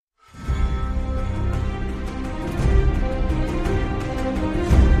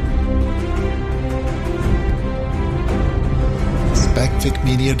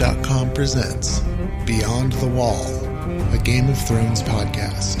SpecFicMedia.com presents Beyond the Wall, a Game of Thrones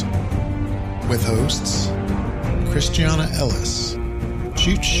podcast. With hosts Christiana Ellis,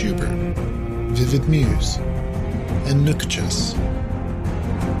 Chooch Schubert, Vivid Muse, and Nookchus.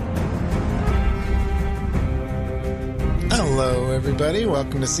 Hello, everybody.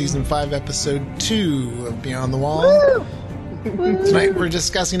 Welcome to Season 5, Episode 2 of Beyond the Wall. Woo! Tonight we're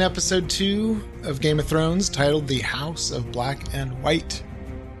discussing Episode 2 of Game of Thrones, titled The House of Black and White.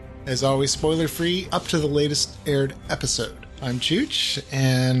 As always, spoiler-free, up to the latest aired episode. I'm Chooch,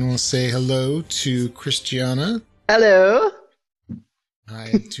 and we'll say hello to Christiana. Hello.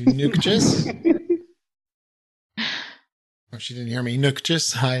 Hi to Nookchus. Oh, she didn't hear me.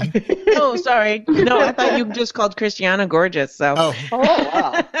 Nookchus, hi. Oh, sorry. No, I thought you just called Christiana gorgeous. So. Oh,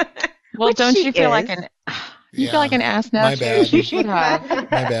 wow. Well, Which don't you feel is. like an feel like an ass now? My bad. You should have. My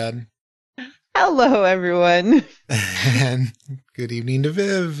bad. Hello, everyone. And good evening to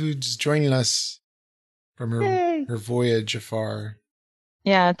Viv, who's joining us from Yay. her voyage afar.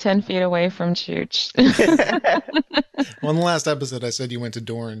 Yeah, 10 feet away from Chooch. Well, in the last episode, I said you went to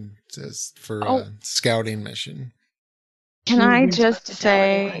Dorne for a scouting mission. Can I just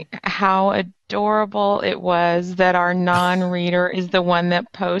say how adorable it was that our non-reader is the one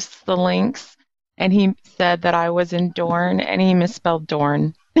that posts the links, and he said that I was in Dorne, and he misspelled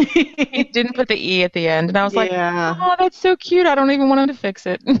Dorne. He didn't put the E at the end, and I was like, oh, that's so cute. I don't even want him to fix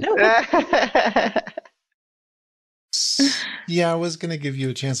it. Yeah, I was going to give you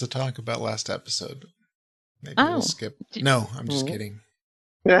a chance to talk about last episode. Maybe we'll skip. No, I'm just kidding.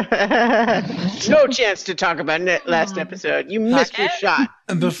 No chance to talk about last episode. You missed your shot.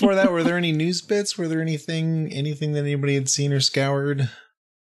 And before that, were there any news bits? Were there anything that anybody had seen or scoured?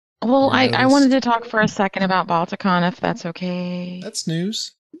 Well, I wanted to talk for a second about Balticon, if that's okay. That's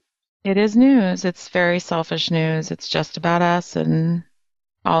news. It is news. It's very selfish news. It's just about us and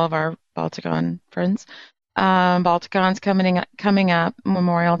all of our Balticon friends. Balticon's coming up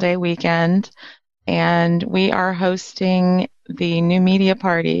Memorial Day weekend, and we are hosting the new media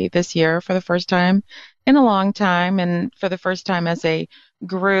party this year for the first time in a long time, and for the first time as a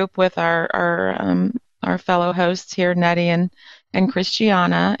group with our fellow hosts here, Nettie and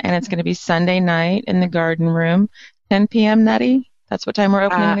Christiana, and it's going to be Sunday night in the Garden Room, 10 p.m. Nettie? That's what time we're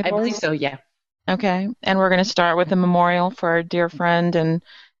opening the doors? I believe so, yeah. Okay, and we're going to start with a memorial for our dear friend and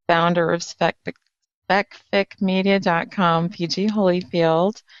founder of SpecFicMedia.com, PG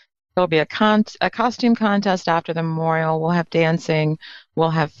Holyfield. There'll be a costume contest after the memorial. We'll have dancing. We'll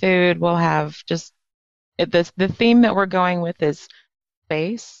have food. We'll have just the theme that we're going with is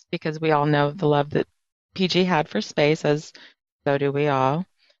space, because we all know the love that PG had for space, as so do we all.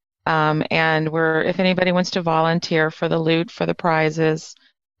 And if anybody wants to volunteer for the loot, for the prizes,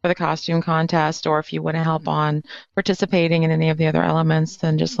 for the costume contest, or if you want to help on participating in any of the other elements,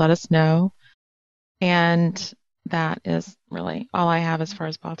 then just let us know. And that is really all I have as far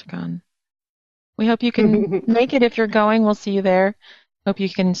as Balticon. We hope you can make it if you're going. We'll see you there. Hope you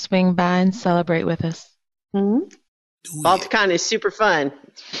can swing by and celebrate with us. Mm-hmm. Balticon is super fun.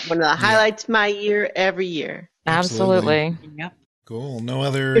 It's one of the highlights of my year every year. Absolutely. Yep. Cool. No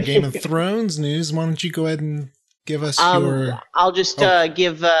other Game of Thrones news. Why don't you go ahead and give us your... I'll just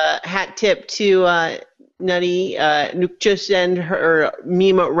give a hat tip to Nutty Nookchus and her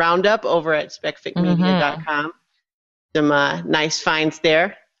meme roundup over at SpecFicMedia.com. Some nice finds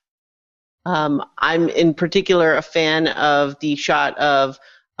there. I'm in particular a fan of the shot of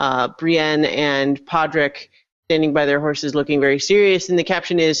Brienne and Podrick standing by their horses looking very serious, and the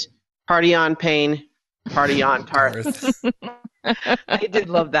caption is, "Party on, Pain, party on, Tarth." I did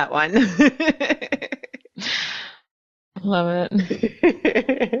love that one. Love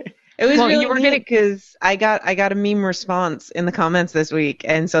it. It was really neat because I got a meme response in the comments this week,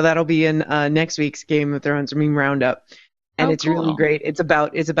 and so that'll be in next week's Game of Thrones meme roundup, and it's cool. Really great. It's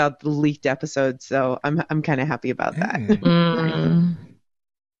about the leaked episode, so I'm kind of happy about that. Mm.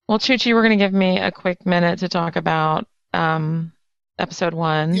 Well, Chuchi, we're going to give me a quick minute to talk about episode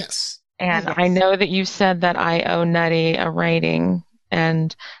 1. Yes. And yes. I know that you said that I owe Nutty a rating,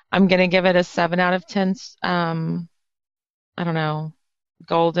 and I'm going to give it a 7 out of 10. I don't know.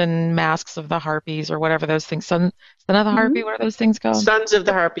 Golden Masks of the Harpies or whatever those things. Son of the Harpy, what are those things called? Sons of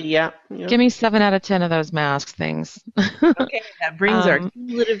the Harpy, yeah. Give me 7 out of 10 of those mask things. Okay, that brings our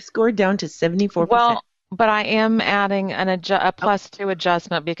cumulative score down to 74%. Well, but I am adding a +2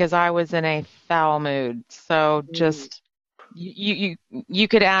 adjustment because I was in a foul mood. So just you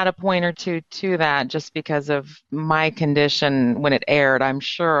could add a point or two to that just because of my condition when it aired. I'm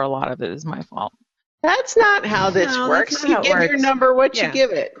sure a lot of it is my fault. That's not how this works. You give your number what you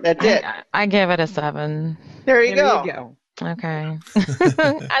give it. That's it. I give it a 7. There you go. Okay.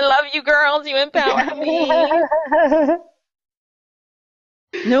 I love you girls. You empower me.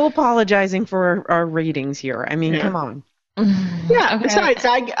 No apologizing for our ratings here. I mean, come on. Yeah, Okay. besides,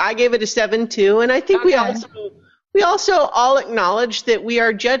 I gave it a 7 too, and I think we also all acknowledge that we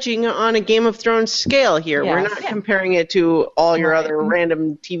are judging on a Game of Thrones scale here. We're Yes. not comparing it to all your other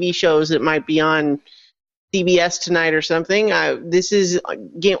random TV shows that might be on CBS tonight or something. This is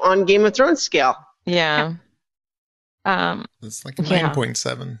on Game of Thrones scale. Yeah. It's like a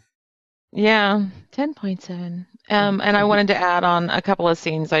 9.7. Yeah, 10.7. And I wanted to add on a couple of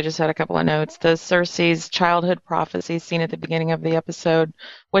scenes. I just had a couple of notes. The Cersei's childhood prophecy scene at the beginning of the episode,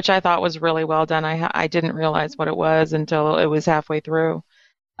 which I thought was really well done. I didn't realize what it was until it was halfway through.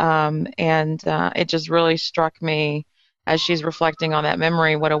 And it just really struck me as she's reflecting on that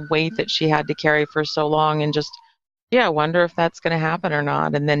memory, what a weight that she had to carry for so long, and just, yeah, wonder if that's going to happen or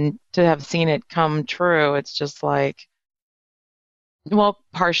not. And then to have seen it come true, it's just like, well,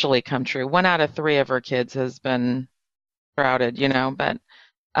 partially come true. 1 out of 3 of her kids has been shrouded, but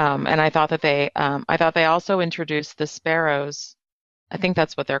and I thought that they also introduced the sparrows. I think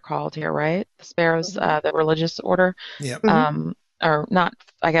that's what they're called here, right? The sparrows, the religious order. Yep. Or not,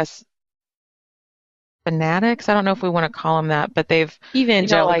 I guess, fanatics. I don't know if we want to call them that, but they've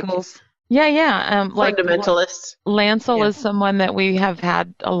Evangelicals. Like fundamentalists. Lancel is someone that we have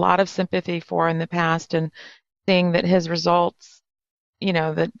had a lot of sympathy for in the past, and seeing that his results,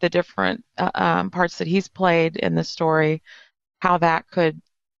 the different parts that he's played in the story, how that could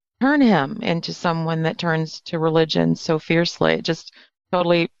turn him into someone that turns to religion so fiercely. It just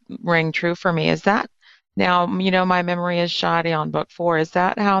totally rang true for me. Is that now, my memory is shoddy on book 4. Is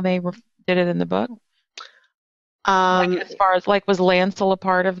that how they did it in the book? As far as was Lancel a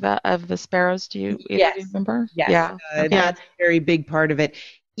part of the sparrows? Do you remember? Yes. Yeah. That's a very big part of it.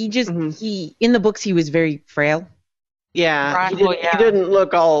 He just in the books he was very frail. Yeah, Right. he didn't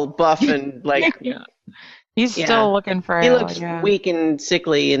look all buff and He's still looking frail. He looks weak and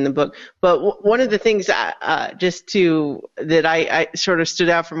sickly in the book. But one of the things that I sort of stood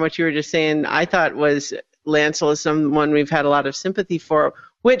out from what you were just saying, I thought was Lancel is someone we've had a lot of sympathy for,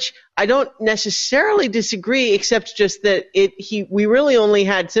 which I don't necessarily disagree, except just that we really only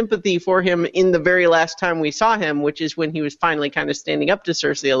had sympathy for him in the very last time we saw him, which is when he was finally kind of standing up to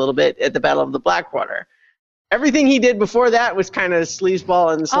Cersei a little bit at the Battle of the Blackwater. Everything he did before that was kind of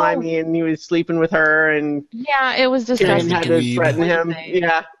sleazeball and slimy, and he was sleeping with her, and it was disgusting. Had to threaten him.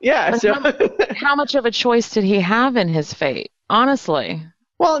 Yeah. So how much of a choice did he have in his fate? Honestly.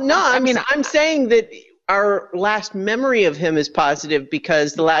 Well, no. I'm saying that our last memory of him is positive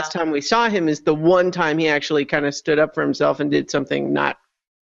because the last time we saw him is the one time he actually kind of stood up for himself and did something not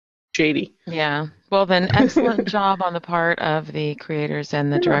shady. Yeah. Well, then, excellent job on the part of the creators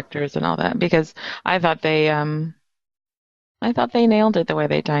and the directors and all that, because I thought they nailed it the way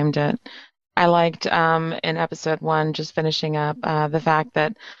they timed it. I liked in episode 1, just finishing up, the fact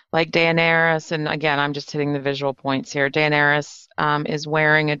that Daenerys, and again, I'm just hitting the visual points here. Daenerys is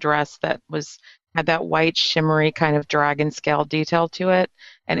wearing a dress that had that white shimmery kind of dragon scale detail to it,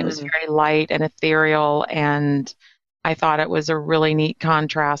 and it was very light and ethereal, and I thought it was a really neat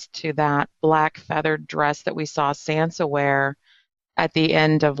contrast to that black feathered dress that we saw Sansa wear at the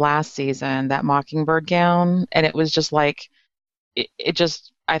end of last season, that mockingbird gown. And it was just I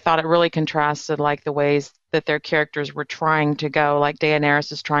thought it really contrasted the ways that their characters were trying to go.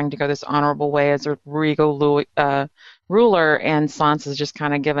 Daenerys is trying to go this honorable way as a regal ruler, and Sansa's just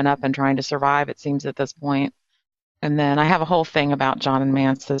kind of given up and trying to survive, it seems, at this point. And then I have a whole thing about Jon and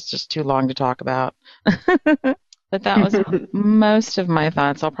Mance that's just too long to talk about. But that was most of my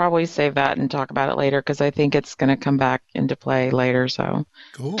thoughts. I'll probably save that and talk about it later because I think it's going to come back into play later. So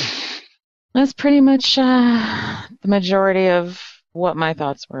cool. That's pretty much the majority of what my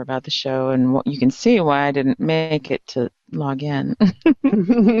thoughts were about the show, and what you can see why I didn't make it to log in.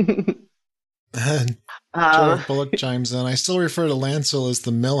 George Bullock chimes in. I still refer to Lancel as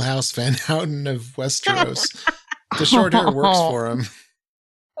the Millhouse Van Houten of Westeros. The short hair works for him.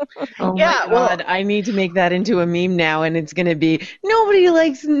 Oh my God, I need to make that into a meme now, and it's going to be, nobody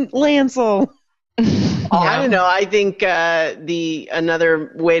likes Lancel. I don't know. I think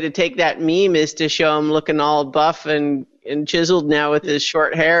another way to take that meme is to show him looking all buff and chiseled now with his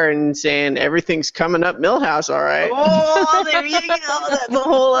short hair and saying, everything's coming up Millhouse, all right. Oh, there you go. That's a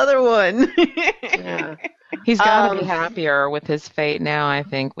whole other one. Yeah. He's got to be happier with his fate now, I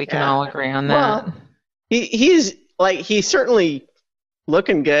think. We can all agree on that. Well, he's certainly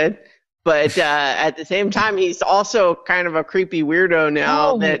looking good, but at the same time, he's also kind of a creepy weirdo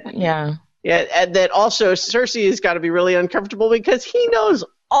now. That also Cersei has got to be really uncomfortable because he knows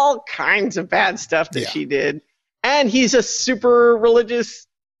all kinds of bad stuff that she did. And he's a super religious,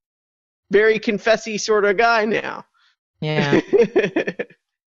 very confessy sort of guy now. Yeah.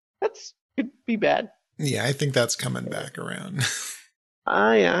 That's could be bad. Yeah, I think that's coming back around.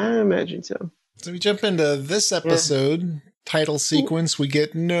 Yeah, I imagine so. So we jump into this episode, title sequence. We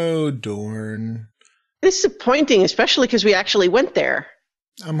get no Dorn. Disappointing, especially because we actually went there.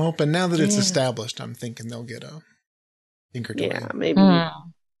 I'm hoping now that it's established, I'm thinking they'll get a Tinkertoy. Yeah, maybe.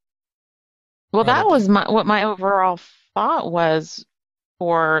 Well, that was what my overall thought was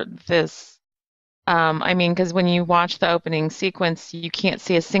for this. I mean, because when you watch the opening sequence, you can't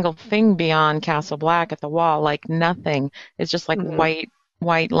see a single thing beyond Castle Black at the wall, like nothing. It's just like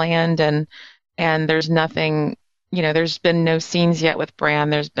white land, and there's nothing. You know, there's been no scenes yet with Bran.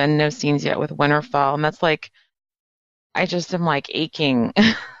 There's been no scenes yet with Winterfell, and that's like, I just am like aching,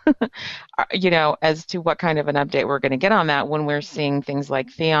 you know, as to what kind of an update we're going to get on that when we're seeing things like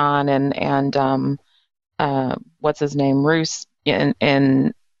Theon and what's his name, Roose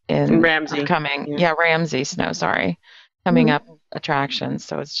in Ramsay coming, Ramsay Snow, sorry, coming up attractions.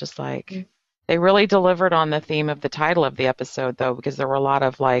 So it's just like they really delivered on the theme of the title of the episode, though, because there were a lot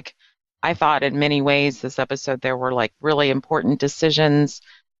of like, I thought in many ways this episode there were like really important decisions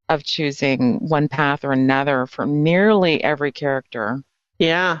of choosing one path or another for nearly every character.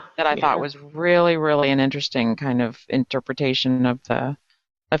 Yeah. That I thought was really, really an interesting kind of interpretation of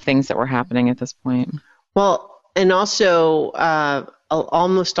things that were happening at this point. Well, and also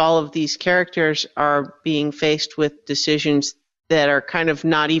almost all of these characters are being faced with decisions that are kind of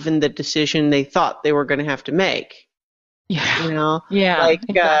not even the decision they thought they were going to have to make. Yeah. You know? Yeah. Like,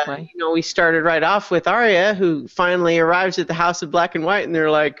 exactly. you know, we started right off with Arya, who finally arrives at the House of Black and White, and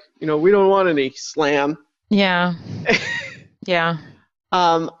they're like, you know, we don't want any slam. Yeah. Yeah.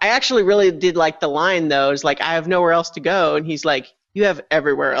 I actually really did like the line, though. It's like, I have nowhere else to go. And he's like, you have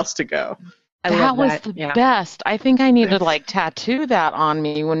everywhere else to go. That was the best. I think I need to like tattoo that on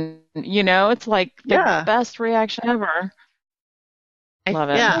me when, you know, it's like the best reaction ever. Love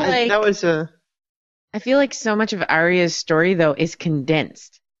it. Yeah, like, that was I feel like so much of Arya's story, though, is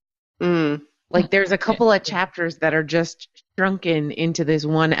condensed. Like, there's a couple of chapters that are just shrunken into this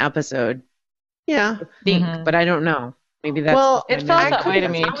one episode. Yeah. I think, but I don't know. Maybe that's... Well, it felt that way to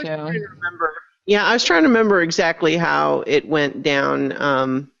me, too. Yeah, I was trying to remember exactly how it went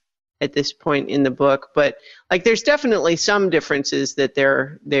down at this point in the book, but like, there's definitely some differences that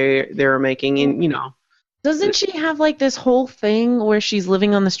they're making, in, you know. Doesn't she have like this whole thing where she's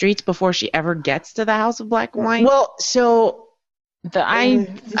living on the streets before she ever gets to the House of Black and White? Well, so I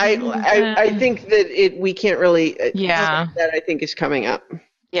think that we can't really. That I think is coming up.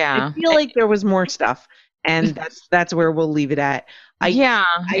 Yeah, I feel like there was more stuff, and that's where we'll leave it at.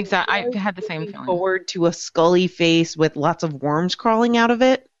 Exactly. I had the same feeling. Forward to a Scully face with lots of worms crawling out of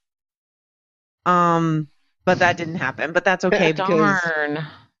it. But that didn't happen. But that's okay because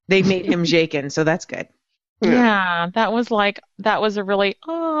they made him shaken, so that's good. Yeah, that was a really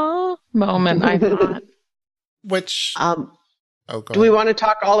moment, I thought. Which do we want to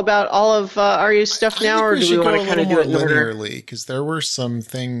talk all about all of Arya's stuff now, or do we want to kind of do it linearly? Because there were some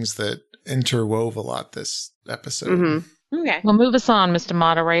things that interwove a lot this episode. Okay, well, move us on, Mr.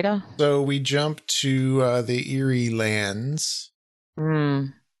 Moderator. So we jump to the Eerie Lands,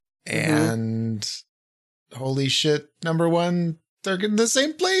 and holy shit! Number one, they're in the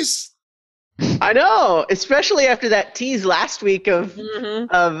same place. I know, especially after that tease last week of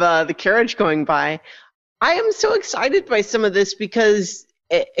the carriage going by. I am so excited by some of this because,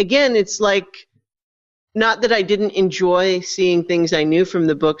 again, it's like, not that I didn't enjoy seeing things I knew from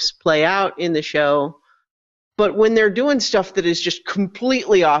the books play out in the show, but when they're doing stuff that is just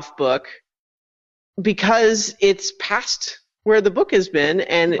completely off book, because it's past where the book has been,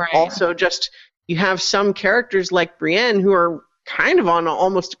 and also just you have some characters like Brienne who are kind of on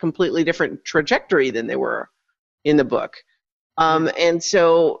almost a completely different trajectory than they were in the book. And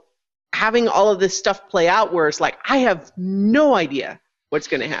so having all of this stuff play out where it's like, I have no idea what's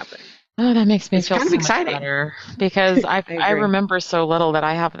going to happen. Oh, that makes me feel kind of so exciting. much better because I remember so little that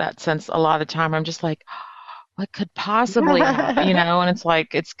I have that sense a lot of the time. I'm just like, what could possibly happen, you know? And it's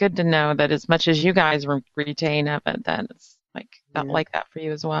like, it's good to know that as much as you guys retain of it, that it's like not like that for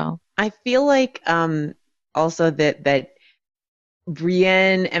you as well. I feel like also that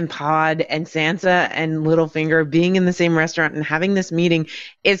Brienne and Pod and Sansa and Littlefinger being in the same restaurant and having this meeting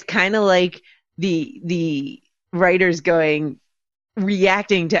is kind of like the writers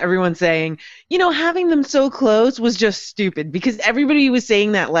reacting to everyone saying, you know, having them so close was just stupid, because everybody was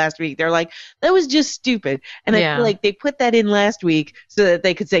saying that last week. They're like, that was just stupid. And I feel like they put that in last week so that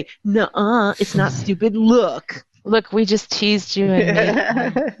they could say, nuh-uh, it's not stupid, look. Look, we just teased you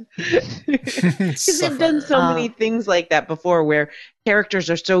and Because they've done so many things like that before where characters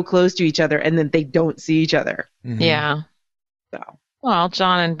are so close to each other and then they don't see each other. Mm-hmm. Yeah. So. Well,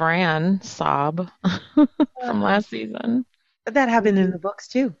 John and Bran sob from last season. But that happened in the books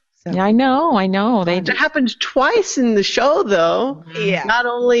too. So. Yeah, I know. It happened twice in the show, though. Yeah. Not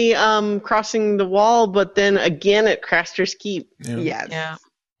only crossing the wall, but then again at Craster's Keep. Yeah. Yes. Yeah.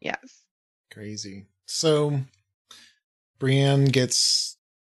 Yes. Crazy. So Brienne gets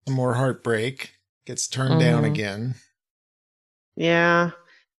some more heartbreak, gets turned down again. Yeah.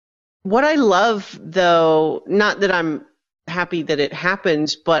 What I love, though, not that I'm happy that it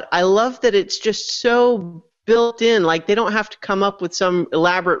happens, but I love that it's just so built in. Like, they don't have to come up with some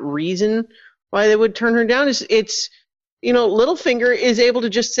elaborate reason why they would turn her down. It's Littlefinger is able to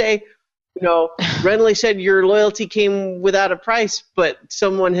just say, Renly said your loyalty came without a price, but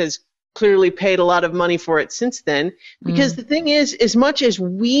someone has clearly paid a lot of money for it since then. Because the thing is, as much as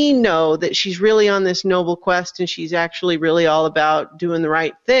we know that she's really on this noble quest and she's actually really all about doing the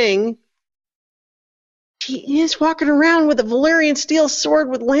right thing, she is walking around with a Valyrian steel sword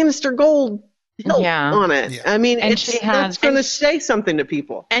with Lannister gold hilt on it. Yeah. I mean, that's going to say something to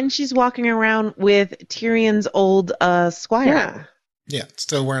people. And she's walking around with Tyrion's old squire. Yeah,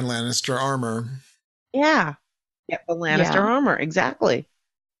 still wearing Lannister armor. Yeah. Yeah, the Lannister armor, exactly.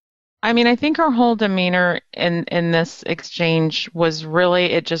 I mean, I think her whole demeanor in this exchange was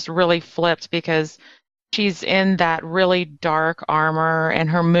it just really flipped because she's in that really dark armor and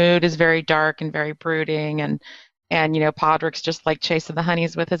her mood is very dark and very brooding and Podrick's just like chasing the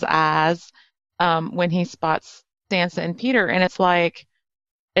honeys with his eyes when he spots Sansa and Peter, and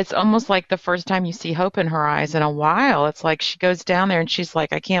it's almost like the first time you see hope in her eyes in a while. It's like she goes down there and she's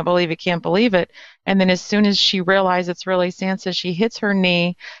like, I can't believe it. And then as soon as she realizes it's really Sansa, she hits her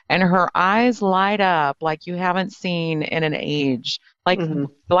knee and her eyes light up like you haven't seen in an age. Like the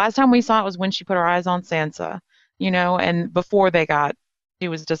last time we saw it was when she put her eyes on Sansa, and before she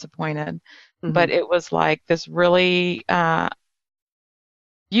was disappointed. But it was like this really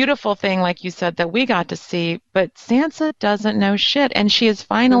beautiful thing, like you said, that we got to see, but Sansa doesn't know shit, and she is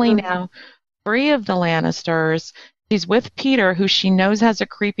finally now free of the Lannisters. She's with Peter, who she knows has a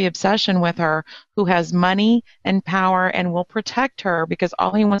creepy obsession with her, who has money and power and will protect her because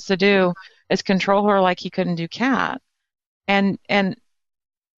all he wants to do is control her like he couldn't do Cat. And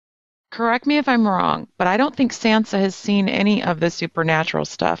correct me if I'm wrong, but I don't think Sansa has seen any of the supernatural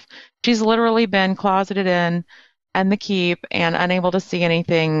stuff. She's literally been closeted in and the keep and unable to see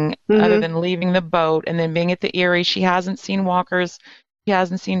anything other than leaving the boat and then being at the Eyrie. She hasn't seen walkers. She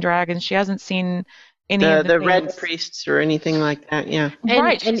hasn't seen dragons. She hasn't seen any of the red priests or anything like that. Yeah.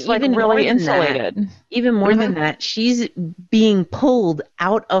 Right. And she's even really insulated. Even more than that, she's being pulled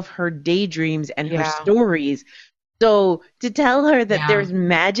out of her daydreams and her stories. So to tell her that there's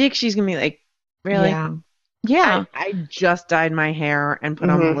magic, she's going to be like, really? Yeah. I just dyed my hair and put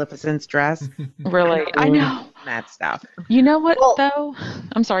on Maleficent's dress. Really? I know. That stuff. You know what, though?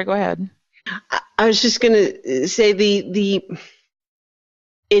 I'm sorry, go ahead. I was just going to say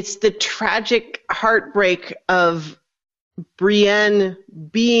it's the tragic heartbreak of Brienne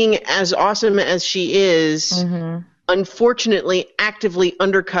being as awesome as she is, unfortunately actively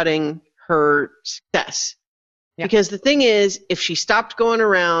undercutting her success. Yeah. Because the thing is, if she stopped going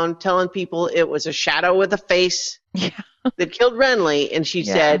around telling people it was a shadow with a face that killed Renly, and she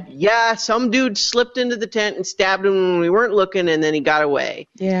said, some dude slipped into the tent and stabbed him when we weren't looking, and then he got away.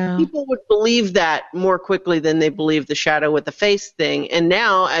 Yeah. People would believe that more quickly than they believe the shadow with the face thing. And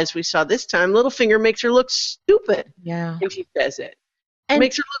now, as we saw this time, Littlefinger makes her look stupid. Yeah. If she says it. It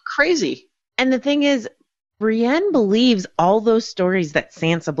makes her look crazy. And the thing is, Brienne believes all those stories that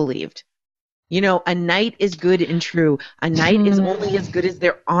Sansa believed. A knight is good and true. A knight is only as good as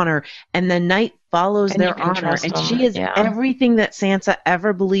their honor, and the knight follows their honor. And she is everything that Sansa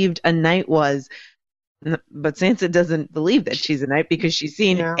ever believed a knight was. But Sansa doesn't believe that she's a knight because she's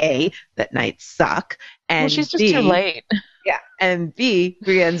seen A, that knights suck, and she's just too late. Yeah, and B,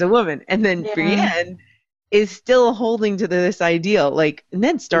 Brienne's a woman, and then Brienne is still holding to this ideal. Like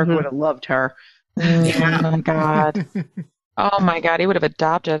Ned Stark would have loved her. Oh my God. Oh my God, he would have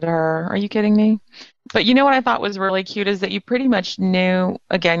adopted her. Are you kidding me? But you know what I thought was really cute is that you pretty much knew,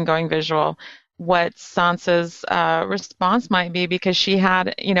 again, going visual, what Sansa's response might be because she had,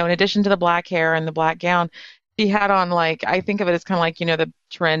 in addition to the black hair and the black gown, she had on I think of it as kind of like, the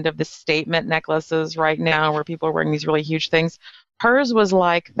trend of the statement necklaces right now where people are wearing these really huge things. Hers was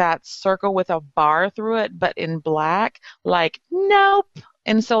like that circle with a bar through it, but in black, nope.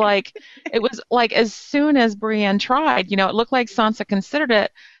 And so, it was as soon as Brienne tried, it looked like Sansa considered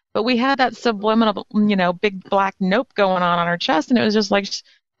it, but we had that subliminal, big black nope going on her chest, and it was just like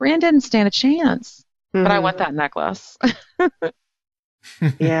Brienne didn't stand a chance. Mm-hmm. But I want that necklace.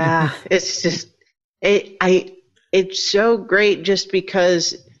 Yeah, it's just it's so great just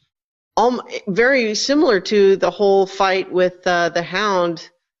because very similar to the whole fight with the Hound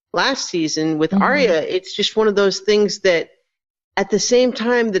last season with Arya. It's just one of those things that at the same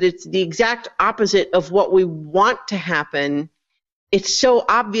time that it's the exact opposite of what we want to happen, it's so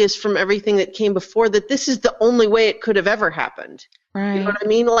obvious from everything that came before that this is the only way it could have ever happened. Right. You know what I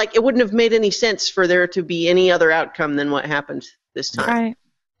mean? Like, it wouldn't have made any sense for there to be any other outcome than what happened this time. Right.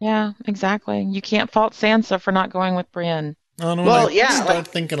 Yeah, exactly. You can't fault Sansa for not going with Brienne. Start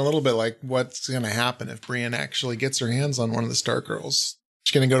thinking a little bit like what's going to happen if Brienne actually gets her hands on one of the Stark girls.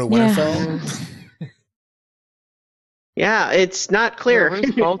 She's going to go to Winterfell? Yeah, it's not clear.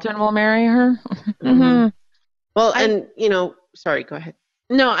 Bruce Bolton will marry her. Well, sorry, go ahead.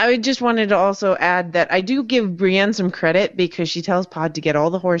 No, I just wanted to also add that I do give Brienne some credit because she tells Pod to get all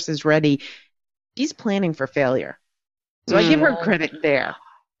the horses ready. She's planning for failure. So I give her credit there.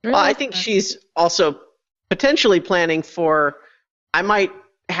 Well, I think she's also potentially planning for, I might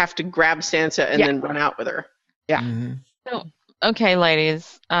have to grab Sansa and then run out with her. Yeah. Mm-hmm. So, okay,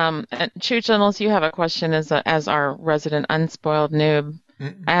 ladies. Chooch, unless you have a question as our resident unspoiled noob,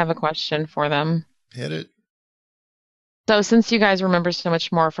 I have a question for them. Hit it. So since you guys remember so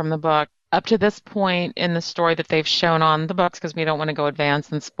much more from the book, up to this point in the story that they've shown on the books, because we don't want to go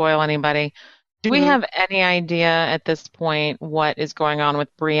advance and spoil anybody, do we have any idea at this point what is going on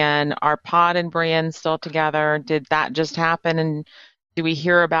with Brienne? Are Pod and Brienne still together? Did that just happen? And do we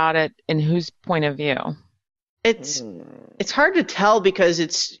hear about it in whose point of view? It's hard to tell because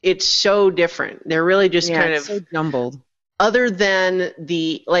it's so different. They're really just kind of so jumbled. Other than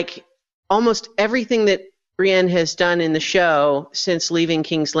almost everything that Brienne has done in the show since leaving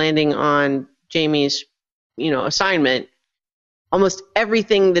King's Landing on Jaime's, assignment, almost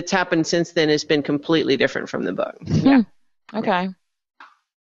everything that's happened since then has been completely different from the book. Yeah. Okay.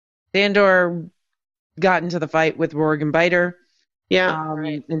 Sandor got into the fight with Rorgan Biter. Yeah.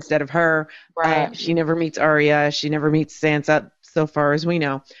 Instead of her. Right. She never meets Arya. She never meets Sansa, so far as we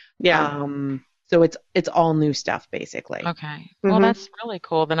know. Yeah. So it's all new stuff, basically. Okay. Well, that's really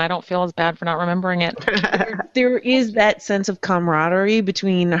cool. Then I don't feel as bad for not remembering it. There is that sense of camaraderie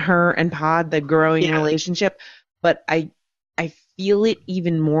between her and Pod, the growing relationship, but I feel it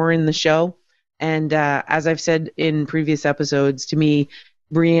even more in the show. And as I've said in previous episodes, to me,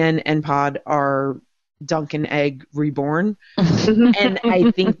 Brienne and Pod are Duncan Egg reborn. And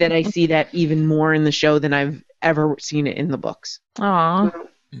I think that I see that even more in the show than I've ever seen it in the books. Aww.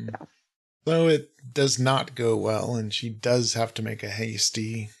 Though it does not go well, and she does have to make a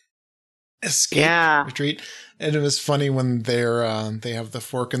hasty escape retreat. And it was funny when they have the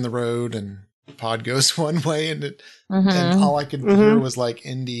fork in the road, and Pod goes one way, and all I could hear was like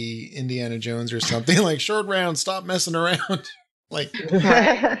Indiana Jones or something, like short round, stop messing around. Like,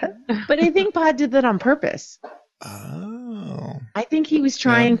 but I think Pod did that on purpose. Oh, I think he was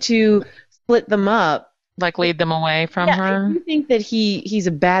trying to split them up. Like lead them away from her? I do think that he's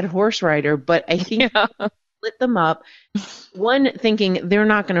a bad horse rider, but I think split them up. One, thinking they're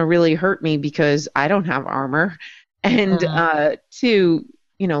not going to really hurt me because I don't have armor. And two,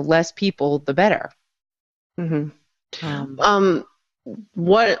 less people, the better. One of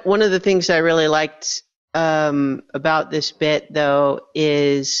the things I really liked about this bit, though,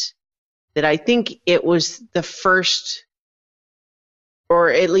 is that I think it was the first, or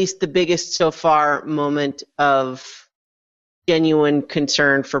at least the biggest so far, moment of genuine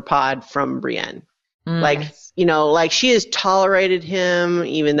concern for Pod from Brienne. Like she has tolerated him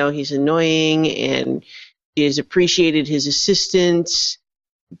even though he's annoying, and she has appreciated his assistance.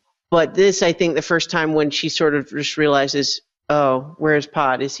 But this, I think, the first time when she sort of just realizes, oh, where's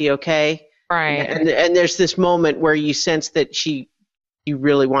Pod? Is he okay? Right. And there's this moment where you sense that she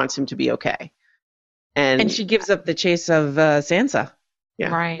really wants him to be okay. And she gives up the chase of Sansa. Yeah.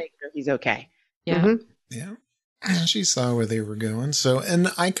 Right. Make sure he's okay. Yeah. Yeah. She saw where they were going. So,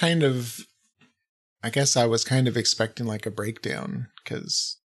 and I guess I was kind of expecting like a breakdown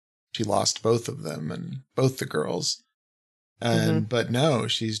because she lost both of them and both the girls. And, but no,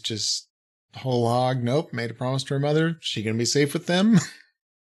 she's just whole hog. Nope. Made a promise to her mother. She going to be safe with them.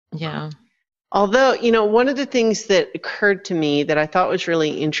 Yeah. Although, one of the things that occurred to me that I thought was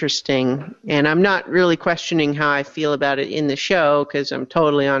really interesting, and I'm not really questioning how I feel about it in the show because I'm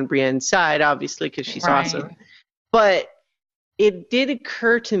totally on Brienne's side, obviously, because she's awesome. But it did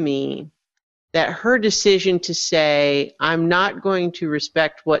occur to me that her decision to say, I'm not going to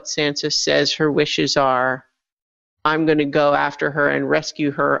respect what Sansa says her wishes are, I'm going to go after her and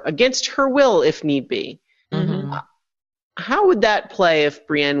rescue her against her will if need be. Mm-hmm. How would that play if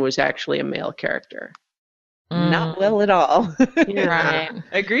Brienne was actually a male character? Not well at all. Right.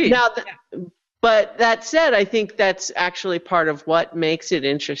 Agreed. Now, but that said, I think that's actually part of what makes it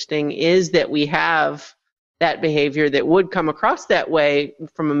interesting is that we have that behavior that would come across that way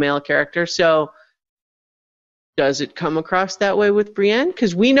from a male character. So does it come across that way with Brienne?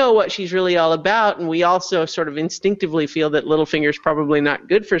 Because we know what she's really all about, and we also sort of instinctively feel that Littlefinger's probably not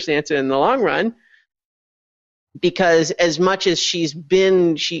good for Sansa in the long run. Because as much as she's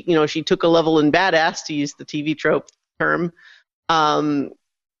been, she took a level in badass, to use the TV trope term. I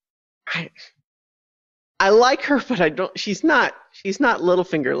like her, but she's not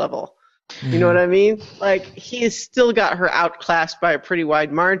Littlefinger level. You know what I mean? Like, he has still got her outclassed by a pretty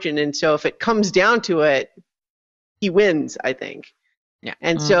wide margin, and so if it comes down to it, he wins, I think. Yeah.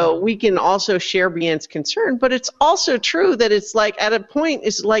 And so we can also share Brienne's concern, but it's also true that it's like at a point,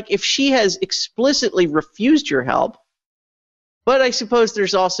 it's like if she has explicitly refused your help, but I suppose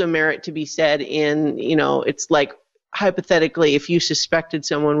there's also merit to be said in, it's like hypothetically, if you suspected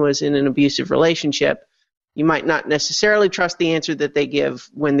someone was in an abusive relationship, you might not necessarily trust the answer that they give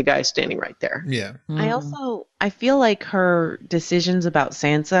when the guy's standing right there. Yeah. I feel like her decisions about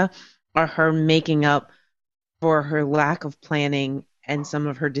Sansa are her making up for her lack of planning and some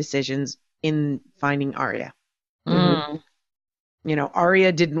of her decisions in finding Arya.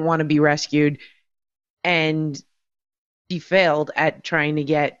 Arya didn't want to be rescued, and she failed at trying to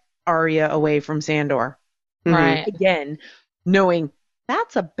get Arya away from Sandor. Right. Again, knowing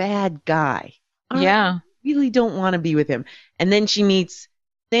that's a bad guy. Yeah. I really don't want to be with him. And then she meets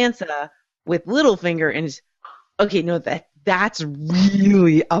Sansa with Littlefinger, and is, okay, no, that's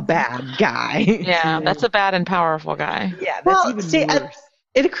really a bad guy. Yeah, that's a bad and powerful guy. Yeah, that's even worse.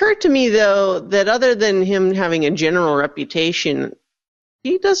 It occurred to me, though, that other than him having a general reputation,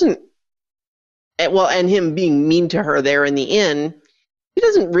 he doesn't, and him being mean to her there in the inn, he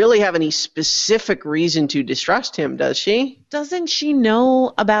doesn't really have any specific reason to distrust him, does she? Doesn't she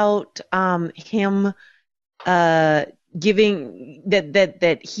know about him giving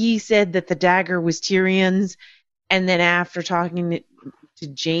that he said that the dagger was Tyrion's, and then after talking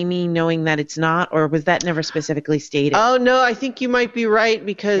to Jaime, knowing that it's not, or was that never specifically stated? Oh, no, I think you might be right,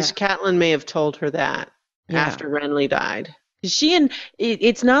 because Catelyn may have told her that after Renly died. She and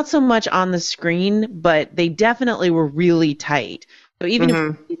it's not so much on the screen, but they definitely were really tight. So even if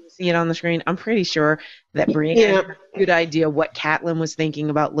you didn't see it on the screen, I'm pretty sure that Brienne had a good idea what Catelyn was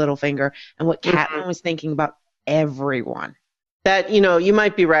thinking about Littlefinger and what Catelyn was thinking about everyone. That, you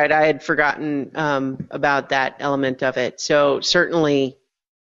might be right. I had forgotten about that element of it. So certainly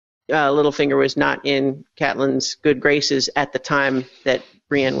Littlefinger was not in Catelyn's good graces at the time that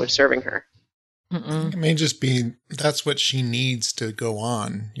Brienne was serving her. It may just be that's what she needs to go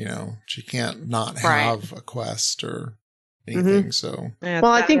on. She can't not have a quest or anything. So, well,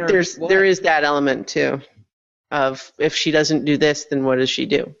 I think there is that element too, of if she doesn't do this, then what does she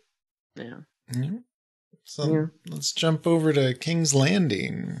do? Yeah. So let's jump over to King's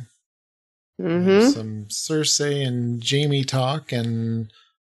Landing. Some Cersei and Jaime talk, and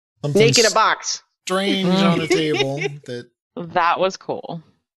something naked a box strange on the table that was cool.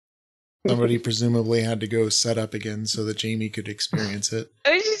 Somebody presumably had to go set up again so that Jaime could experience it.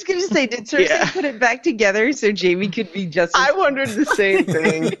 I was just going to say, did Cersei put it back together so Jaime could be just... I wondered the same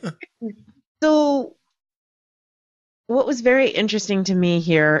thing. So, what was very interesting to me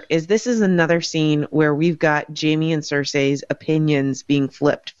here is this is another scene where we've got Jaime and Cersei's opinions being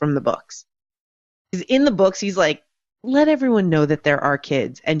flipped from the books. Because in the books, he's like, let everyone know that there are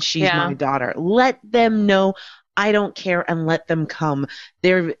kids and she's my daughter. Let them know I don't care and let them come.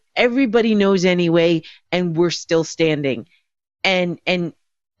 Everybody knows anyway, and we're still standing. And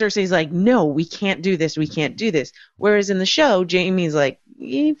Cersei's like, no, we can't do this. We can't do this. Whereas in the show, Jaime's like,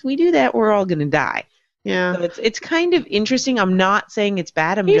 if we do that, we're all going to die. Yeah. So it's kind of interesting. I'm not saying it's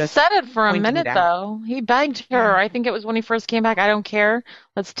bad. He said it for a minute, though. He begged her. I think it was when he first came back. I don't care.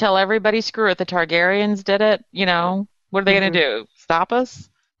 Let's tell everybody, screw it. The Targaryens did it. What are they going to do? Stop us?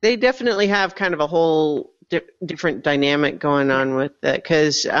 They definitely have kind of a whole different dynamic going on with it,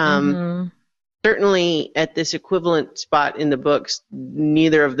 because certainly at this equivalent spot in the books,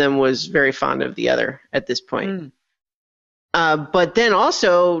 neither of them was very fond of the other at this point. But then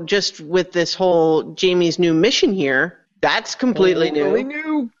also, just with this whole Jaime's new mission here, that's completely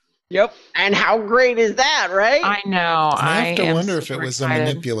new. Yep. And how great is that, right? I know. I have to wonder if it was excited. A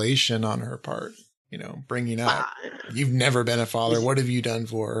manipulation on her part. Bringing up, you've never been a father. What have you done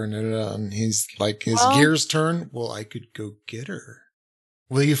for her? And he's like, his gears turn. Well, I could go get her.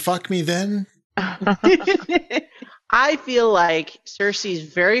 Will you fuck me then? I feel like Cersei's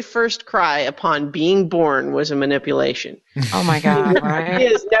very first cry upon being born was a manipulation. Oh my God, She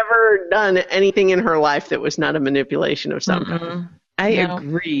right? has never done anything in her life that was not a manipulation of some kind. Mm-mm. I No.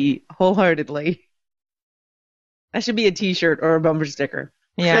 agree wholeheartedly. That should be a T-shirt or a bumper sticker.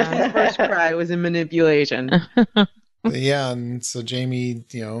 Yeah. His first cry was a manipulation. But yeah, and so Jamie,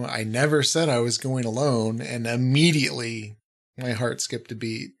 I never said I was going alone, and immediately my heart skipped a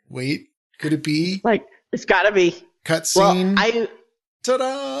beat. Wait, could it be? Like, it's got to be. Cutscene. Well,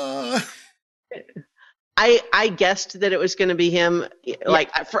 Ta-da! I guessed that it was going to be him.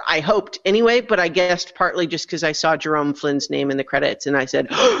 Like, I hoped anyway, but I guessed partly just because I saw Jerome Flynn's name in the credits, and I said,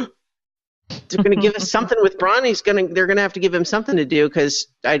 they're going to give us something with Bronn. They're going to have to give him something to do, because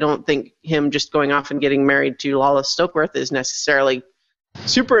I don't think him just going off and getting married to Lala Stokeworth is necessarily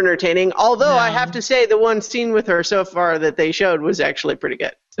super entertaining. Although I have to say, the one scene with her so far that they showed was actually pretty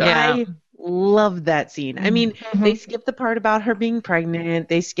good. So. Yeah. I love that scene. I mean, they skipped the part about her being pregnant.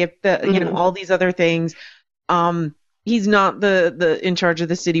 They skipped the, all these other things. He's not the in charge of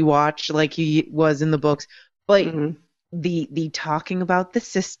the City Watch like he was in the books, but the talking about the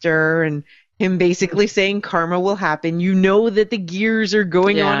sister and him basically saying karma will happen. You know that the gears are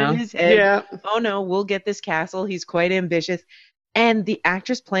going on in his head. Yeah. Oh no, we'll get this castle. He's quite ambitious. And the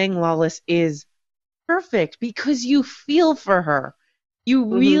actress playing Lawless is perfect because you feel for her.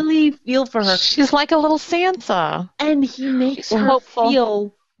 You really feel for her. She's like a little Sansa. And he makes her hopeful.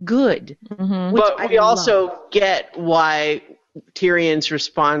 feel good. Mm-hmm. Which But we also get why Tyrion's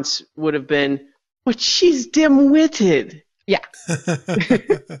response would have been, but she's dim-witted. Yeah.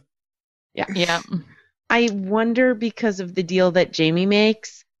 Yeah. I wonder, because of the deal that Jaime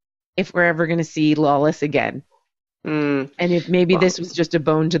makes, if we're ever going to see Lawless again. And if maybe this was just a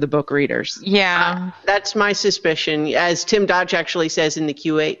bone to the book readers. Yeah. That's my suspicion. As Tim Dodge actually says in the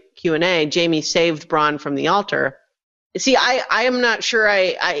Q&A, Jaime saved Bronn from the altar. See, I am not sure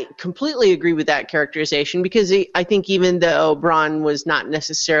I completely agree with that characterization, because I think even though Bronn was not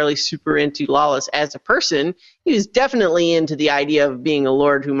necessarily super into Lawless as a person, he was definitely into the idea of being a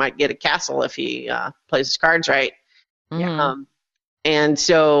lord who might get a castle if he plays his cards right. Mm-hmm. And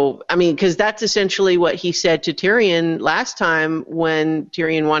so, I mean, because that's essentially what he said to Tyrion last time when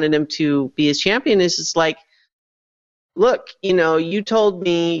Tyrion wanted him to be his champion, is it's like, look, you told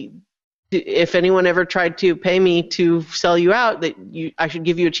me if anyone ever tried to pay me to sell you out, that I should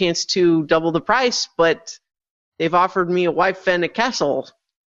give you a chance to double the price, but they've offered me a wife and a castle.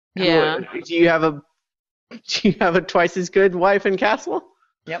 Yeah. Do you have a twice as good wife and castle?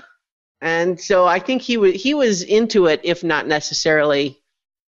 Yep. And so I think he was into it, if not necessarily,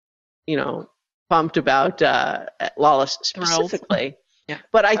 pumped about Lawless specifically. Yeah.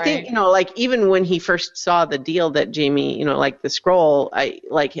 But I think, even when he first saw the deal that Jaime, like the scroll, I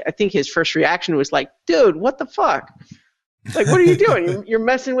think his first reaction was like, dude, what the fuck? Like, what are you doing? You're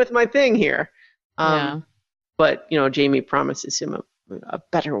messing with my thing here. But, Jaime promises him a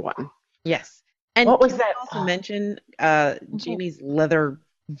better one. Yes. And what was that? Also mention Jaime's leather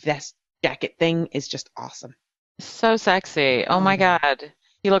vest jacket thing is just awesome. So sexy. Oh my God.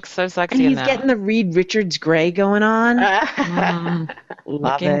 He looks so sexy And in he's that. getting the Reed Richards gray going on.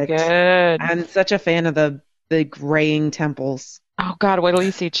 Love Looking it. good. I'm such a fan of the graying temples. Oh God, wait till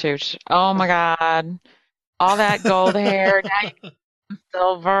you see Chooch. Oh my God. All that gold hair,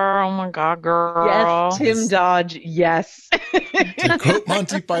 silver. Oh my God, girl. Yes, Tim Dodge, yes. To quote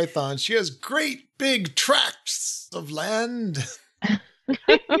Monty Python, she has great big tracts of land.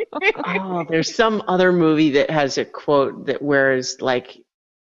 Oh, there's some other movie that has a quote that wears like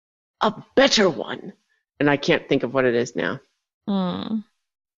a better one, and I can't think of what it is now. Mm.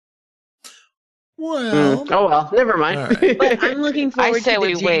 Well, Oh well, never mind. All right. But I'm looking forward say to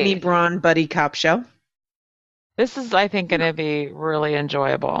we the Jaime wait. Bronn buddy cop show. This is, I think, going to be really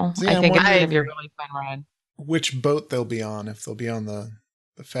enjoyable. See, I I'm think it's going to wondering be a really fun ride. which boat they'll be on, if they'll be on the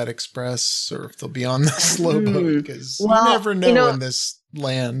Fed Express or if they'll be on the slow boat, because Well, you never know in this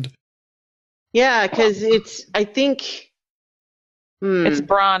land. Yeah, because I think. It's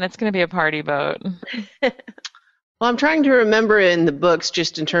Bronn. It's going to be a party boat. Well, I'm trying to remember in the books,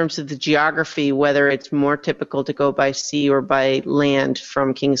 just in terms of the geography, whether it's more typical to go by sea or by land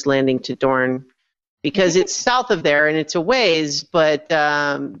from King's Landing to Dorne, because it's south of there and it's a ways, but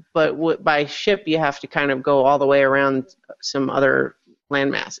by ship you have to kind of go all the way around some other land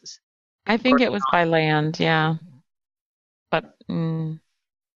masses. I think it was by land, yeah. But I'm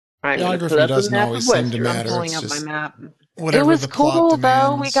gonna Geography put up a doesn't map always of seem to Westeros. matter. Pulling It's up my just map. whatever it was the plot cool, though.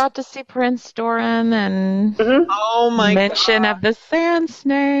 demands. We got to see Prince Doran and Oh my mention God. of the sand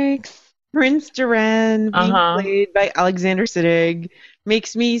snakes. Prince Duran being Uh-huh. played by Alexander Siddig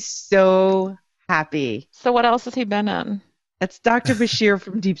makes me so happy. So what else has he been in? That's Dr. Bashir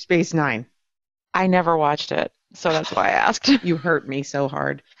from Deep Space Nine. I never watched it, so that's why I asked. You hurt me so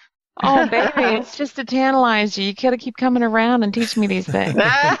hard. Oh, baby, it's just to tantalize you. You gotta keep coming around and teach me these things.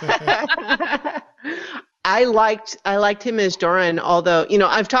 I liked him as Doran, although,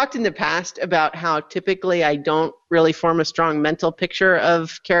 I've talked in the past about how typically I don't really form a strong mental picture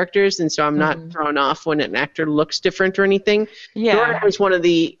of characters, and so I'm not thrown off when an actor looks different or anything. Yeah. Doran was one of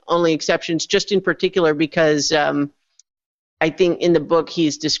the only exceptions, just in particular because I think in the book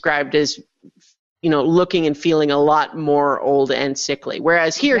he's described as looking and feeling a lot more old and sickly.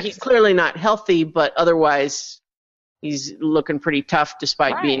 Whereas here, he's clearly not healthy, but otherwise he's looking pretty tough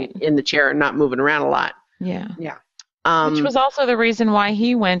despite being in the chair and not moving around a lot. Yeah. Yeah. Which was also the reason why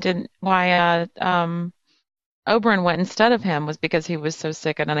he went and why Oberyn went instead of him, was because he was so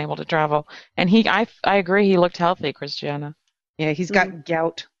sick and unable to travel. And I agree, he looked healthy, Christiana. Yeah, he's got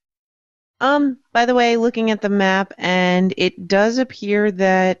gout. By the way, looking at the map, and it does appear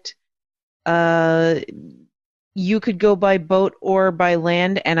that you could go by boat or by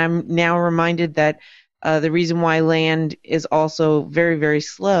land, and I'm now reminded that the reason why land is also very, very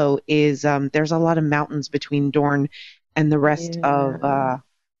slow is there's a lot of mountains between Dorne and the rest of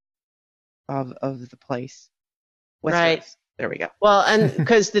the place. Westeros. There we go. Well, and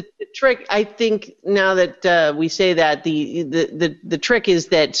because the trick, I think now that we say that, the trick is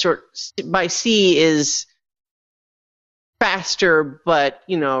that by sea is faster, but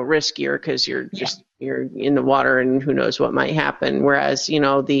riskier because you're in the water and who knows what might happen. Whereas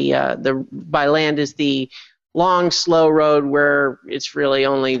the by land is the long, slow road where it's really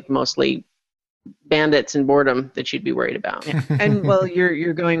only mostly bandits and boredom that you'd be worried about. Yeah. And well,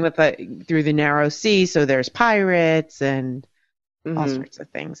 you're going with through the narrow sea, so there's pirates and all sorts of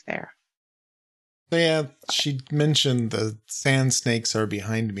things there. Yeah, she mentioned the sand snakes are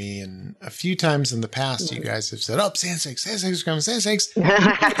behind me, and a few times in the past, you guys have said, "Oh, sand snakes are coming, sand snakes,"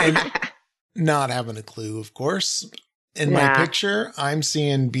 and not having a clue, of course. In my picture, I'm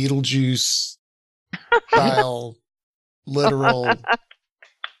seeing Beetlejuice style, literal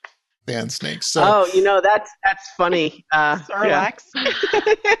sand snakes. So, that's funny. Sarlacc.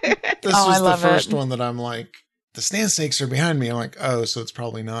 This was the first one that I'm like, the sand snakes are behind me. I'm like, oh, so it's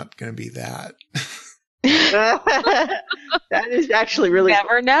probably not going to be that. That is actually really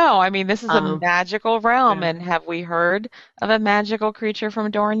never know. I mean, this is a magical realm, and have we heard of a magical creature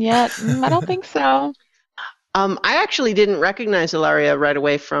from Dorne yet? I don't think so. I actually didn't recognize Ilaria right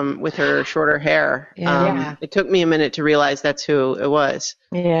away with her shorter hair. It took me a minute to realize that's who it was.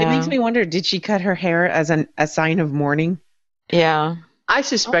 Yeah. It makes me wonder, did she cut her hair as a sign of mourning? Yeah. I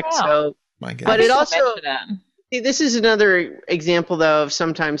suspect so. My goodness. But it also... See, this is another example, though, of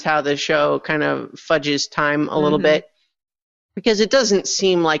sometimes how the show kind of fudges time a little bit, because it doesn't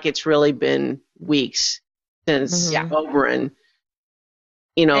seem like it's really been weeks since Oberyn,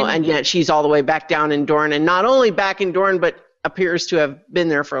 and yet she's all the way back down in Dorne, and not only back in Dorne, but appears to have been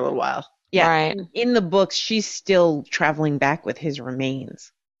there for a little while. Yeah, right. In the books, she's still traveling back with his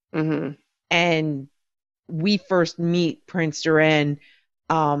remains. Mm-hmm. And we first meet Prince Doran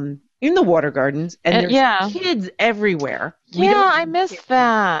in the Water Gardens, and there's kids everywhere. I missed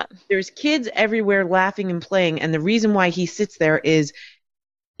that. There's kids everywhere laughing and playing, and the reason why he sits there is,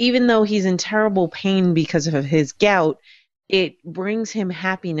 even though he's in terrible pain because of his gout, it brings him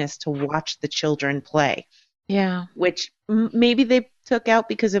happiness to watch the children play. Yeah. Which maybe they took out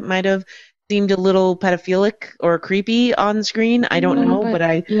because it might have seemed a little pedophilic or creepy on screen. I don't know, but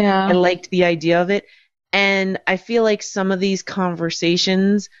I liked the idea of it. And I feel like some of these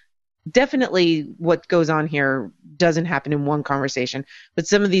conversations, definitely what goes on here doesn't happen in one conversation, but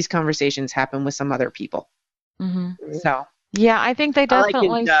some of these conversations happen with some other people. Mm-hmm. So yeah, I think they definitely.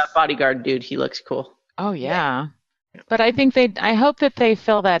 I like his bodyguard dude. He looks cool. Oh yeah. But I think I hope that they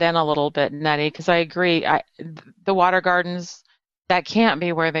fill that in a little bit, Nettie, because I agree. The Water Gardens, that can't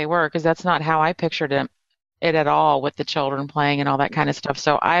be where they were, because that's not how I pictured it at all, with the children playing and all that kind of stuff.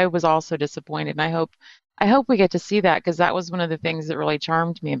 So I was also disappointed, and I hope we get to see that, because that was one of the things that really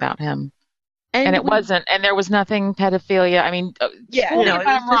charmed me about him. And it wasn't, and there was nothing pedophilia. I mean, if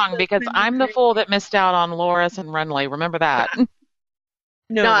I'm wrong, because I'm the fool that missed out on Loras and Renly. Remember that?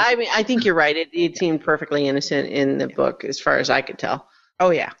 No, I mean, I think you're right. It seemed perfectly innocent in the book, as far as I could tell. Oh,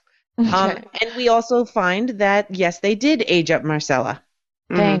 yeah. And we also find that, yes, they did age up Marcella.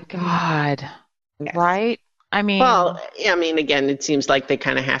 Thank God. Yes. Right? I mean... Well, I mean, again, it seems like they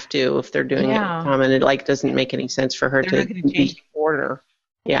kind of have to if they're doing it. And it, doesn't make any sense for her to... They're not going to change the order.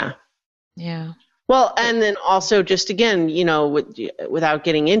 Yeah. Yeah. Well, and then also just, again, without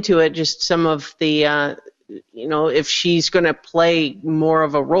getting into it, just some of the... if she's going to play more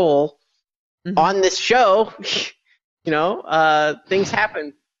of a role, on this show, things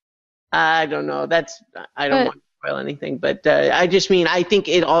happen. I don't know. I don't want to spoil anything, but I just mean I think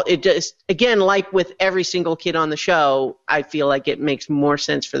it just, again, like with every single kid on the show, I feel like it makes more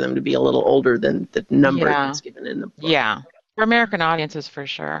sense for them to be a little older than the number that's given in the book. Yeah, for American audiences for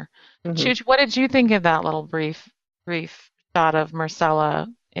sure. Mhm. Chooch, what did you think of that little brief shot of Marcella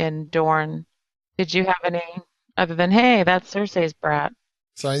in Dorne? Did you have any other than, hey, that's Cersei's brat?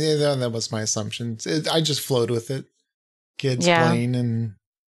 So that was my assumption. I just flowed with it. Kids Yeah. playing and,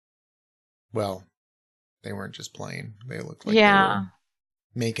 well, they weren't just playing. They looked like they Yeah. were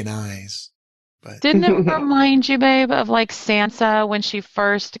making eyes. But Didn't it remind you, babe, of like Sansa when she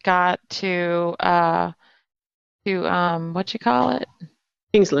first got to what you call it?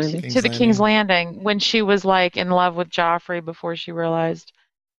 King's Landing. To the King's Landing, when she was like in love with Joffrey before she realized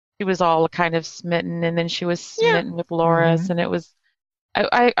she was all kind of smitten, and then she was smitten with Loras, and it was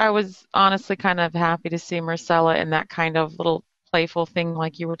I was honestly kind of happy to see Marcella in that kind of little playful thing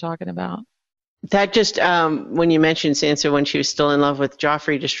like you were talking about. That just, when you mentioned Sansa when she was still in love with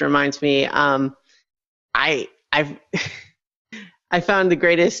Joffrey, just reminds me, I found the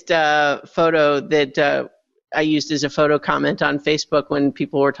greatest photo that I used as a photo comment on Facebook when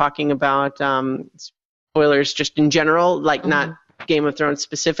people were talking about spoilers just in general, like not Game of Thrones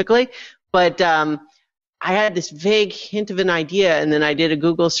specifically, but I had this vague hint of an idea, and then I did a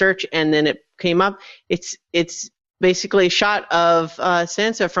Google search, and then it came up. It's basically a shot of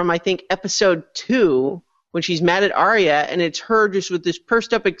Sansa from, I think, episode 2 when she's mad at Arya, and it's her just with this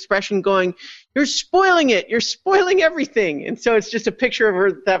pursed up expression going, "You're spoiling it. You're spoiling everything." And so it's just a picture of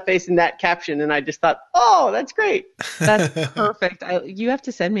her, that face and that caption, and I just thought, oh, that's great. That's perfect. You have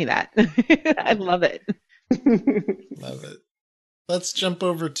to send me that. I love it. Love it. Let's jump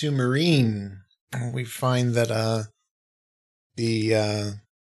over to Marine. We find that the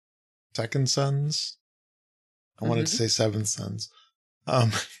second sons, I wanted to say seventh sons,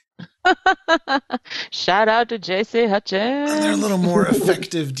 Shout out to J.C. Hutchins. and they're a little more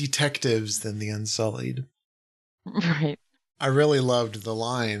effective detectives than the Unsullied. Right. I really loved the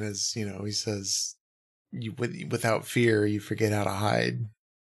line, as he says, without fear, you forget how to hide.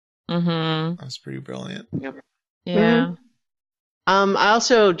 Mm-hmm. That was pretty brilliant. Yep. Yeah. I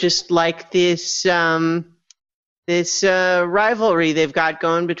also just like this rivalry they've got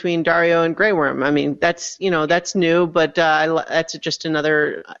going between Daario and Grey Worm. I mean, that's new, but that's just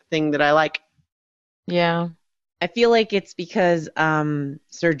another thing that I like. Yeah. I feel like it's because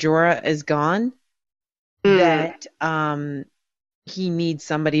Ser Jorah is gone that he needs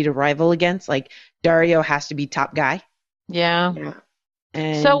somebody to rival against. Like Daario has to be top guy. Yeah.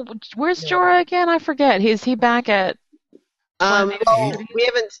 And So where's Jorah again? I forget. Is he back at? We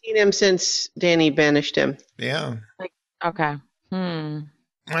haven't seen him since Dany banished him. Yeah. Okay.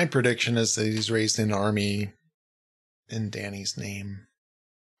 My prediction is that he's raised an army in Dany's name.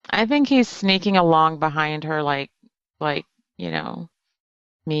 I think he's sneaking along behind her like Meagle.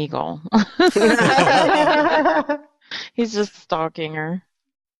 He's just stalking her.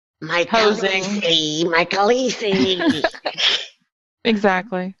 My Posing. Khaleesi.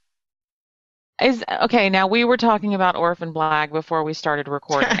 Exactly. Okay, now we were talking about Orphan Black before we started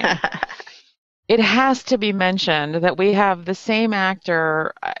recording. It has to be mentioned that we have the same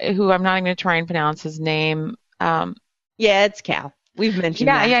actor who I'm not even going to try and pronounce his name. yeah, it's Cal. We've mentioned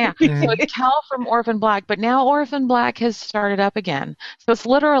that. Yeah. So it's Cal from Orphan Black, but now Orphan Black has started up again. So it's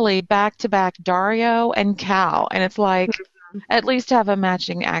literally back-to-back Daario and Cal, and it's like, at least have a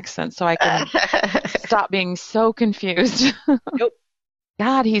matching accent so I can stop being so confused. Nope.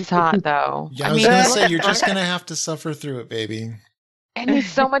 God, he's hot, though. Yeah, I was going to say, you're just going to have to suffer through it, baby. And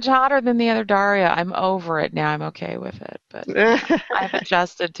he's so much hotter than the other Daario. I'm over it now. I'm okay with it, but I've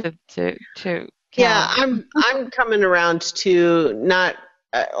adjusted to Cal. Yeah, I'm coming around to not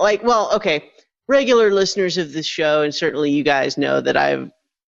okay. Regular listeners of this show, and certainly you guys know that I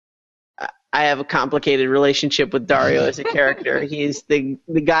have a complicated relationship with Daario as a character. He's the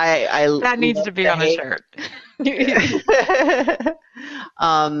guy that needs to be on a shirt.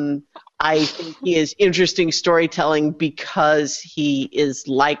 I think he is interesting storytelling because he is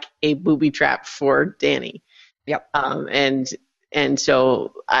like a booby trap for Dany. Yep. And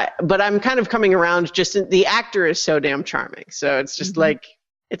so, but I'm kind of coming around. The actor is so damn charming. So it's just like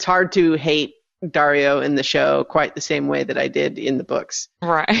it's hard to hate Daario in the show quite the same way that I did in the books.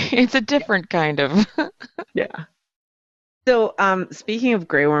 Right. It's a different kind of. Yeah. So, speaking of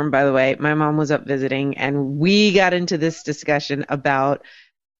Grey Worm, by the way, my mom was up visiting, and we got into this discussion about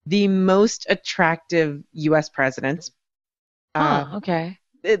the most attractive U.S. presidents. Okay.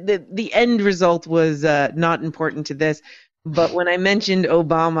 The end result was not important to this, But when I mentioned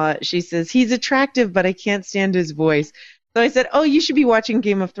Obama, she says, he's attractive, but I can't stand his voice. So I said, oh, you should be watching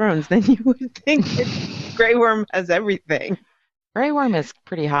Game of Thrones. Then you would think that Grey Worm has everything. Grey Worm is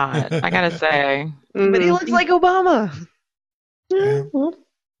pretty hot, I gotta say. But he looks like Obama. Yeah.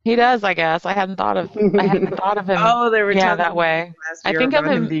 He does, I guess. I hadn't thought of him. Oh, there were tons that of way. last I year think about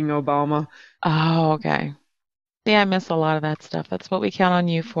of him him being Obama. Oh, okay. Yeah, I miss a lot of that stuff. That's what we count on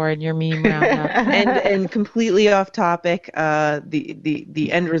you for in your meme roundup. And completely off topic, the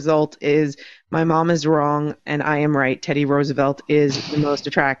end result is my mom is wrong and I am right. Teddy Roosevelt is the most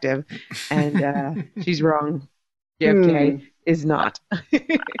attractive, and she's wrong. JFK is not.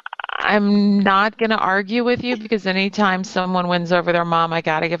 I'm not going to argue with you because anytime someone wins over their mom, I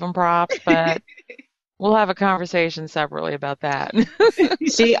got to give them props, but we'll have a conversation separately about that.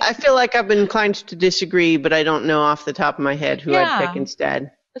 See, I feel like I've been inclined to disagree, but I don't know off the top of my head who I'd pick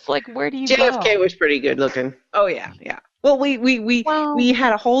instead. It's like, where do you JFK go? was pretty good looking. Oh yeah. Well, we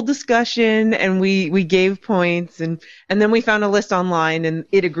had a whole discussion and we gave points and then we found a list online and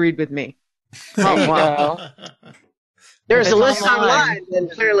it agreed with me. There you go. There's a list online, and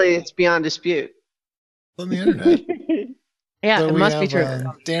clearly it's beyond dispute. On the internet. Yeah, So it we must be have,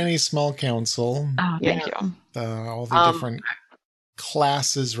 true. Danny's Small Council. Oh, thank you. All the different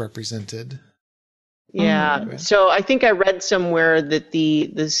classes represented. Yeah. So I think I read somewhere that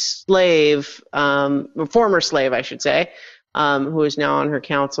the slave, former slave, I should say, who is now on her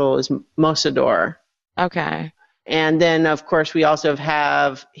council is Mosador. Okay. And then, of course, we also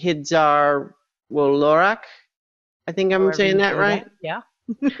have Hidzar Wolorak. I think I'm saying that right. Yeah.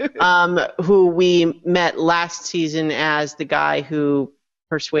 Who we met last season as the guy who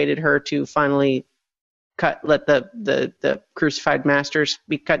persuaded her to finally let the crucified masters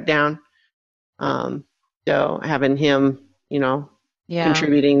be cut down. So having him,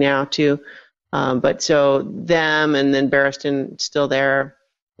 contributing now too. But so them and then Barristan still there.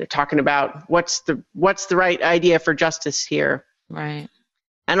 They're talking about what's the right idea for justice here. Right.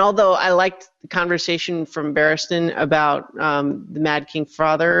 And although I liked the conversation from Barristan about the Mad King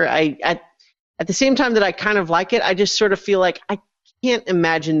father, at the same time that I kind of like it, I just sort of feel like I can't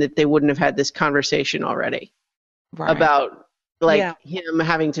imagine that they wouldn't have had this conversation already about him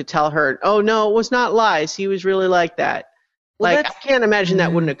having to tell her, oh, no, it was not lies. He was really like that. Well, I can't imagine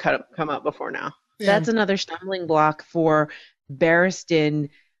that wouldn't have come up before now. That's another stumbling block for Barristan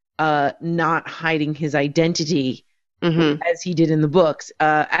not hiding his identity. As he did in the books.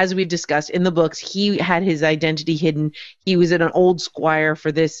 As we've discussed, in the books, he had his identity hidden. He was an old squire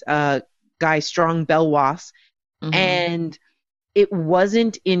for this guy, Strong Belwas. And it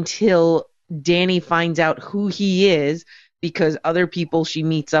wasn't until Dany finds out who he is, because other people she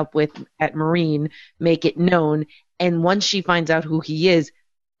meets up with at Meereen make it known. And once she finds out who he is,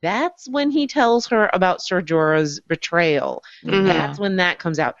 that's when he tells her about Ser Jorah's betrayal. That's when that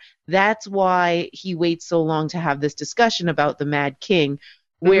comes out. That's why he waits so long to have this discussion about the Mad King.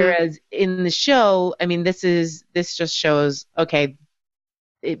 Whereas in the show, I mean, this just shows, okay,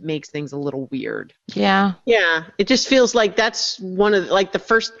 it makes things a little weird. Yeah. Yeah. It just feels like that's one of the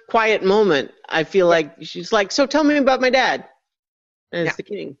first quiet moment. I feel like she's like, so tell me about my dad. And it's the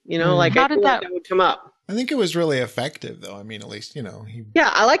king, I How did that would come up. I think it was really effective, though. I mean, at least, he... Yeah,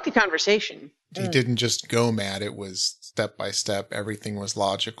 I like the conversation. He didn't just go mad. It was step by step. Everything was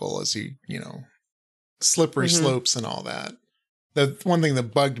logical as he, slippery slopes and all that. The one thing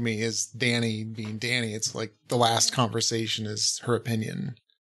that bugged me is Dany being Dany. It's like the last conversation is her opinion.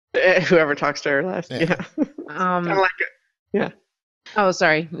 Whoever talks to her last. Yeah. Kind of like it. Yeah. Oh,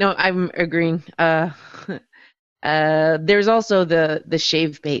 sorry. No, I'm agreeing. There's also the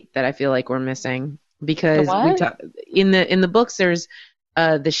shave bait that I feel like we're missing. Because in the books, there's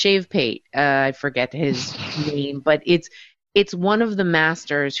the shave pate. I forget his name, but it's one of the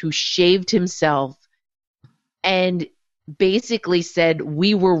masters who shaved himself and basically said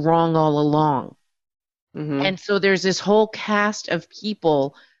we were wrong all along. And so there's this whole cast of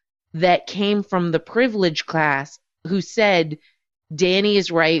people that came from the privileged class who said Dany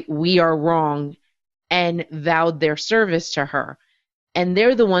is right, we are wrong, and vowed their service to her. And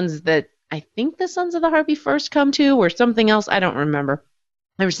they're the ones that I think the Sons of the Harpy first come to, or something else. I don't remember.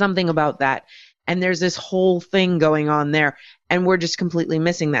 There's something about that. And there's this whole thing going on there. And we're just completely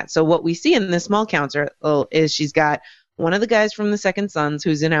missing that. So what we see in the small council is she's got one of the guys from the Second Sons,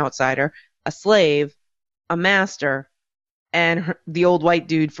 who's an outsider, a slave, a master, and the old white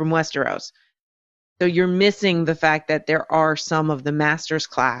dude from Westeros. So you're missing the fact that there are some of the master's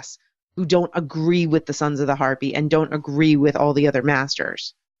class who don't agree with the Sons of the Harpy and don't agree with all the other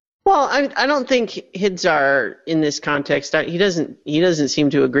masters. Well, I don't think Hidzar in this context. He doesn't seem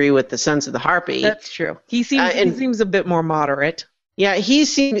to agree with the Sons of the Harpy. That's true. He seems a bit more moderate. Yeah,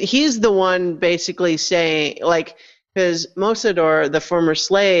 he's the one basically saying, like, because Mosador, the former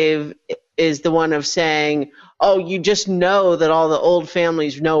slave, is the one of saying, "Oh, you just know that all the old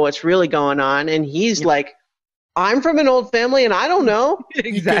families know what's really going on," and he's like, "I'm from an old family and I don't know."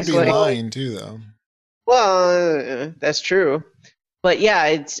 Exactly. He could be lying too, though. Well, that's true. But yeah,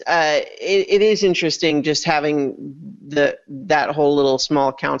 it is interesting just having that whole little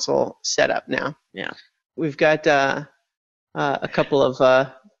small council set up now. Yeah, we've got a couple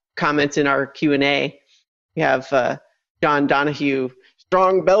of comments in our Q&A. We have John Donahue,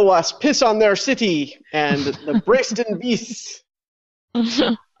 strong Belwas piss on their city, and the Brixton beasts.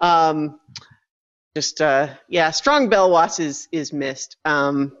 Strong Belwas is missed.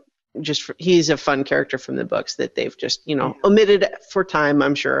 He's a fun character from the books that they've just omitted for time,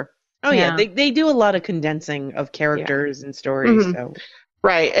 I'm sure. Oh yeah, they do a lot of condensing of characters and stories. Mm-hmm. So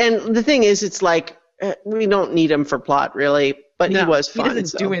right, and the thing is, it's like we don't need him for plot really, but he was fun. He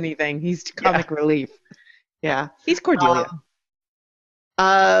doesn't do anything. He's comic relief. Yeah, he's Cordelia.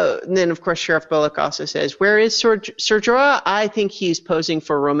 And then, of course, Sheriff Bullock also says, "Where is Sir Jorah? I think he's posing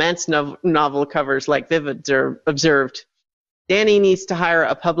for romance novel covers like Viv observed. Dany needs to hire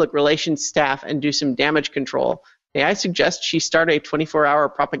a public relations staff and do some damage control. May I suggest she start a 24-hour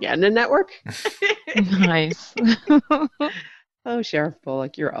propaganda network?" Nice. Oh, Sheriff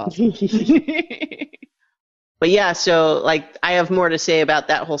Bullock, you're awesome. But yeah, so like I have more to say about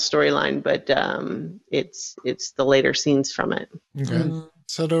that whole storyline, but it's the later scenes from it. Okay.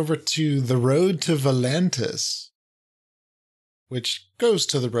 Let's head over to The Road to Volantis, which goes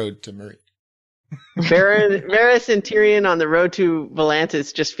to the road to Meereen. Varys and Tyrion on the road to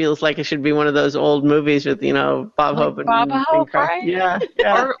Volantis just feels like it should be one of those old movies with Bob Hope and Bob Hope, right? Yeah.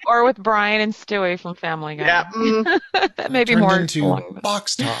 Or with Brian and Stewie from Family Guy. Yeah. That may be Turned more into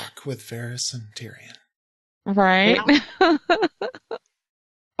Box Talk with Varys and Tyrion. Right. Yeah.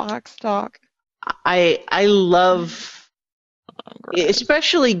 Box Talk. I love,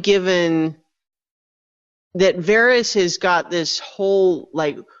 especially given that Varys has got this whole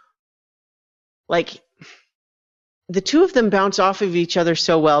like the two of them bounce off of each other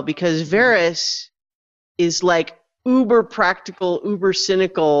so well because Varys is like uber practical, uber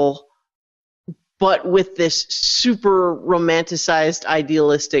cynical, but with this super romanticized,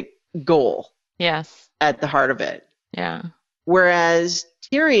 idealistic goal. Yes. At the heart of it. Yeah. Whereas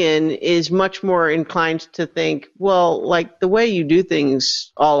Tyrion is much more inclined to think, well, like the way you do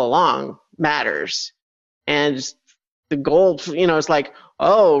things all along matters. And the goal, is like,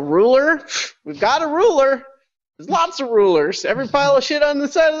 oh, ruler? We've got a ruler. There's lots of rulers. Every pile of shit on the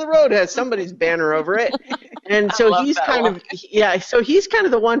side of the road has somebody's banner over it. And so he's kind of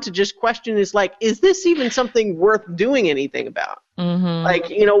the one to just question is like, is this even something worth doing anything about? Mm-hmm. Like,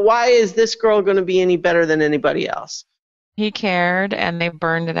 why is this girl going to be any better than anybody else? He cared and they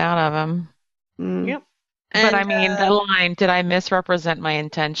burned it out of him. Mm. Yep. But I mean, the line, did I misrepresent my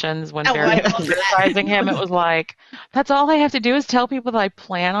intentions when Varys was criticizing him? It was like, that's all I have to do is tell people that I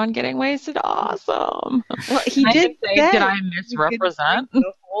plan on getting wasted. Awesome. Well, he did say, did I misrepresent?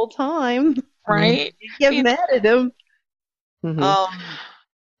 The whole time. Right? You get mad at him. Mm-hmm.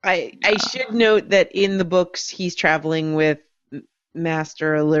 I should note that in the books, he's traveling with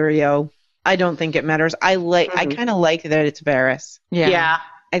Master Illyrio. I don't think it matters. I kind of like that it's Varys. Yeah.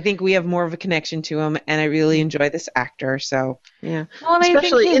 I think we have more of a connection to him, and I really enjoy this actor. So yeah, well,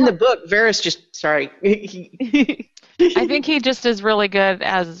 especially in the book, Varys I think he just is really good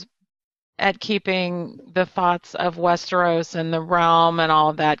at keeping the thoughts of Westeros and the realm and all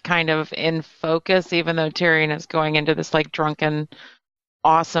of that kind of in focus, even though Tyrion is going into this like drunken,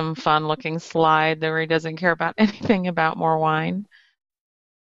 awesome, fun-looking slide where he doesn't care about anything about more wine.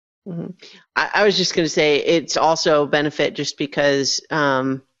 Mm-hmm. I was just going to say it's also a benefit just because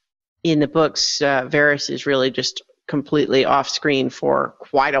in the books, Varys is really just completely off screen for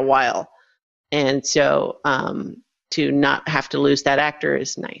quite a while. And so to not have to lose that actor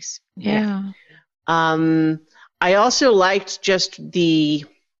is nice. Yeah. I also liked just the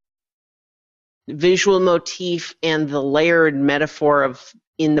visual motif and the layered metaphor of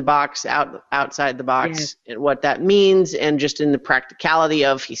in the box, outside the box, and what that means, and just in the practicality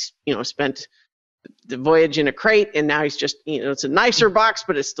of he's spent the voyage in a crate, and now he's just it's a nicer box,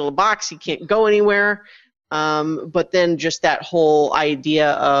 but it's still a box. He can't go anywhere. But then just that whole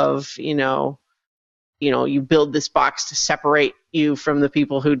idea of you build this box to separate you from the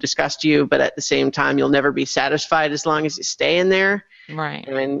people who disgust you, but at the same time you'll never be satisfied as long as you stay in there. Right.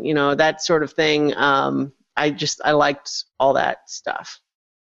 And that sort of thing. I liked all that stuff.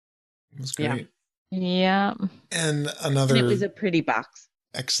 It was great. Yeah. And And it was another a pretty box.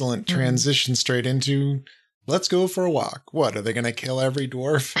 excellent transition straight into let's go for a walk. What, are they going to kill every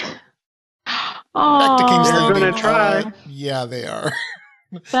dwarf? Back to King's Oh, They're Landing. gonna try. Yeah, they are.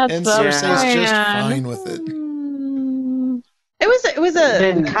 that's And so Cersei's just sad. fine with it. It was a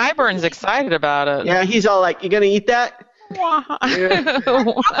Then, Qyburn's excited about it. yeah, he's all like, "You gonna eat that?"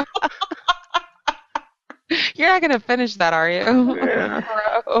 You're not going to finish that, are you? Yeah.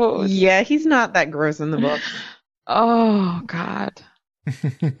 Gross. yeah, he's not that gross in the book. Oh, God.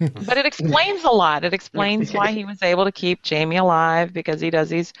 But it explains a lot. It explains why he was able to keep Jaime alive, because he does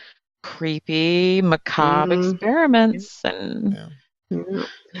these creepy, macabre experiments. And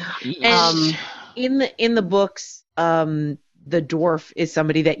Yeah. And in the books, the dwarf is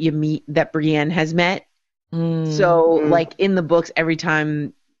somebody that you meet, that Brienne has met. So like in the books, every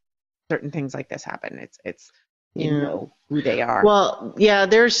time certain things like this happen, it's you know who they are. Well,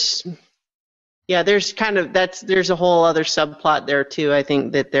 there's kind of there's a whole other subplot there too. I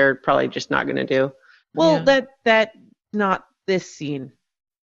think that they're probably just not going to do. Well, that not this scene.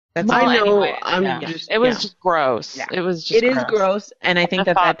 That's Well, I know. anyway, I'm yeah. just. It was just gross. Yeah. It was just it is gross, and I think I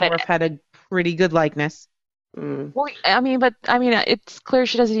that thought that- dwarf had a pretty good likeness. Well, it's clear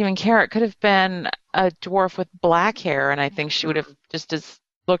she doesn't even care. It could have been a dwarf with black hair, and I think she would have just as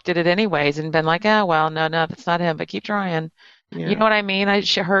looked at it anyways and been like, "Oh, well, no, that's not him, but keep trying." Yeah. You know what I mean?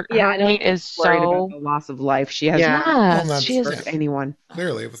 Her hate is Worried about so. the loss of life. She has Yeah. not Well, that's- She is. hurt anyone.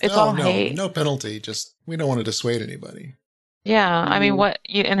 Clearly. It's all no, hate. no penalty. Just, we don't want to dissuade anybody. Yeah, I mean,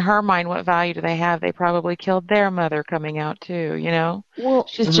 in her mind, what value do they have? They probably killed their mother coming out too. You know, Well,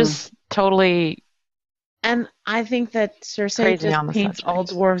 she's just totally. and I think that Cersei Crazy just on the paints all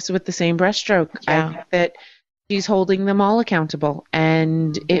subject. dwarves with the same brushstroke. Yeah. I think that she's holding them all accountable,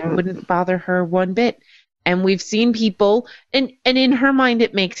 and it wouldn't bother her one bit. And we've seen people, and in her mind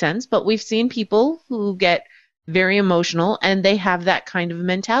it makes sense, but we've seen people who get very emotional and they have that kind of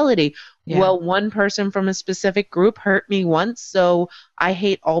mentality. Yeah. Well, one person from a specific group hurt me once, so I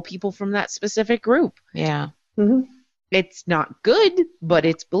hate all people from that specific group. Yeah. It's not good, but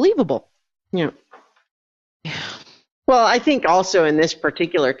it's believable. Yeah. Well, I think also in this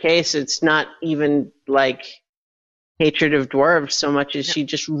particular case, it's not even like hatred of dwarves so much as she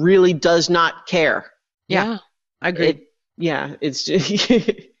just really does not care. Yeah. I agree. It's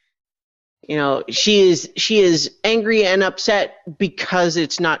she is angry and upset because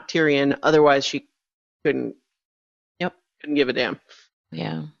it's not Tyrion. Otherwise, she couldn't give a damn.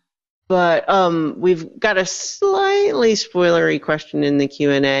 Yeah. But we've got a slightly spoilery question in the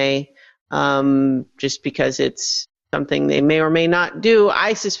Q&A, just because it's something they may or may not do.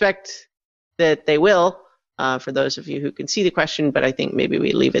 I suspect that they will, for those of you who can see the question, but I think maybe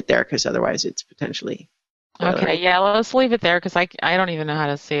we leave it there because otherwise it's potentially spoilery. Okay. Yeah. Let's leave it there because I don't even know how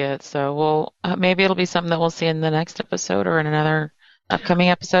to see it. So we'll maybe it'll be something that we'll see in the next episode or in another upcoming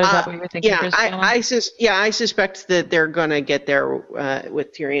episode. Is that what you were thinking? Yeah, I suspect that they're gonna get there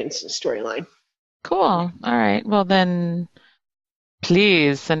with Tyrion's storyline. Cool. All right. Well then,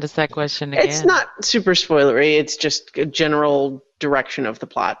 please send us that question again. It's not super spoilery. It's just a general direction of the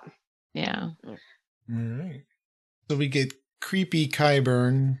plot. Yeah. All right. So we get creepy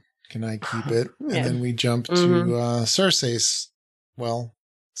Qyburn. Can I keep it? And then we jump to Cersei's. Well,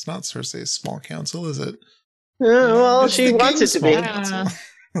 it's not Cersei's small council, is it? Well, It's she the wants it king's to be. small council.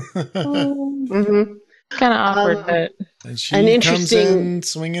 Kind of awkward, but And she An comes interesting- in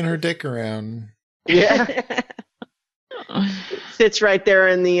swinging her dick around. Yeah, sits right there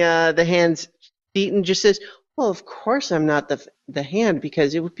in the hand's seat and just says, "Well, of course I'm not the hand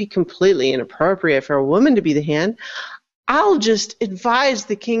because it would be completely inappropriate for a woman to be the hand. I'll just advise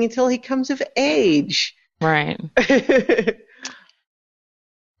the king until he comes of age." right.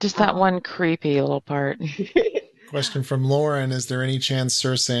 Just that one creepy little part. Question from Lauren: is there any chance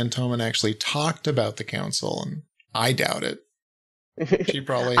Cersei and Tommen actually talked about the council? And I doubt it. She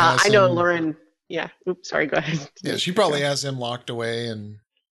probably has I know him- Lauren. Yeah. Oops. Sorry. Go ahead. Yeah, she probably has him locked away and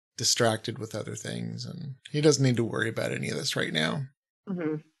distracted with other things, and he doesn't need to worry about any of this right now.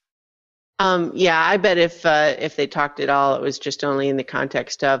 Yeah, I bet if they talked at all, it was just only in the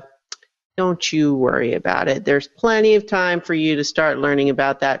context of, don't you worry about it. There's plenty of time for you to start learning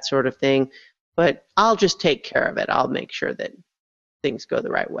about that sort of thing, but I'll just take care of it. I'll make sure that things go the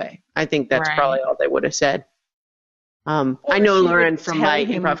right way. I think that's Right. probably all they would have said. I know she Lauren would from tell my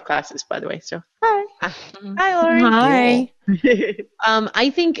him- improv classes, by the way. So Hi, Lauren. Hi. I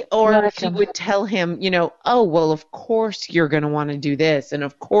think, or she Welcome. would tell him, oh, well, of course you're going to want to do this. And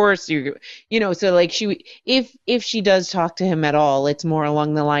of course so like if she does talk to him at all, it's more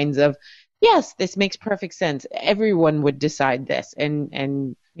along the lines of, yes, this makes perfect sense. Everyone would decide this,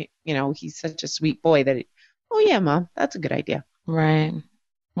 and he's such a sweet boy that, oh yeah, Mom, that's a good idea. Right.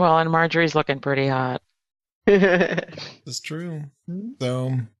 Well, and Marjorie's looking pretty hot. That's true.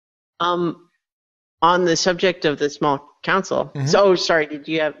 So, on the subject of the small council. So, sorry, did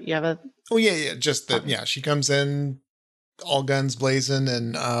you have a? Oh yeah. Just that. Yeah, she comes in, all guns blazing,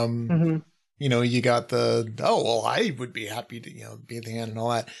 and you got the I would be happy to be at the hand and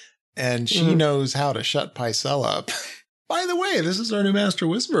all that, and she knows how to shut Pycelle up. By the way, this is our new Master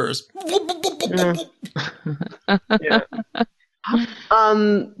Whisperers. Yeah.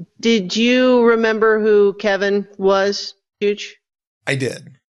 Did you remember who Kevin was, Huge? I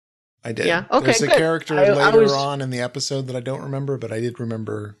did. Yeah. Okay. There's a good. character later on in the episode that I don't remember, but I did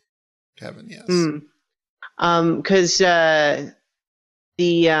remember Kevin. Yes. Because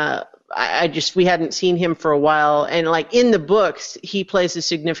we hadn't seen him for a while, and like in the books, he plays a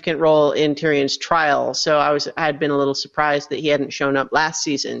significant role in Tyrion's trial. So I had been a little surprised that he hadn't shown up last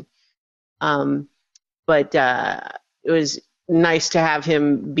season. But it was nice to have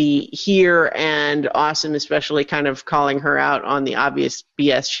him be here, and awesome, especially kind of calling her out on the obvious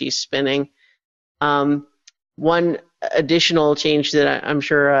BS she's spinning. One additional change that I'm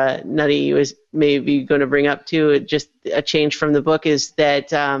sure Nutty was maybe going to bring up too, just a change from the book, is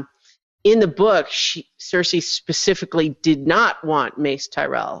that in the book, Cersei specifically did not want Mace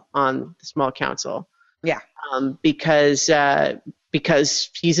Tyrell on the small council. Yeah. Because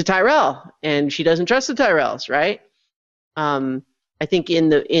he's a Tyrell and she doesn't trust the Tyrells, right? I think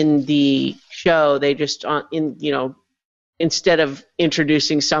in the show they just instead of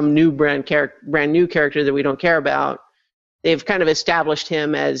introducing some brand new character that we don't care about, they've kind of established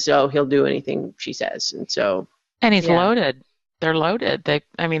him as he'll do anything she says, and he's loaded. They're loaded. They've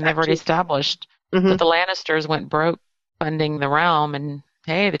already established that the Lannisters went broke funding the realm, and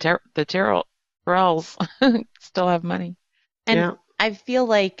hey, the Tyrells still have money. And I feel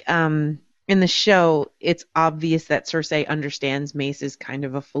like in the show, it's obvious that Cersei understands Mace is kind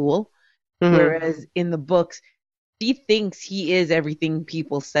of a fool, whereas in the books, she thinks he is everything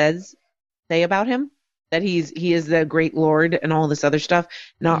people say about him, that he is the great lord and all this other stuff.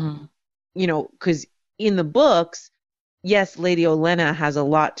 Not, because in the books, yes, Lady Olenna has a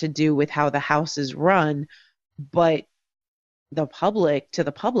lot to do with how the house is run, but to the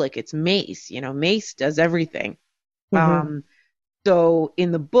public, it's Mace. Mace does everything. So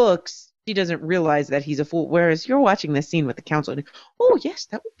in the books, she doesn't realize that he's a fool. Whereas you're watching this scene with the council, and, oh yes,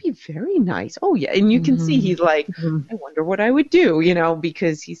 that would be very nice. Oh yeah, and you can see he's like, I wonder what I would do,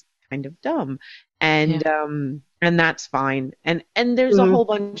 because he's kind of dumb, and that's fine. And there's a whole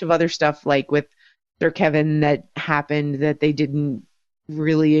bunch of other stuff like with Sir Kevin that happened that they didn't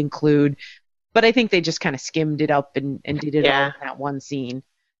really include, but I think they just kind of skimmed it up and did it all in that one scene,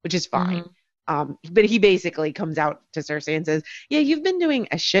 which is fine. But he basically comes out to Cersei and says, yeah, you've been doing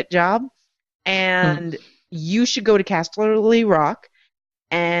a shit job, and you should go to Casterly Rock,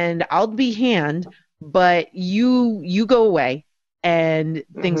 and I'll be hand, but you go away, and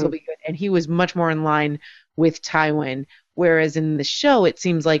things will be good. And he was much more in line with Tywin, whereas in the show, it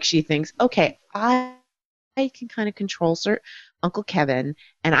seems like she thinks, okay, I can kind of control Uncle Kevin,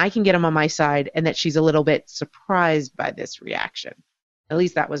 and I can get him on my side, and that she's a little bit surprised by this reaction. At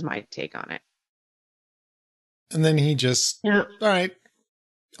least that was my take on it. And then he just, all right,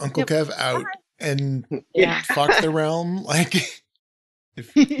 Uncle Kev out, and fuck the realm. Like,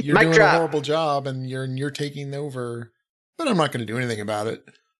 if you're doing a horrible job and you're taking over, but I'm not going to do anything about it.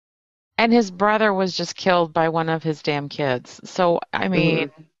 And his brother was just killed by one of his damn kids. So, I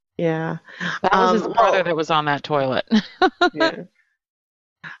mean, that was his brother that was on that toilet.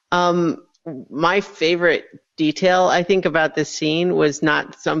 My favorite detail, I think, about this scene was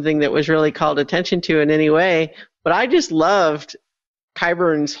not something that was really called attention to in any way, but I just loved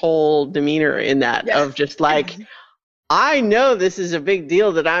Qyburn's whole demeanor in that, of just like, I know this is a big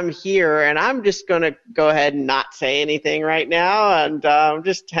deal that I'm here, and I'm just going to go ahead and not say anything right now and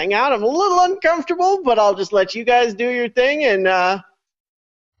just hang out. I'm a little uncomfortable, but I'll just let you guys do your thing. And kind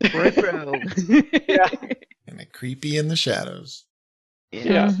of creepy in the shadows.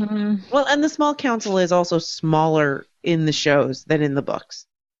 Well, and the small council is also smaller in the shows than in the books.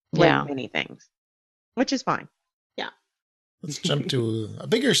 Like many things, which is fine. Let's jump to a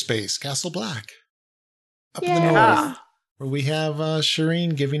bigger space, Castle Black, up in the north, where we have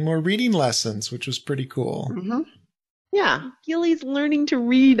Shireen giving more reading lessons, which was pretty cool. Gilly's learning to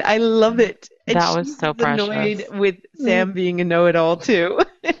read. I love it. And that was so precious. Annoyed with Sam being a know-it-all too.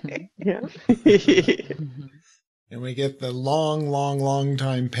 And we get the long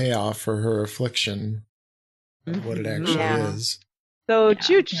time payoff for her affliction, of what it actually is. So, Yeah.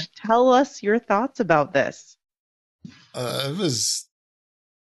 Chooch, tell us your thoughts about this. It was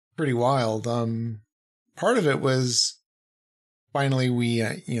pretty wild. Part of it was finally we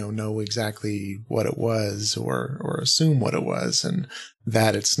know exactly what it was or assume what it was, and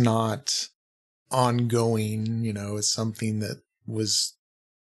that it's not ongoing. It's something that was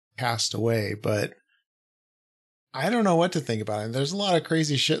passed away, but I don't know what to think about it. There's a lot of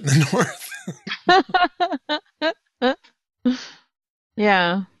crazy shit in the north.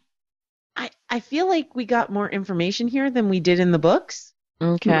 Yeah. I feel like we got more information here than we did in the books.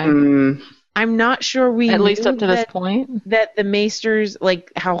 Okay. Mm. I'm not sure we At least knew up to this point. that the Maesters,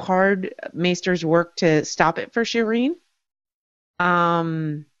 like how hard Maesters worked to stop it for Shireen.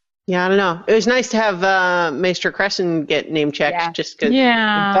 Yeah, I don't know. It was nice to have Maester Crescent get name checked, just because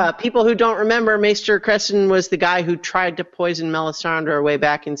Yeah. people who don't remember, Maester Crescent was the guy who tried to poison Melisandre way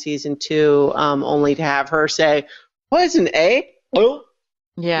back in season 2, only to have her say, "Poison, eh? Oh,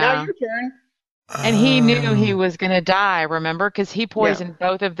 Yeah. now your turn." And he knew he was going to die, remember? Because he poisoned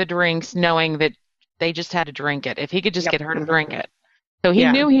both of the drinks knowing that they just had to drink it. If he could just get her to drink it. So he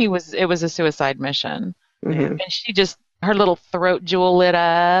knew it was a suicide mission. Mm-hmm. And she just, her little throat jewel lit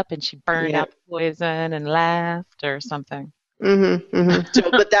up and she burned out the poison and laughed or something. Mm-hmm, mm-hmm.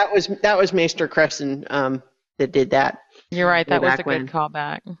 So, but that was Maester Crescent that did that. You're right. That was a when. good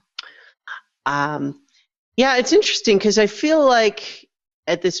callback. Yeah, it's interesting because I feel like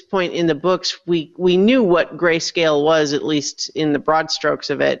at this point in the books, we knew what grayscale was, at least in the broad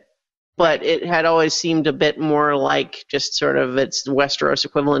strokes of it, but it had always seemed a bit more like just sort of its Westeros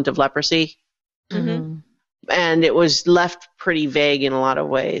equivalent of leprosy. Mm-hmm. And it was left pretty vague in a lot of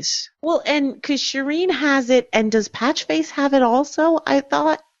ways. Well, and because Shireen has it, and does Patchface have it also, I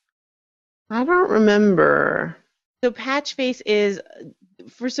thought? I don't remember. So Patchface is,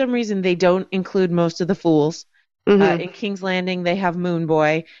 for some reason, they don't include most of the fools. Mm-hmm. In King's Landing, they have Moon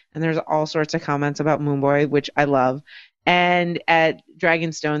Boy, and there's all sorts of comments about Moon Boy, which I love. And at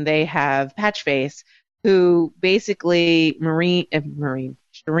Dragonstone, they have Patchface, who basically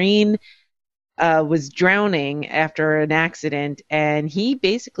Shireen was drowning after an accident, and he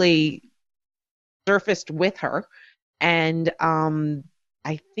basically surfaced with her. And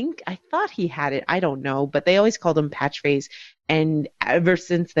I thought he had it. I don't know, but they always called him Patchface. And ever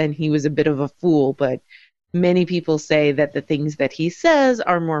since then, he was a bit of a fool, but many people say that the things that he says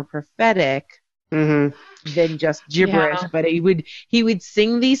are more prophetic than just gibberish. Yeah. But he would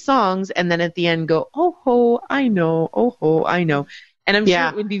sing these songs and then at the end go, "Oh ho, I know, oh ho, I know." And I'm sure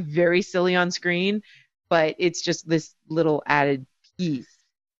it would be very silly on screen, but it's just this little added piece.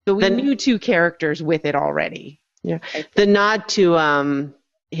 So we knew two characters with it already. Yeah, the nod to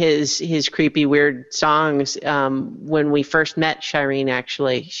his creepy weird songs. When we first met Shireen,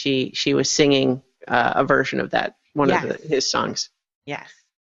 actually, she was singing a version of that, one of his songs. Yes,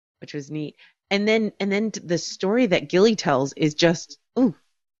 which was neat. And then the story that Gilly tells is just, ooh.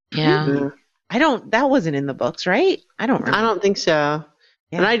 Yeah. That wasn't in the books, right? I don't remember. I don't think so.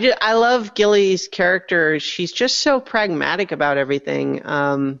 Yeah. And I love Gilly's character. She's just so pragmatic about everything.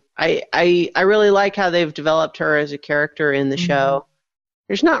 I really like how they've developed her as a character in the show.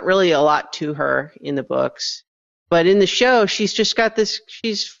 There's not really a lot to her in the books, but in the show, she's just got this.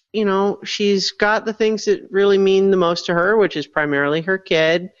 She's got the things that really mean the most to her, which is primarily her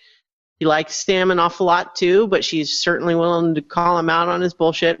kid. She likes Sam an awful lot too, but she's certainly willing to call him out on his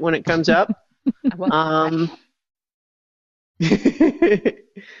bullshit when it comes up. And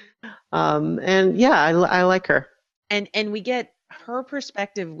yeah, I like her. And we get her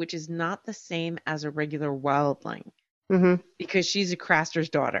perspective, which is not the same as a regular wildling, because she's a Craster's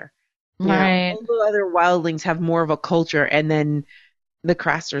daughter. Right. All the other wildlings have more of a culture, and then the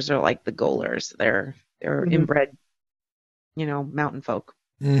Crasters are like the Golers. They're inbred, mountain folk.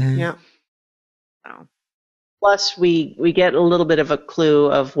 Yeah. So. Plus, we get a little bit of a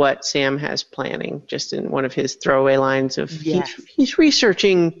clue of what Sam has planning, just in one of his throwaway lines of he's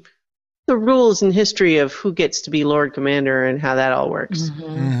researching the rules and history of who gets to be Lord Commander and how that all works.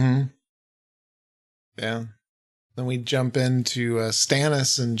 Yeah. Then we jump into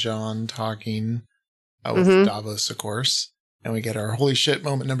Stannis and Jon talking with Davos, of course. And we get our holy shit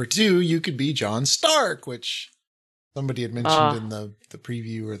moment number 2. You could be Jon Stark, which somebody had mentioned in the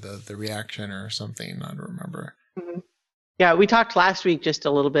preview or the reaction or something. I don't remember. Yeah, we talked last week just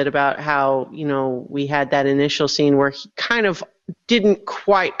a little bit about how, we had that initial scene where he kind of didn't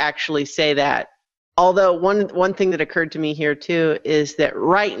quite actually say that. Although one thing that occurred to me here too is that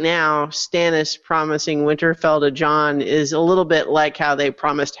right now Stannis promising Winterfell to Jon is a little bit like how they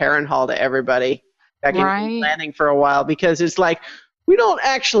promised Harrenhal to everybody back in Landing for a while, because it's like, we don't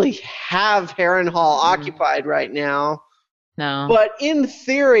actually have Harrenhal occupied right now. No. But in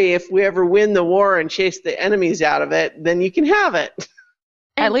theory, if we ever win the war and chase the enemies out of it, then you can have it.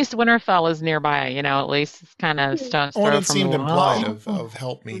 At least Winterfell is nearby, at least it's kind of stone's Well, throw it from the seemed implied wall. of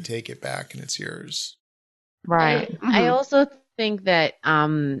help me take it back and it's yours. Right. I also think that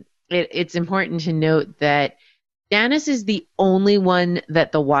it's important to note that Stannis is the only one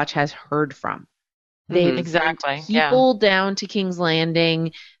that the Watch has heard from. They've Exactly. sent people down to King's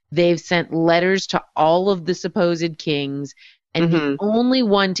Landing. They've sent letters to all of the supposed kings, and the only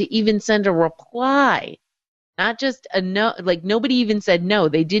one to even send a reply, not just a no, like nobody even said no.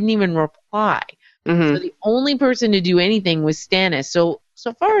 They didn't even reply. So the only person to do anything was Stannis. So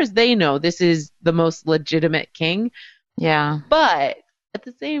far as they know, this is the most legitimate king. Yeah. But at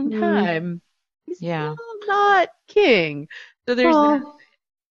the same time, he's still not king. So there's that.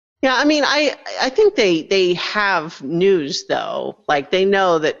 Yeah, I mean, I think they have news though. Like they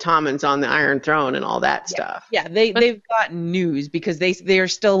know that Tommen's on the Iron Throne and all that stuff. Yeah, they've got news because they are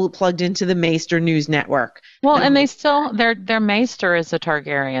still plugged into the Maester News Network. Well, and they still their maester is a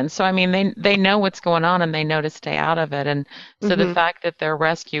Targaryen, so I mean they know what's going on and they know to stay out of it. And so the fact that their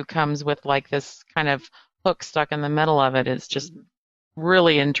rescue comes with like this kind of hook stuck in the middle of it is just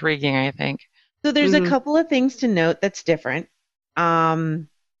really intriguing, I think. So there's a couple of things to note that's different.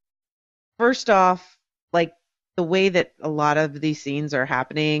 First off, like the way that a lot of these scenes are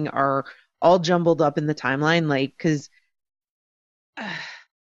happening are all jumbled up in the timeline, like because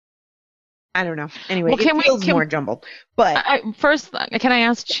I don't know. Anyway, it feels more jumbled. But first, can I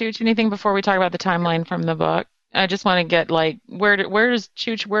ask Chooch anything before we talk about the timeline from the book? I just want to get like where does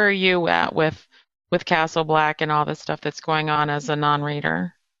Chooch? Where are you at with Castle Black and all this stuff that's going on as a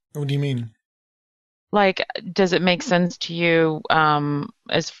non-reader? What do you mean? Like, does it make sense to you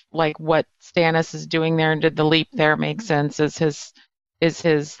as like what Stannis is doing there? Did the leap there make sense? Is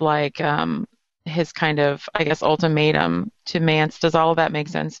his like his kind of, I guess, ultimatum to Mance? Does all of that make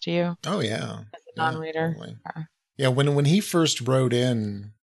sense to you? Oh yeah, as a non-reader. Totally. Yeah, when he first rode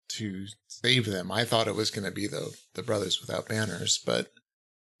in to save them, I thought it was going to be the Brothers Without Banners, but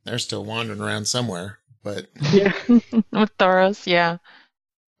they're still wandering around somewhere. But yeah, with Thoros, yeah.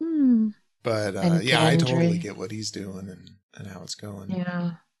 But I totally get what he's doing and how it's going.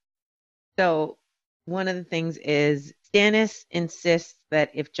 Yeah. So one of the things is Stannis insists that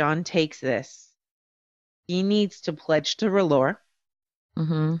if Jon takes this, he needs to pledge to R'hllor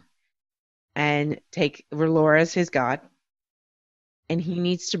and take R'hllor as his god, and he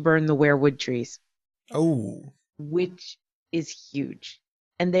needs to burn the weirwood trees. Oh. Which is huge.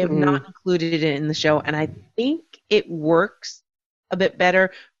 And they have not included it in the show, and I think it works a bit better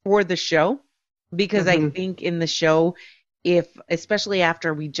for the show, because I think in the show, especially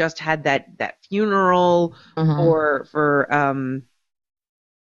after we just had that funeral for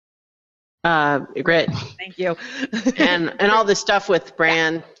Grit. Thank you. and all the stuff with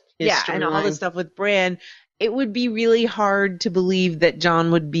Bran. And all the stuff with Bran, it would be really hard to believe that Jon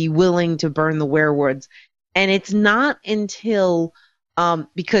would be willing to burn the weirwoods. And it's not until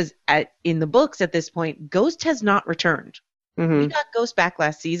because in the books at this point, Ghost has not returned. We got Ghost back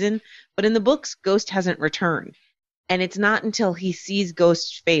last season, but in the books, Ghost hasn't returned. And it's not until he sees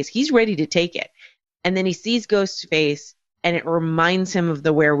Ghost's face, he's ready to take it. And then he sees Ghost's face, and it reminds him of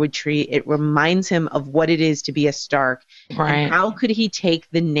the weirwood tree. It reminds him of what it is to be a Stark. Right. And how could he take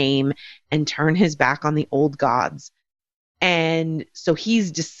the name and turn his back on the old gods? And so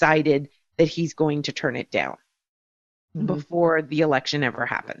he's decided that he's going to turn it down before the election ever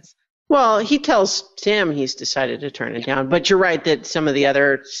happens. Well, he tells Sam he's decided to turn it down, but you're right that some of the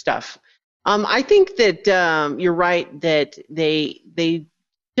other stuff. I think that you're right that they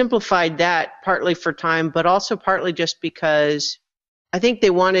simplified that partly for time, but also partly just because I think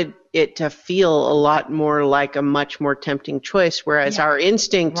they wanted it to feel a lot more like a much more tempting choice, whereas our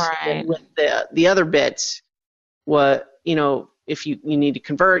instinct with the other bits was, if you need to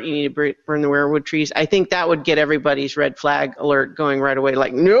convert, you need to burn the weirwood trees. I think that would get everybody's red flag alert going right away.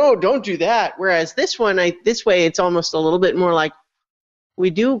 Like, no, don't do that. Whereas this way, it's almost a little bit more like we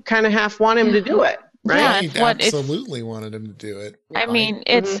do kind of half want him to do it, right? Yeah, I absolutely wanted him to do it. I mean,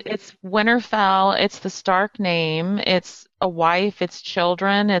 it's Winterfell. It's the Stark name. It's a wife. It's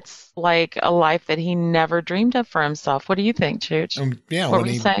children. It's like a life that he never dreamed of for himself. What do you think, Chooch? What were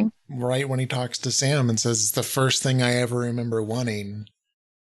you saying? Right when he talks to Sam and says it's the first thing I ever remember wanting,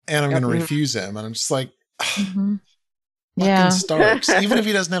 and I'm going to refuse him, and I'm just like, fucking Starks. Even if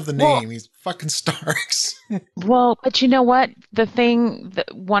he doesn't have the name, he's fucking Starks. Well, but you know what?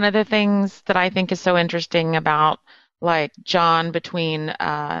 One of the things that I think is so interesting about like Jon between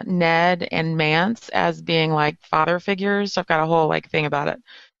Ned and Mance as being like father figures. I've got a whole like thing about it,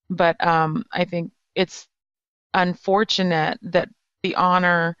 but I think it's unfortunate that the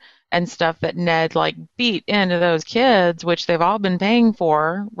honor and stuff that Ned like beat into those kids, which they've all been paying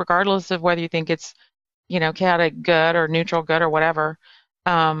for, regardless of whether you think it's, chaotic good or neutral good or whatever,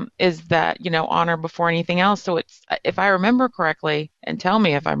 is that, honor before anything else. So it's, if I remember correctly, and tell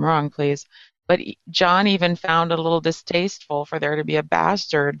me if I'm wrong, please, but John even found it a little distasteful for there to be a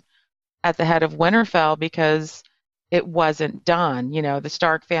bastard at the head of Winterfell because it wasn't done. The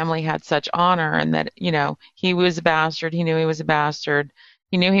Stark family had such honor, and that, he was a bastard. He knew he was a bastard.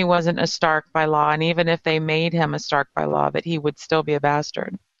 He knew he wasn't a Stark by law, and even if they made him a Stark by law, that he would still be a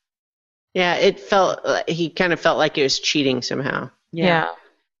bastard. Yeah, he kind of felt like it was cheating somehow. Yeah.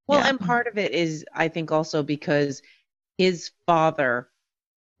 Well, and part of it is, I think, also because his father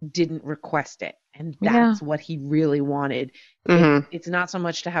didn't request it, and that's what he really wanted. Mm-hmm. It's not so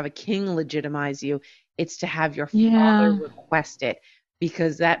much to have a king legitimize you, it's to have your father request it,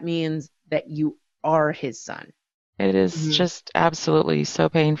 because that means that you are his son. It is just absolutely so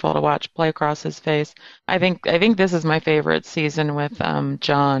painful to watch play across his face. I think this is my favorite season with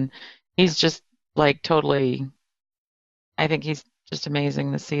John. He's just like totally. I think he's just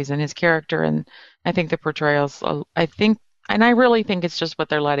amazing this season. His character, and I think the portrayals. I really think it's just what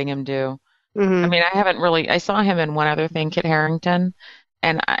they're letting him do. Mm-hmm. I mean, I saw him in one other thing, Kit Harington,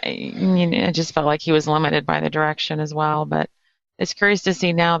 and I just felt like he was limited by the direction as well. But it's curious to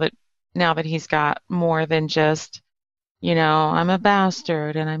see now that he's got more than just, I'm a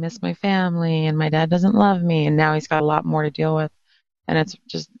bastard and I miss my family and my dad doesn't love me, and now he's got a lot more to deal with, and it's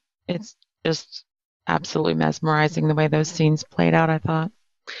just absolutely mesmerizing the way those scenes played out, I thought.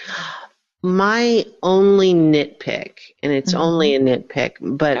 My only nitpick, and it's only a nitpick,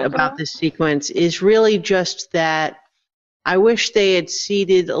 but about this sequence is really just that I wish they had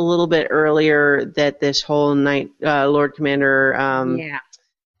seeded a little bit earlier that this whole Lord Commander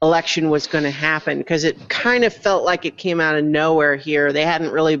election was going to happen, because it kind of felt like it came out of nowhere here. They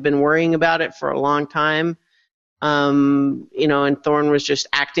hadn't really been worrying about it for a long time. And Thorne was just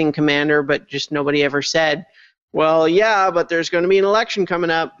acting commander, but just nobody ever said, well, yeah, but there's going to be an election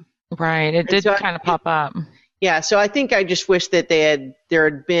coming up. Right. It did kind of pop up. Yeah. So I think I just wish that there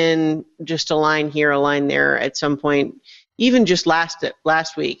had been just a line here, a line there at some point, even just last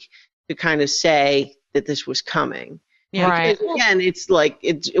week, to kind of say that this was coming. Yeah. Right. Because, again, it's like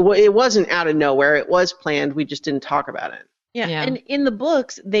it wasn't out of nowhere. It was planned. We just didn't talk about it. Yeah. And in the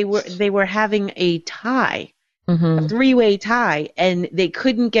books, they were having a tie, a three-way tie, and they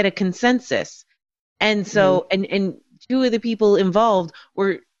couldn't get a consensus. And so, and two of the people involved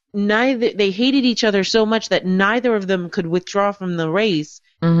were they hated each other so much that neither of them could withdraw from the race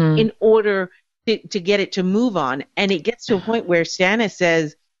in order to get it to move on. And it gets to a point where Stannis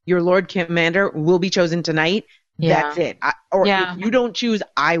says, your Lord Commander will be chosen tonight. Yeah. That's it. If you don't choose,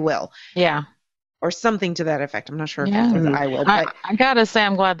 I will. Yeah. Or something to that effect. I'm not sure if it says I will. But I gotta say,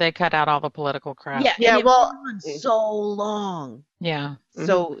 I'm glad they cut out all the political crap. Yeah. Well, so long. Yeah.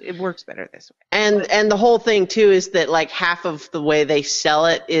 So it works better this way. And the whole thing too is that like half of the way they sell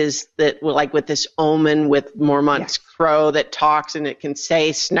it is that like with this omen with Mormont's crow that talks and it can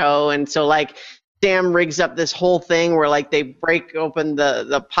say snow, and so like Sam rigs up this whole thing where like they break open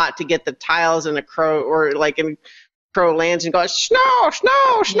the pot to get the tiles, and a crow crow lands and goes snow,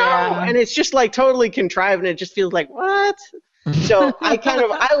 and it's just like totally contrived, and it just feels like what. So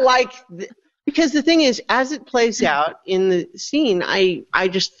I like because the thing is, as it plays out in the scene, I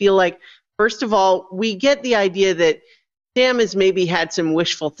just feel like, first of all, we get the idea that Sam has maybe had some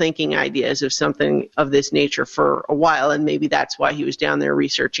wishful thinking ideas of something of this nature for a while, and maybe that's why he was down there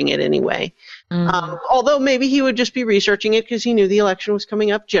researching it anyway. Although maybe he would just be researching it because he knew the election was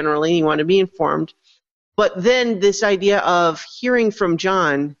coming up generally, and he wanted to be informed. But then this idea of hearing from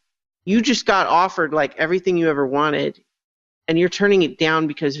John, you just got offered like everything you ever wanted, and you're turning it down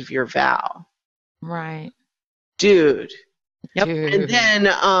because of your vow. Right. Dude. Yep. And then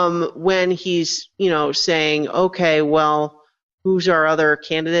when he's, saying, okay, well, who's our other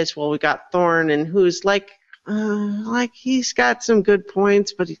candidates? Well, we got Thorne, and who's like he's got some good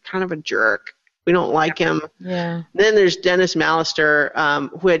points, but he's kind of a jerk. We don't like him. Yeah. Then there's Dennis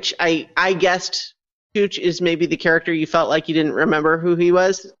Mallister, which I guessed Chooch is maybe the character you felt like you didn't remember who he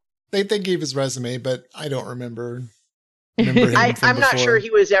was. They gave his resume, but I don't remember him I'm not sure he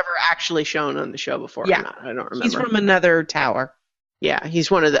was ever actually shown on the show before. Yeah. Or not. I don't remember. He's from another tower. Yeah, he's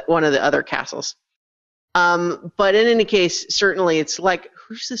one of the other castles. But in any case, certainly it's like,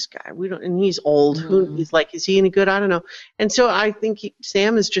 who's this guy? We don't, and he's old. He's like, is he any good? I don't know. And so I think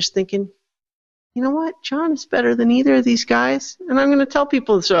Sam is just thinking, you know what? John is better than either of these guys, and I'm going to tell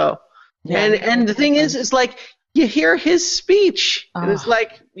people so. Yeah. And the thing is like you hear his speech, and it's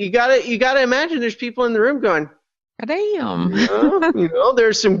like you gotta imagine there's people in the room going, Damn.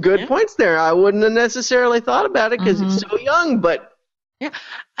 There's some good points there. I wouldn't have necessarily thought about it because it's so young, but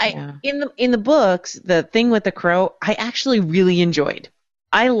in the books, the thing with the crow, I actually really enjoyed.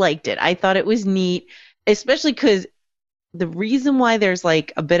 I liked it. I thought it was neat, especially because the reason why there's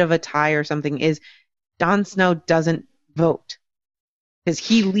like a bit of a tie or something is Jon Snow doesn't vote because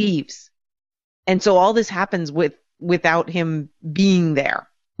he leaves, and so all this happens without him being there.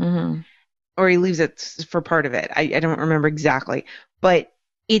 Mm-hmm. Or he leaves it for part of it. I don't remember exactly, but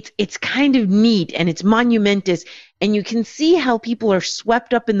it's kind of neat and it's monumentous, and you can see how people are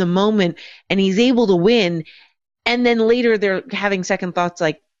swept up in the moment, and he's able to win, and then later they're having second thoughts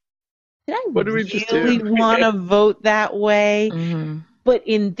like, did I really want to vote that way? Mm-hmm. But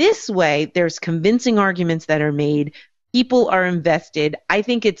in this way, there's convincing arguments that are made. People are invested. I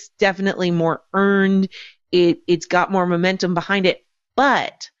think it's definitely more earned. It's got more momentum behind it,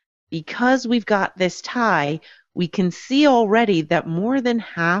 but because we've got this tie, we can see already that more than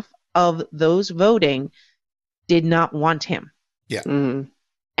half of those voting did not want him. Yeah. Mm-hmm.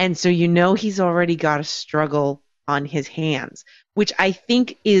 And so he's already got a struggle on his hands, which I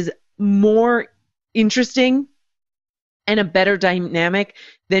think is more interesting and a better dynamic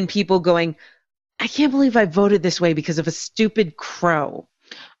than people going, I can't believe I voted this way because of a stupid crow.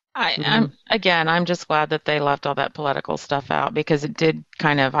 I'm just glad that they left all that political stuff out, because it did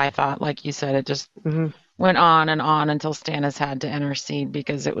kind of, I thought, like you said, it just went on and on until Stannis had to intercede,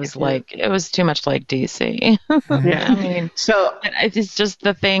 because it was it was too much like DC. I mean, so it's just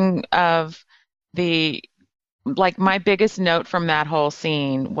the thing of my biggest note from that whole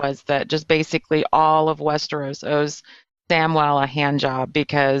scene was that just basically all of Westeros owes Samwell a hand job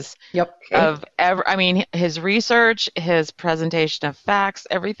because of his research, his presentation of facts,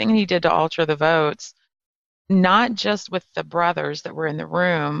 everything he did to alter the votes, not just with the brothers that were in the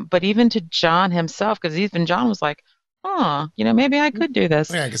room, but even to Jon himself, because even Jon was like, maybe I could do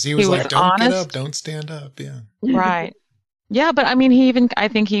this. Yeah, because he was like, don't honest. Get up, don't stand up. Yeah. Right. Yeah, but I mean, I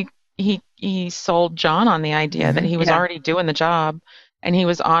think he sold Jon on the idea that he was already doing the job. And he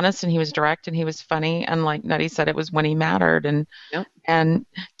was honest, and he was direct, and he was funny, and like Nutty said, it was when he mattered. And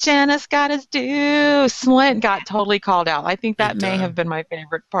Janice got his due. Slint got totally called out. I think that may have been my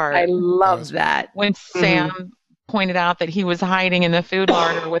favorite part. I love that when Sam pointed out that he was hiding in the food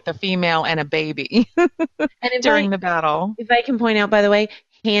larder with a female and a baby during the battle. If I can point out, by the way,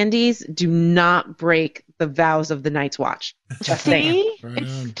 handies do not break the vows of the Night's Watch. Just saying.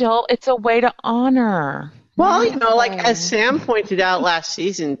 It's a way to honor. Well, as Sam pointed out last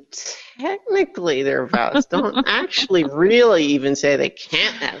season, technically their vows don't actually really even say they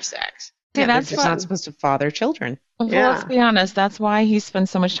can't have sex. Yeah, they're just not supposed to father children. Well, let's be honest. That's why he spends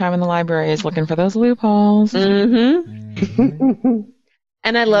so much time in the library, is looking for those loopholes. Mm-hmm.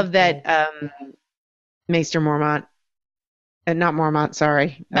 And I love that Maester Mormont, not Mormont,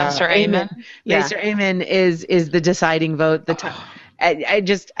 sorry. Maester Aemon. Maester Aemon is the deciding vote.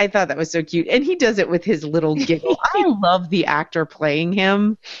 I thought that was so cute. And he does it with his little giggle. I love the actor playing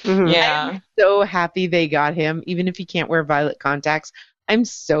him. Mm-hmm. Yeah. I'm so happy they got him, even if he can't wear violet contacts. I'm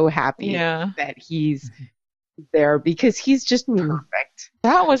so happy that he's there because he's just perfect.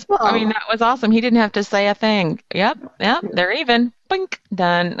 That was awesome. He didn't have to say a thing. Yep, they're even. Blink,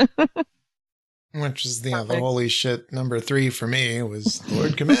 done. Which is the holy shit number 3 for me was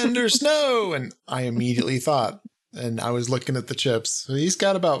Lord Commander Snow. And I immediately thought, and I was looking at the chips. So he's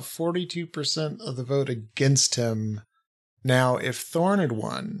got about 42% of the vote against him. Now, if Thorne had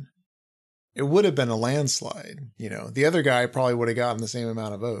won, it would have been a landslide. The other guy probably would have gotten the same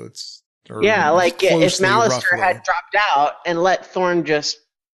amount of votes. If Mallister had dropped out and let Thorne just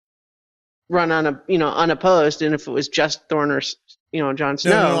run unopposed, and if it was just Thorne or Jon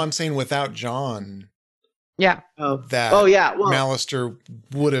Snow. No, I'm saying without Jon. Yeah. Mallister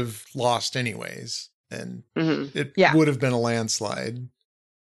would have lost anyways. And it would have been a landslide.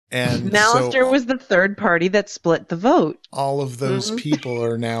 And Mallister was the third party that split the vote. All of those people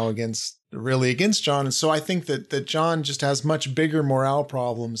are now against Jon. And so I think that Jon just has much bigger morale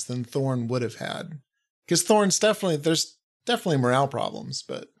problems than Thorne would have had. Because there's definitely morale problems,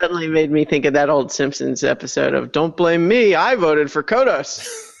 but suddenly made me think of that old Simpsons episode of "Don't blame me, I voted for Kodos."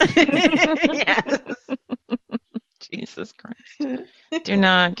 Yes. Jesus Christ! Do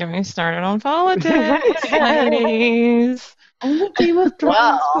not get me started on politics, ladies. Only Game of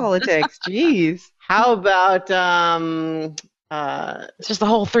Thrones politics. Jeez. How about it's just the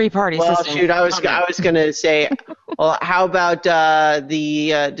whole 3-party system. Shoot, I was going to say, well, how about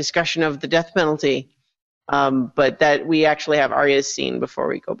the discussion of the death penalty? But that we actually have Arya's scene before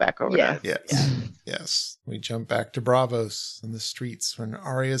we go back over to... Yes. We jump back to Braavos in the streets when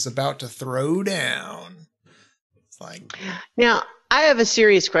Arya's about to throw down. It's Like, now, I have a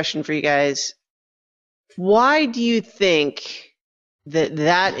serious question for you guys. Why do you think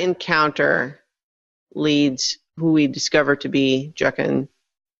that encounter leads who we discover to be Jaqen?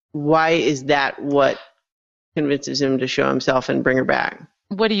 Why is that what convinces him to show himself and bring her back?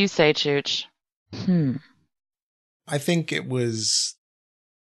 What do you say, Chooch? I think it was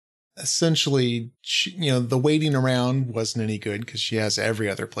essentially, the waiting around wasn't any good because she has every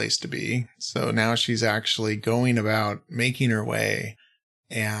other place to be. So now she's actually going about making her way,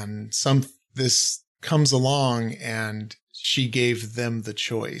 and this comes along and she gave them the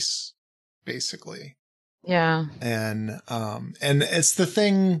choice, basically. Yeah. And it's the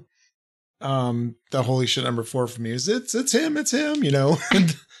thing, the holy shit number 4 for me is it's him,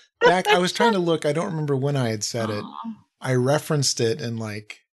 and back, I was trying to look, I don't remember when I had said it. I referenced it in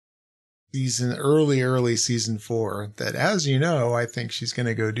like early season 4 that, as you know, I think she's going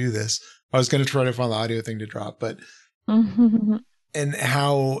to go do this. I was going to try to find the audio thing to drop, but, and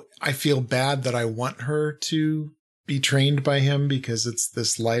how I feel bad that I want her to be trained by him because it's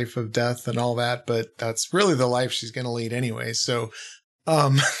this life of death and all that, but that's really the life she's going to lead anyway. So,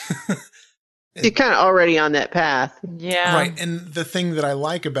 You're kind of already on that path. Yeah. Right. And the thing that I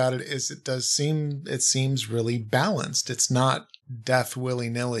like about it is it seems really balanced. It's not death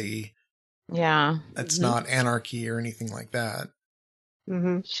willy-nilly. Yeah. It's not anarchy or anything like that.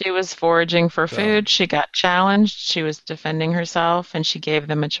 Mm-hmm. She was foraging for food. She got challenged. She was defending herself, and she gave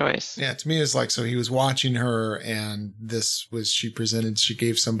them a choice. Yeah, to me, it's like, so he was watching her, and she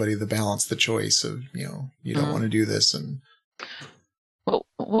gave somebody the balance, the choice of, you don't want to do this. And what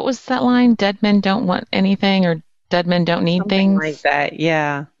was that line? Dead men don't want anything, or dead men don't need Something things? like that.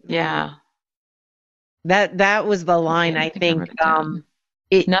 Yeah. Yeah. That was the line, I think.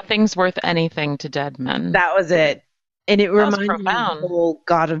 Nothing's worth anything to dead men. That was it. And it reminds me of profound. the whole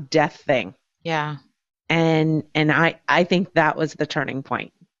God of Death thing. Yeah. And I think that was the turning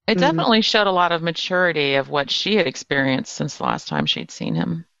point. It definitely showed a lot of maturity of what she had experienced since the last time she'd seen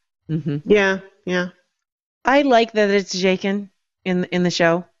him. Mm-hmm. Yeah. I like that it's Jaqen in the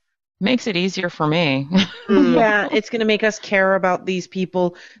show. Makes it easier for me. Yeah, it's going to make us care about these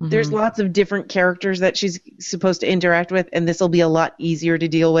people. There's lots of different characters that she's supposed to interact with, and this will be a lot easier to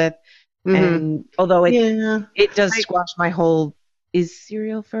deal with. And although it does squash my whole, is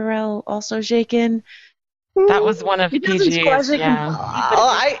Serial Pharrell also Jaqen? That was one of PG's,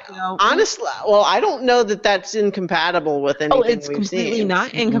 honestly, I don't know that that's incompatible with anything it's we've completely seen.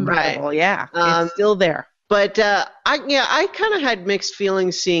 not incompatible. Right. Yeah, it's still there. But I kind of had mixed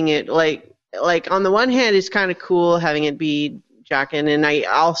feelings seeing it. Like on the one hand, it's kind of cool having it be Jaqen, and I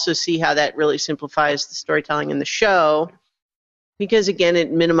also see how that really simplifies the storytelling in the show, because again,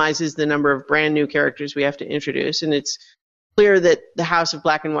 it minimizes the number of brand new characters we have to introduce, and it's clear that the House of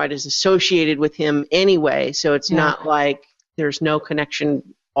Black and White is associated with him anyway, so it's not like there's no connection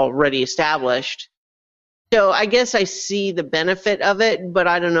already established. So I guess I see the benefit of it, but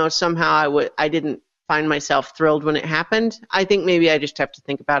I don't know, somehow I didn't find myself thrilled when it happened. I think maybe I just have to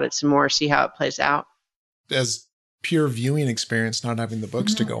think about it some more, see how it plays out. As pure viewing experience, not having the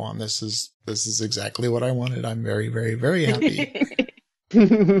books to go on, this is exactly what I wanted. I'm very, very, very happy.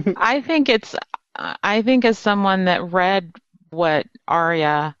 I think as someone that read what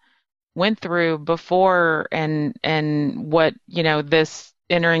Arya went through before and what, this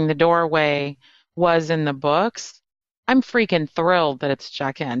entering the doorway was in the books, I'm freaking thrilled that it's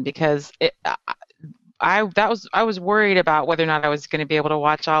Jaqen, because I was worried about whether or not I was going to be able to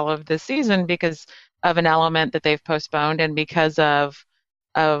watch all of this season because of an element that they've postponed, and because of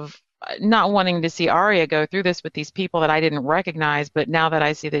not wanting to see Arya go through this with these people that I didn't recognize. But now that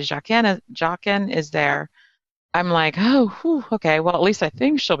I see that Jaqen is there, I'm like, okay, well, at least I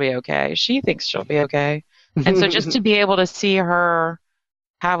think she'll be okay. She thinks she'll be okay. And so just to be able to see her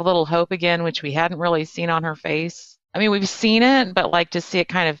have a little hope again, which we hadn't really seen on her face. I mean, we've seen it, but like to see it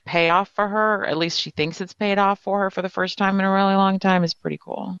kind of pay off for her, at least she thinks it's paid off for her for the first time in a really long time, is pretty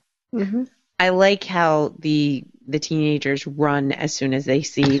cool. Mm-hmm. I like how the teenagers run as soon as they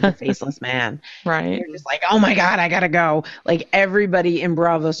see the faceless man. Right. They're just like, oh my God, I gotta go. Like everybody in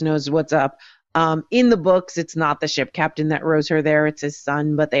Braavos knows what's up. In the books, it's not the ship captain that rows her there, it's his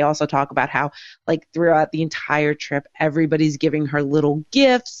son, but they also talk about how, like, throughout the entire trip, everybody's giving her little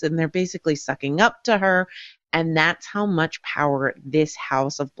gifts, and they're basically sucking up to her, and that's how much power this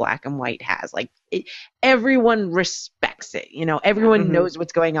House of Black and White has. Like, everyone respects it, everyone knows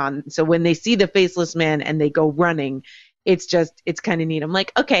what's going on, so when they see the faceless man and they go running, it's kind of neat. I'm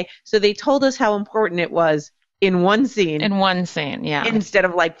like, okay, so they told us how important it was, in one scene. In one scene, yeah. Instead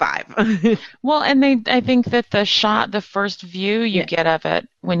of like 5. Well, and I think that the first view you get of it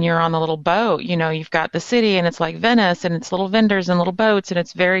when you're on the little boat, you've got the city and it's like Venice and it's little vendors and little boats and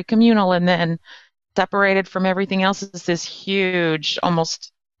it's very communal, and then separated from everything else is this huge,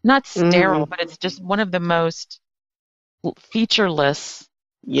 almost not sterile, but it's just one of the most featureless.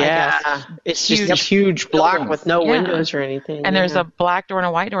 Yeah, it's just a huge block with no windows or anything. And there's a black door and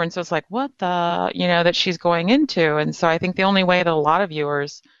a white door, and so it's like, what the, that she's going into. And so I think the only way that a lot of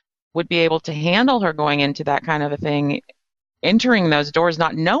viewers would be able to handle her going into that kind of a thing, entering those doors,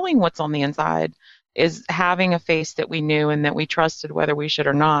 not knowing what's on the inside, is having a face that we knew and that we trusted whether we should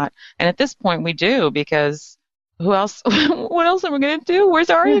or not. And at this point we do, because who else? What else am I going to do? Where's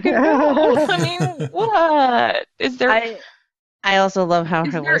Arya going to go? I mean, what? Is there... I also love how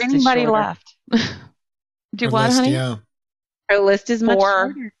her list is shorter. Anybody left? Do her what, list, honey? Yeah. Her list is much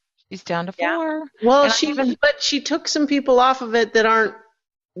shorter. She's down to 4. Well, but she took some people off of it that aren't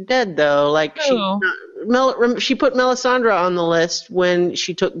dead though. Like she put Melisandre on the list when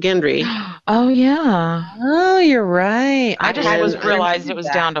she took Gendry. Oh yeah. Oh, you're right. I just realized it was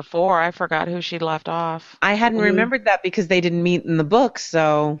down to 4. I forgot who she left off. I hadn't remembered that because they didn't meet in the books.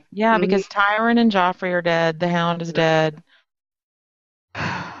 So yeah, because Tyrion and Joffrey are dead. The Hound is dead.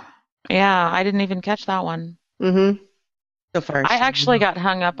 Yeah, I didn't even catch that one. Mm-hmm. So far, I actually got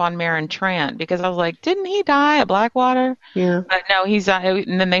hung up on Meryn Trant because I was like, didn't he die at Blackwater? Yeah. But no, he's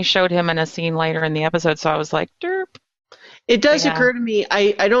and then they showed him in a scene later in the episode, so I was like, derp. It does occur to me,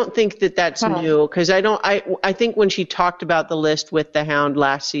 I don't think that's new, because I think when she talked about the list with the Hound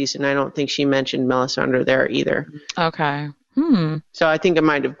last season, I don't think she mentioned Melisandre there either. Okay. So I think it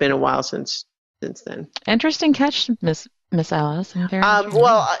might have been a while since then. Interesting catch, Miss Alice.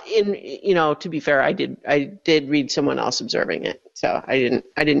 Well, to be fair, I did read someone else observing it, so I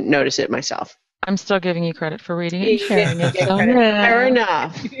didn't notice it myself. I'm still giving you credit for reading it and sharing it. So fair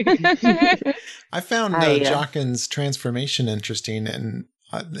enough. I found Jaqen's transformation interesting, and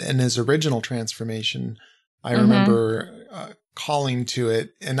in his original transformation, I remember calling to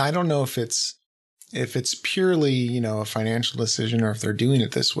it, and I don't know if it's purely a financial decision or if they're doing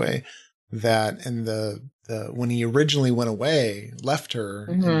it this way. That in the when he originally went away, left her,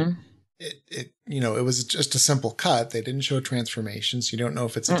 it was just a simple cut. They didn't show a transformation, so you don't know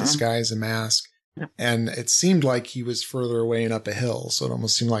if it's a disguise, a mask. And it seemed like he was further away and up a hill, so it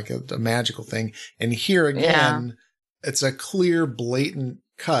almost seemed like a magical thing. And here again, it's a clear, blatant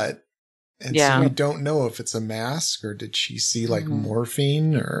cut, and so we don't know if it's a mask or did she see like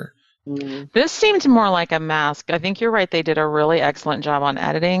morphine or. This seemed more like a mask. I think you're right. They did a really excellent job on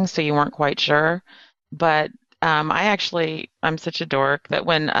editing, so you weren't quite sure. But I'm such a dork that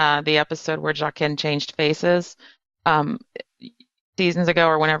when the episode where Jaqen changed faces seasons ago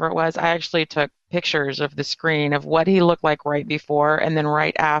or whenever it was, I actually took pictures of the screen of what he looked like right before and then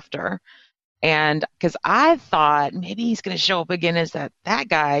right after. And because I thought maybe he's going to show up again as that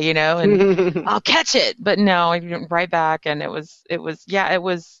guy, and I'll catch it. But no, I went right back, and it was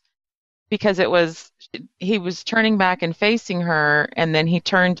because he was turning back and facing her, and then he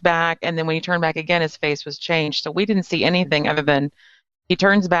turned back, and then when he turned back again, his face was changed. So we didn't see anything other than he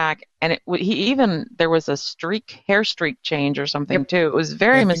turns back, and there was a hair streak change or something too. It was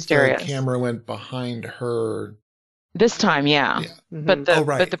very mysterious. The camera went behind her. This time, yeah. But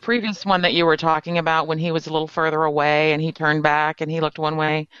the previous one that you were talking about, when he was a little further away and he turned back and he looked one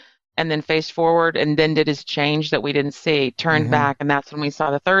way and then faced forward and then did his change that we didn't see, turned back, and that's when we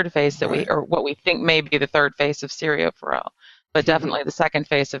saw the third face or what we think may be the third face of Syrio Forel, but definitely the second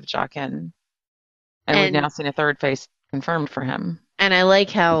face of Jaqen. And we've now seen a third face confirmed for him. And I like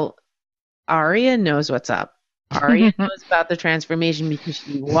how Arya knows what's up. Arya knows about the transformation because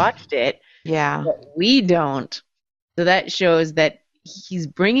she watched it. Yeah. But we don't. So that shows that he's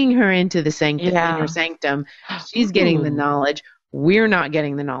bringing her into the inner sanctum. She's getting the knowledge. We're not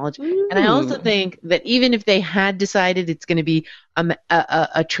getting the knowledge. And I also think that even if they had decided it's going to be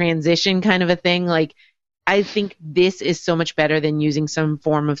a transition kind of a thing, like, I think this is so much better than using some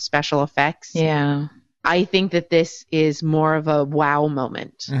form of special effects. Yeah. I think that this is more of a wow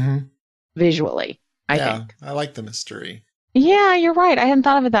moment visually, I think. I like the mystery. Yeah, you're right. I hadn't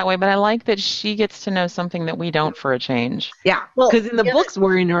thought of it that way, but I like that she gets to know something that we don't for a change. Yeah, because in the books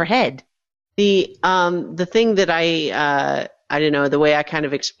we're in her head. The thing that I don't know, the way I kind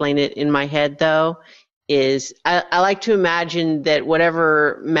of explain it in my head though is I like to imagine that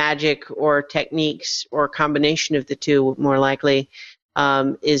whatever magic or techniques or combination of the two, more likely,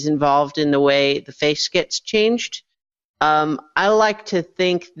 is involved in the way the face gets changed. I like to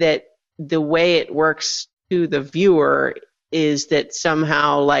think that the way it works to the viewer is that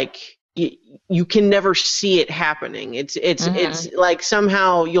somehow, like, you can never see it happening. It's like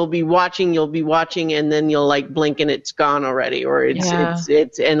somehow you'll be watching, and then you'll like blink and it's gone already, or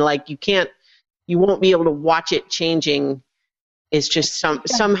it's and like you won't be able to watch it changing. It's just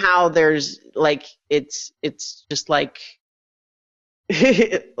somehow there's like it's just like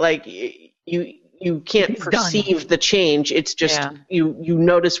like you can't perceive the change. It's just you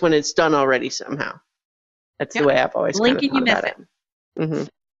notice when it's done already somehow. That's the way I've always kind of thought about it. Mm-hmm.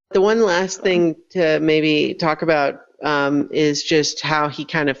 The one last thing to maybe talk about is just how he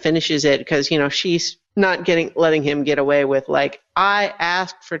kind of finishes it, because she's not letting him get away with like, I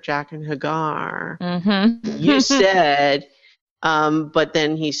asked for Jack and Hagar. Mm-hmm. You said. But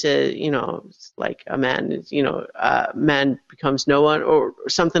then he said, it's like a man, man becomes no one or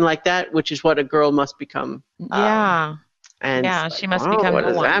something like that, which is what a girl must become. And she must become what no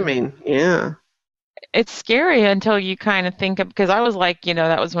does one. that mean? Yeah. It's scary until you kind of think of, because I was like,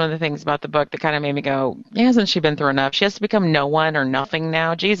 that was one of the things about the book that kind of made me go, hasn't she been through enough? She has to become no one or nothing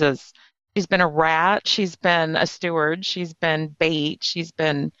now. Jesus. She's been a rat. She's been a steward. She's been bait. She's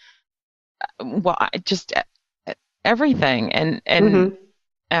been, just everything. And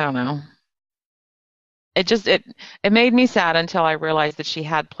I don't know. It made me sad until I realized that she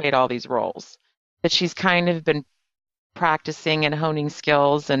had played all these roles, that she's kind of been practicing and honing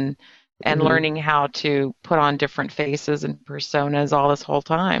skills and learning how to put on different faces and personas all this whole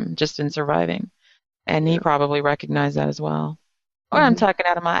time, just in surviving. And he probably recognized that as well. Or I'm talking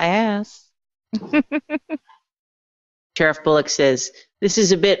out of my ass. Sheriff Bullock says, this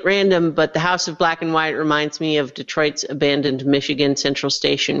is a bit random, but the House of Black and White reminds me of Detroit's abandoned Michigan Central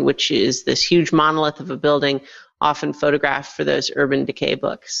Station, which is this huge monolith of a building often photographed for those urban decay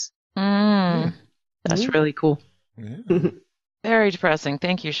books. That's really cool. Yeah. Very depressing.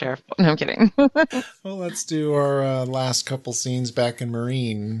 Thank you, Sheriff. No, I'm kidding. Well, let's do our last couple scenes back in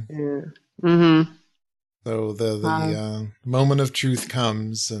Marine. Yeah. Mm-hmm. So the moment of truth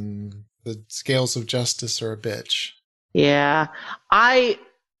comes, and the scales of justice are a bitch. Yeah, I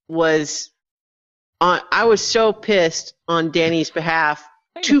was so pissed on Danny's behalf,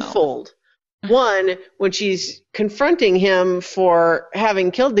 twofold. One, when she's confronting him for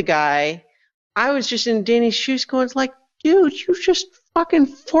having killed the guy, I was just in Danny's shoes going, like, dude, you just fucking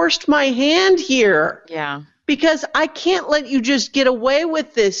forced my hand here. Yeah. Because I can't let you just get away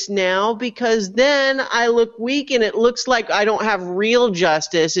with this now, because then I look weak and it looks like I don't have real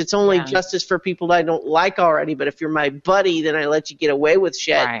justice. It's only justice for people I don't like already. But if you're my buddy, then I let you get away with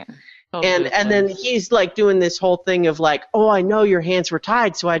shit. Right. And then he's like doing this whole thing of like, oh, I know your hands were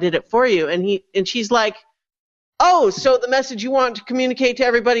tied, so I did it for you. And she's like, oh, so the message you want to communicate to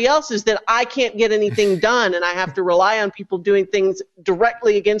everybody else is that I can't get anything done and I have to rely on people doing things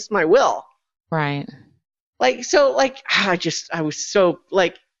directly against my will. Right. Like, so, like, I was so,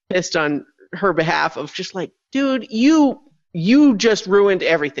 like, pissed on her behalf of just like, dude, you just ruined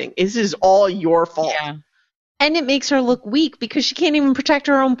everything. This is all your fault. Yeah. And it makes her look weak because she can't even protect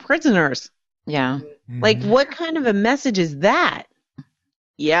her own prisoners. Yeah. Like, what kind of a message is that?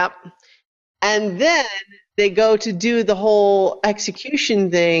 Yep. And then they go to do the whole execution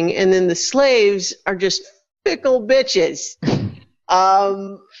thing, and then the slaves are just fickle bitches.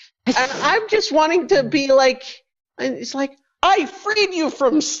 And I'm just wanting to be like, and it's like, I freed you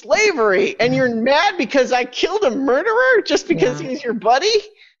from slavery, and you're mad because I killed a murderer just because he's your buddy?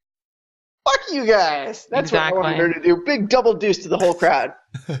 Fuck you guys. That's what I wanted her to do. Big double deuce to the whole crowd.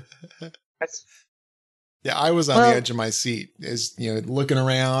 Yeah, I was on the edge of my seat, looking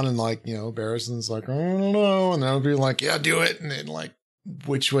around and like, Barrison's like, I don't know. And I would be like, yeah, do it. And then like,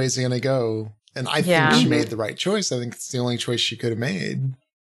 which way is he going to go? And I think she made the right choice. I think it's the only choice she could have made.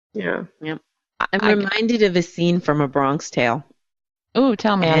 Yeah. Yep. I'm reminded of a scene from A Bronx Tale. Ooh,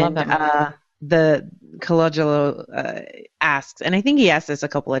 tell me. I love that. The Colangelo asks, and I think he asked this a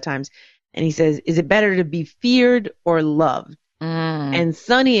couple of times, and he says, is it better to be feared or loved? And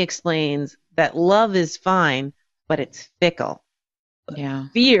Sonny explains that love is fine, but it's fickle. Yeah.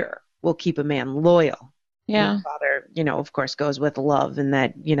 Fear will keep a man loyal. Yeah. My father, of course, goes with love, and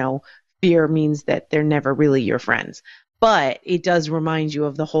that, fear means that they're never really your friends. But it does remind you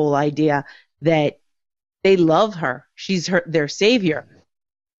of the whole idea that they love her. She's their savior.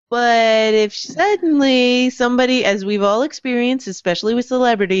 But if suddenly somebody, as we've all experienced, especially with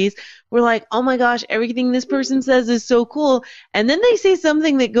celebrities, we're like, oh my gosh, everything this person says is so cool. And then they say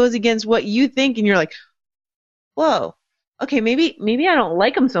something that goes against what you think, and you're like, whoa, okay, maybe I don't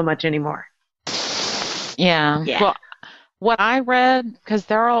like them so much anymore. Yeah. Well, what I read, because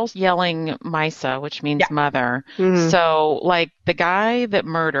they're all yelling Misa, which means mother. Mm-hmm. So, like, the guy that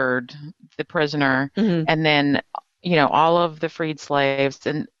murdered the prisoner, and then, all of the freed slaves,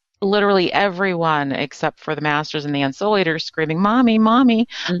 and literally everyone except for the masters and the Unsulliators screaming, "Mommy, mommy,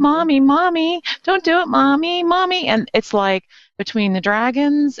 Mhm. mommy, mommy, don't do it, mommy, mommy." And it's like between the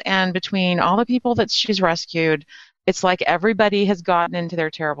dragons and between all the people that she's rescued, it's like everybody has gotten into their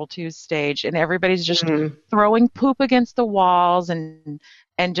terrible twos stage and everybody's just Mhm. throwing poop against the walls and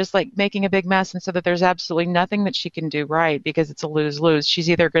just like making a big mess, and so that there's absolutely nothing that she can do right because it's a lose-lose. She's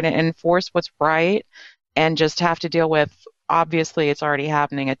either going to enforce what's right and just have to deal with, obviously it's already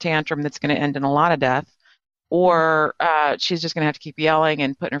happening, a tantrum that's going to end in a lot of death, or she's just going to have to keep yelling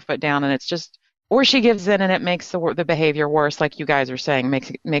and putting her foot down, and it's just, or she gives in and it makes the behavior worse, like you guys are saying,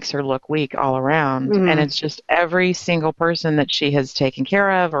 makes her look weak all around. And Mhm. it's just every single person that she has taken care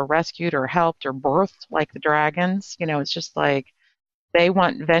of or rescued or helped or birthed, like the dragons, it's just like they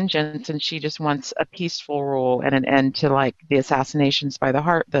want vengeance and she just wants a peaceful rule and an end to like the assassinations by the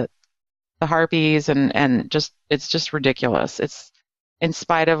harpies and just it's just ridiculous. It's in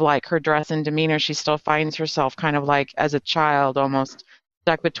spite of like her dress and demeanor, she still finds herself kind of like as a child almost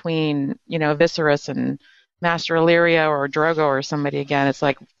stuck between, Viserys and Master Illyria or Drogo or somebody again. It's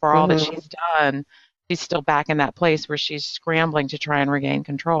like for all that Mhm. she's done, she's still back in that place where she's scrambling to try and regain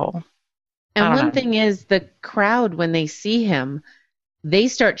control. I And don't one know. thing is the crowd, when they see him, they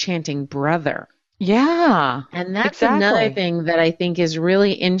start chanting brother. Yeah, And that's another exactly. thing that I think is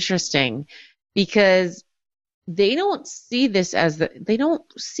really interesting because they don't see they don't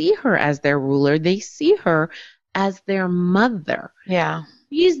see her as their ruler. They see her as their mother. Yeah,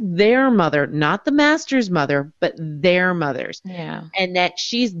 She's their mother, not the master's mother, but their mother's. yeah. And that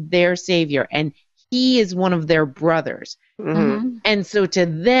she's their savior and he is one of their brothers. Mhm. Hmm. And so to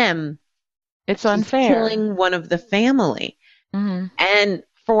them, It's she's unfair. killing one of the family. Hmm. And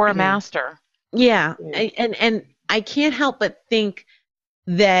For a master. yeah, Yeah. and I can't help but think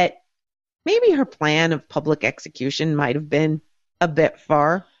that maybe her plan of public execution might have been a bit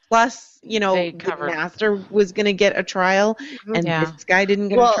far. Plus, They the covered. master was going to get a trial, and Yeah. this guy didn't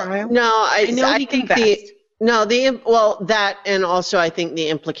get a Well, trial. no, I know I he think confessed. that, and also I think the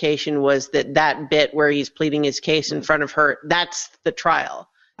implication was that bit where he's pleading his case in front of her, that's the trial.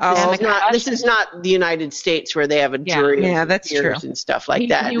 Oh, This is not the United States where they have a Yeah. jury Yeah, of that's peers true. and stuff like He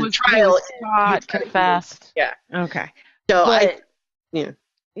that. The was trial, caught, confessed. yeah. Okay. So But, yeah.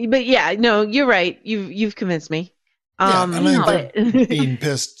 but yeah, no, you're right. You've convinced me. Yeah, and I think But they're being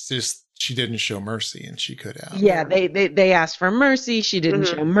pissed just she didn't show mercy and she could have. yeah, they asked for mercy. She didn't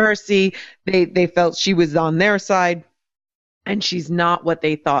Mhm. show mercy. They felt she was on their side, and she's not what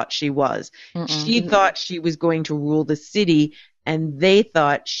they thought she was. Mm-mm. She thought she was going to rule the city, and they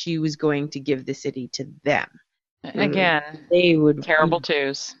thought she was going to give the city to them. Again, They would terrible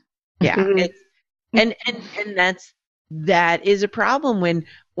twos. Yeah, Mhm. it's and that is a problem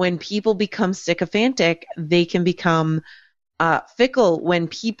when people become sycophantic. They can become fickle when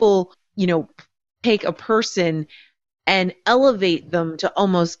people take a person and elevate them to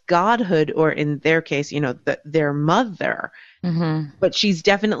almost godhood, or in their case, their mother. Mm-hmm. But she's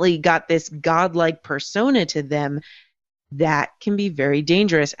definitely got this godlike persona to them that can be very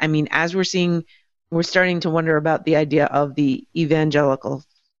dangerous. I mean, as we're starting to wonder about the idea of the evangelical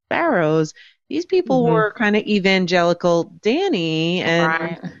pharaohs. These people Mhm. were kind of evangelical Danny, and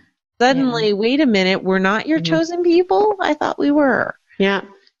Right. suddenly, wait a minute, we're not your Mhm. chosen people? I thought we were. Yeah.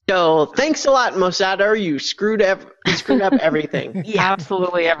 So thanks a lot, Mossadegh. You screwed up everything. Yeah.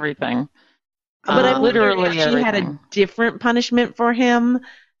 Absolutely everything. But I wondered Literally if she had a everything. different punishment for him,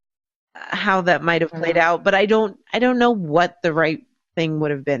 how that might have played out. But I don't know what the right thing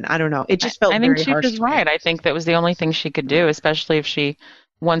would have been. I don't know. It just felt I think very Chief harsh is to me. right. I think that was the only thing she could do, especially if she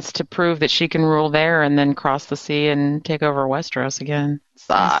wants to prove that she can rule there and then cross the sea and take over Westeros again. I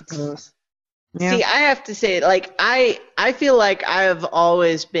Sucks. suppose. Yeah. See, I have to say, like, I feel like I've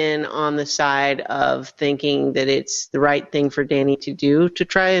always been on the side of thinking that it's the right thing for Danny to do to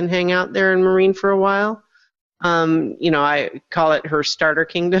try and hang out there in Marine for a while. I call it her starter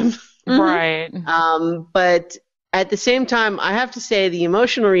kingdom. Mhm. Right. But at the same time, I have to say the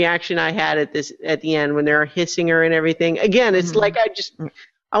emotional reaction I had at the end when they're hissing her and everything. Again, it's like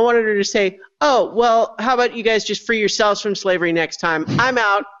I wanted her to say, "Oh, well, how about you guys just free yourselves from slavery next time? I'm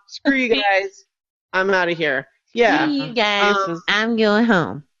out. Screw you guys. I'm out of here." Yeah. See you guys. I'm going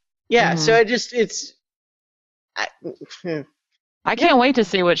home. Yeah. Mhm. So I can't wait to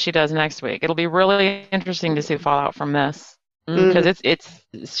see what she does next week. It'll be really interesting to see fallout from this Mm-hmm. because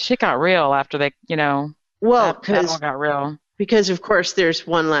it's shit got real after they, well, that all got real. because of course there's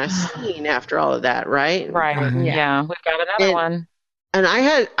one last scene after all of that, right? Right. Mhm. Yeah. We've got another And- one. And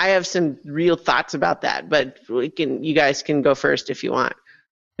I have some real thoughts about that, but you guys can go first if you want.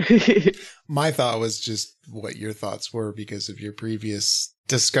 My thought was just what your thoughts were because of your previous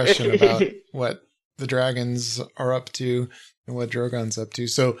discussion about what the dragons are up to and what Drogon's up to.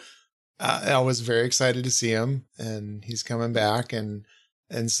 So I was very excited to see him, and he's coming back. And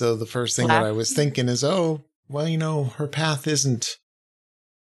so the first thing that I was thinking is, oh, well, you know, her path isn't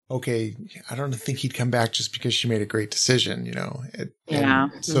okay. I don't think he'd come back just because she made a great decision, you know?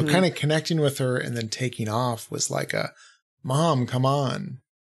 So kind of connecting with her and then taking off was like a, Mom, come on.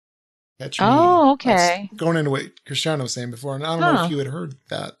 Catch me. Oh, okay. That's going into what Cristiano was saying before, and I don't know if you had heard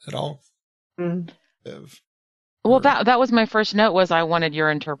that at all. Well, that was my first note. Was I wanted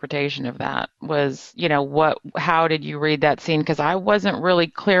your interpretation of that? Was, you know, how did you read that scene? Because I wasn't really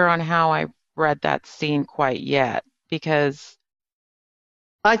clear on how I read that scene quite yet. Because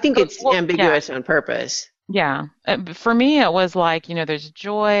I think it's ambiguous on purpose. Yeah, for me, it was like, you know, there's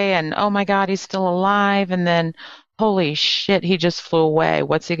joy, and oh my God, he's still alive, and then, holy shit, he just flew away.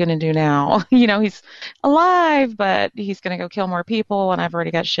 What's he going to do now? You know, he's alive, but he's going to go kill more people, and I've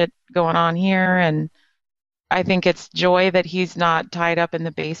already got shit going on here. And I think it's joy that he's not tied up in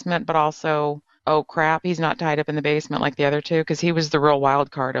the basement, but also, oh crap, he's not tied up in the basement like the other two, because he was the real wild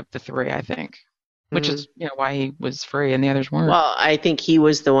card of the three, I think, which is, you know, why he was free and the others weren't. Well, I think he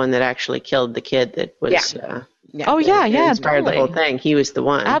was the one that actually killed the kid that was... inspired the whole thing. He was the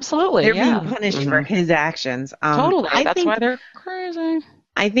one. Absolutely, they're being punished for his actions. Totally, that's why they're crazy.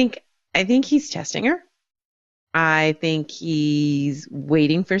 I think he's testing her. I think he's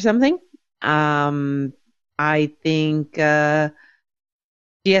waiting for something. I think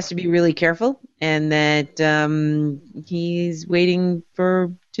she has to be really careful, and that he's waiting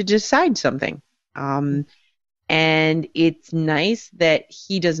to decide something. And it's nice that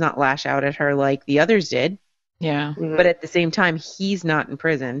he does not lash out at her like the others did. Yeah. But at the same time, he's not in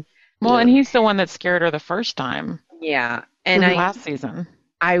prison. Well, and he's the one that scared her the first time. Yeah. And last season.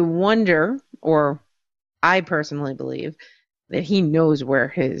 I wonder, or I personally believe, that he knows where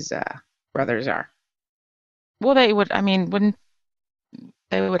his brothers are. Well, they would, I mean,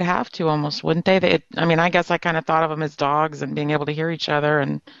 they would have to almost, wouldn't they? I guess I kind of thought of them as dogs and being able to hear each other,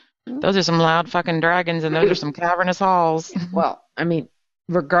 and those are some loud fucking dragons, and those are some cavernous halls. Well, I mean,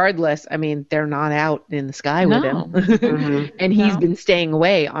 regardless, they're not out in the sky with him. And he's been staying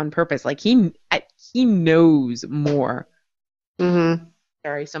away on purpose. Like, he knows more.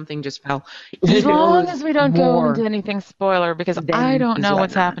 Sorry, something just fell. As long as we don't go into anything spoiler, because I don't know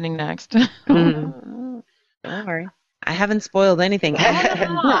what's happening next. Don't worry. I haven't spoiled anything. No,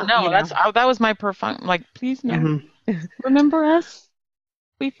 that was my like, please no. Remember us?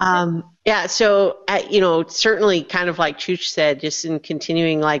 So certainly kind of like Chooch said, just in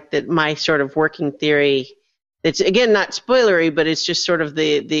continuing like that, my sort of working theory, it's again not spoilery, but it's just sort of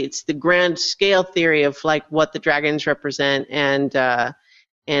it's the grand scale theory of like what the dragons represent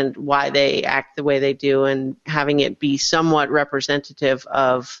and why they act the way they do, and having it be somewhat representative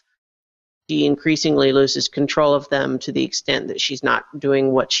of she increasingly loses control of them to the extent that she's not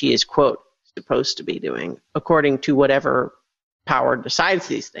doing what she is, quote, supposed to be doing, according to whatever power decides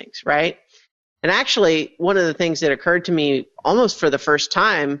these things, right? And actually, one of the things that occurred to me almost for the first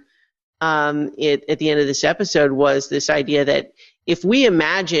time at the end of this episode was this idea that if we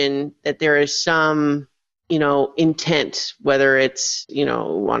imagine that there is some, intent, whether it's,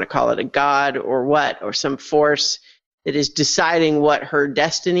 want to call it a god or what, or some force that is deciding what her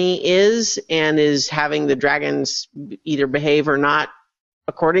destiny is and is having the dragons either behave or not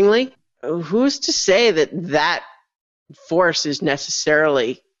accordingly, who's to say that force is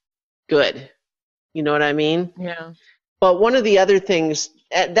necessarily good? You know what I mean? Yeah. But one of the other things,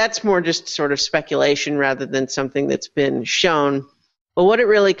 that's more just sort of speculation rather than something that's been shown. But what it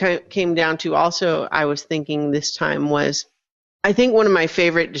really came down to also, I was thinking this time, was I think one of my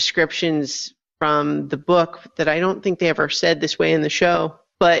favorite descriptions from the book that I don't think they ever said this way in the show,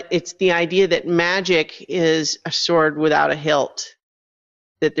 but it's the idea that magic is a sword without a hilt,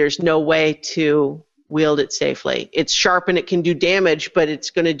 that there's no way to wield it safely. It's sharp and it can do damage, but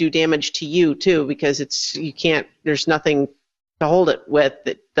it's going to do damage to you too, because there's nothing to hold it with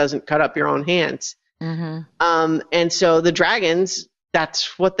that doesn't cut up your own hands. And so the dragons,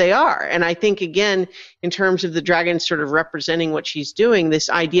 that's what they are. And I think, again, in terms of the dragons sort of representing what she's doing, this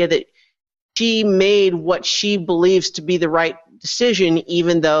idea that she made what she believes to be the right decision,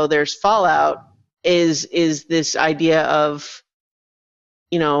 even though there's fallout, is this idea of,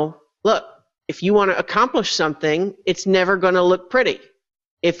 look, if you want to accomplish something, it's never going to look pretty.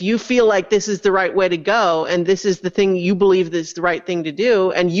 If you feel like this is the right way to go and this is the thing you believe is the right thing to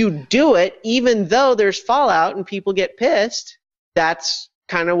do, and you do it even though there's fallout and people get pissed, that's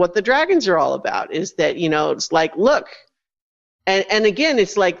kind of what the dragons are all about, is that, it's like, look, And again,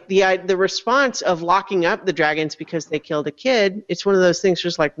 it's like the response of locking up the dragons because they killed a kid. It's one of those things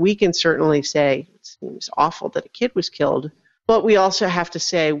just like we can certainly say it seems awful that a kid was killed, but we also have to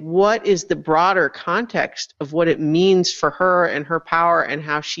say what is the broader context of what it means for her and her power and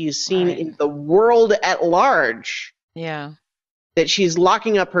how she is seen in the world at large. Yeah. That she's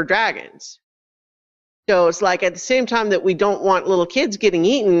locking up her dragons. So it's like at the same time that we don't want little kids getting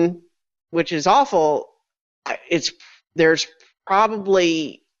eaten, which is awful, there's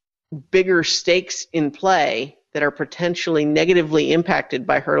probably bigger stakes in play that are potentially negatively impacted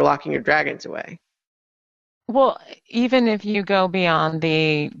by her locking her dragons away. Well, even if you go beyond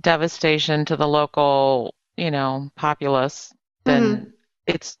the devastation to the local, populace, then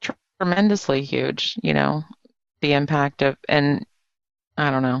it's tremendously huge, the impact of, and I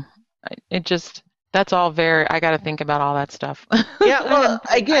don't know, that's all I got to think about all that stuff. Yeah, well,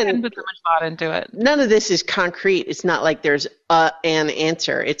 again, I didn't put so much thought into it. None of this is concrete. It's not like there's an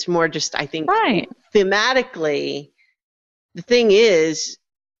answer. It's more just, I think, thematically, the thing is,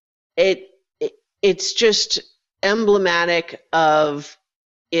 it's just emblematic of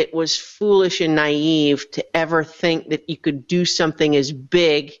it was foolish and naive to ever think that you could do something as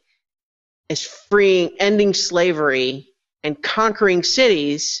big as ending slavery and conquering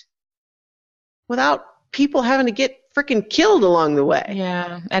cities without people having to get freaking killed along the way.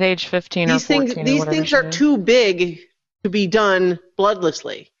 Yeah, at age 15 or 14. These things are too big to be done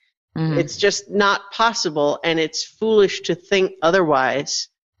bloodlessly. Mm-hmm. It's just not possible, and it's foolish to think otherwise.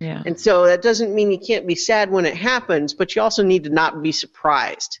 Yeah. And so that doesn't mean you can't be sad when it happens, but you also need to not be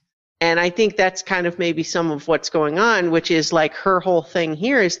surprised. And I think that's kind of maybe some of what's going on, which is like her whole thing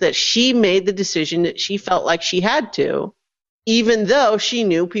here is that she made the decision that she felt like she had to, even though she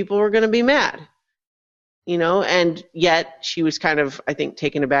knew people were going to be mad. And yet she was kind of, I think,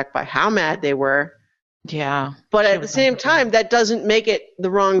 taken aback by how mad they were. Yeah. But at the same time, that doesn't make it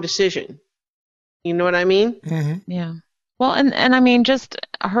the wrong decision. You know what I mean? Mm-hmm. Yeah. Well, and I mean, just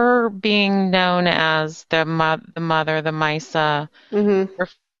her being known as the mother, the Misa,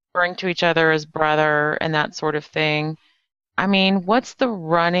 referring to each other as brother and that sort of thing. I mean, what's the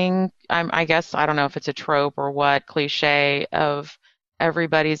running, I guess, I don't know if it's a trope or what, cliche of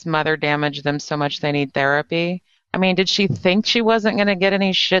everybody's mother damaged them so much they need therapy? I mean, did she think she wasn't going to get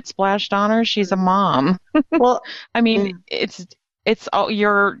any shit splashed on her? She's a mom. Well, I mean, it's all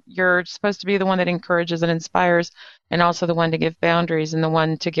you're supposed to be the one that encourages and inspires, and also the one to give boundaries, and the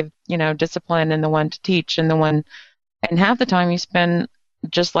one to give discipline, and the one to teach, and half the time you spend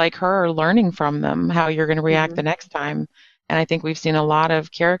just like her learning from them how you're going to react the next time. And I think we've seen a lot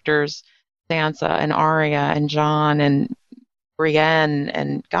of characters, Sansa and Arya and Jon and Brienne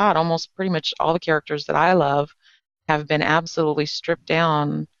and God, almost pretty much all the characters that I love have been absolutely stripped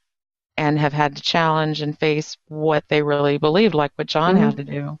down and have had to challenge and face what they really believed, like what Jon had to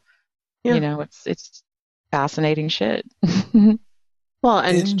do. Yeah. It's fascinating shit. Well,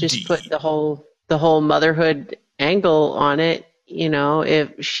 and to just put the whole motherhood angle on it,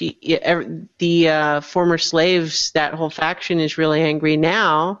 if the former slaves, that whole faction is really angry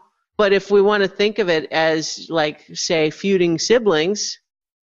now. But if we want to think of it as like, say, feuding siblings,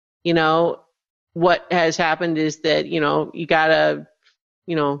 what has happened is that, you gotta,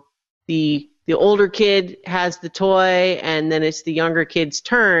 the older kid has the toy and then it's the younger kid's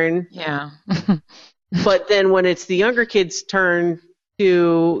turn. Yeah. But then when it's the younger kid's turn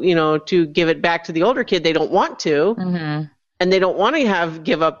to give it back to the older kid, they don't want to. Mm-hmm. And they don't want to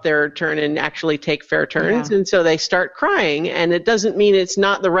give up their turn and actually take fair turns. Yeah. And so they start crying. And it doesn't mean it's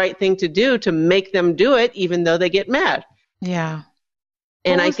not the right thing to do to make them do it, even though they get mad. Yeah.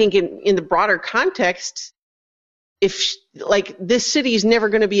 And I think in the broader context, this city is never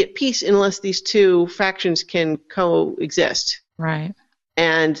going to be at peace unless these two factions can coexist. Right.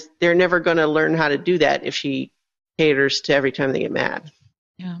 And they're never going to learn how to do that if she caters to every time they get mad.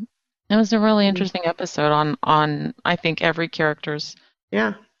 Yeah. It was a really interesting episode on I think every character's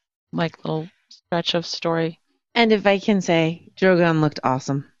little stretch of story. And if I can say, Drogon looked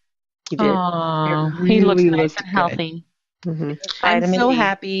awesome. He did. He looks nice and healthy. Mm-hmm. I'm so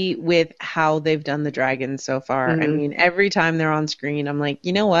happy with how they've done the dragons so far. Mm-hmm. I mean, every time they're on screen, I'm like,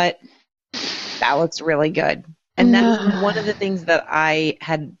 you know what? That looks really good. And that's one of the things that I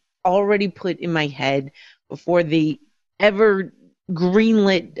had already put in my head before the ever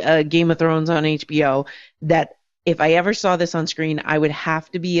greenlit Game of Thrones on HBO, that if I ever saw this on screen, I would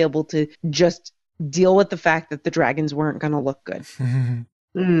have to be able to just deal with the fact that the dragons weren't going to look good.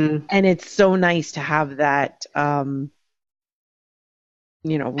 And it's so nice to have that,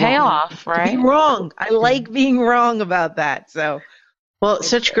 payoff, right? To be wrong. I like being wrong about that. So Well,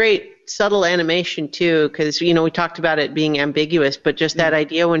 such great subtle animation too, because we talked about it being ambiguous, but just that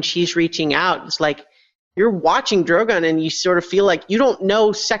idea when she's reaching out, it's like you're watching Drogon and you sort of feel like you don't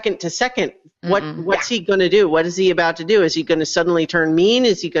know second to second what's he going to do? What is he about to do? Is he going to suddenly turn mean?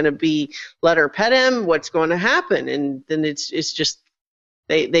 Is he going to let her pet him? What's going to happen? And then it's just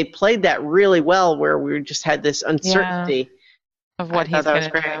they played that really well, where we just had this uncertainty. Yeah. Of what he's going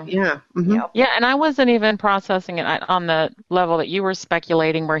to do. Yeah. Mm-hmm. Yeah, and I wasn't even processing it on the level that you were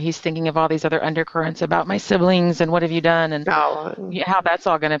speculating, where he's thinking of all these other undercurrents about my siblings and what have you done and how that's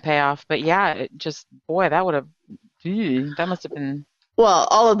all going to pay off. But yeah, it just, boy, that must have been. Well,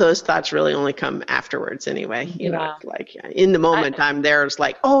 all of those thoughts really only come afterwards anyway. Like in the moment I'm there, it's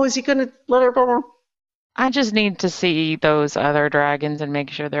like, oh, is he going to let her go? I just need to see those other dragons and make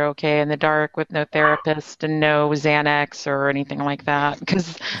sure they're okay in the dark with no therapist and no Xanax or anything like that,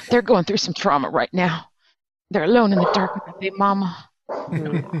 because they're going through some trauma right now. They're alone in the dark with their baby mama. I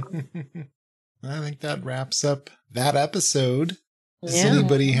think that wraps up that episode. Does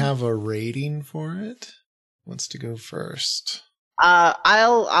anybody have a rating for it? Who wants to go first?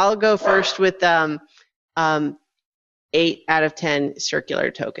 I'll go first with 8 out of 10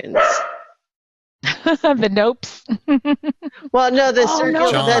 circular tokens. The nopes. Well, no, the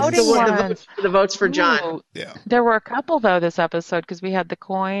circular. That's the votes for John. Ooh, yeah. There were a couple though this episode, because we had the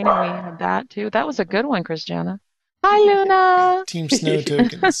coin and we had that too. That was a good one, Christiana. Hi, Luna. Team Snow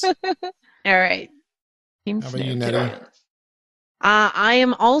tokens. All right. Team How Snow about you, Nettie? I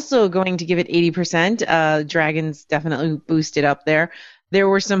am also going to give it 80%. Dragons definitely boosted up there. There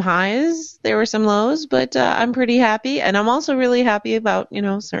were some highs, there were some lows, but I'm pretty happy. And I'm also really happy about,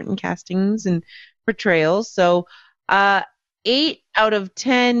 certain castings and portrayals. So 8 out of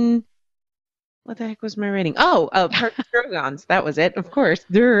 10. What the heck was my rating? Oh, Park Dragons. That was it, of course.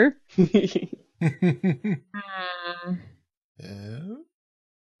 Durr.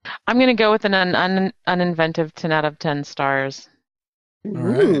 I'm going to go with an uninventive 10 out of 10 stars. All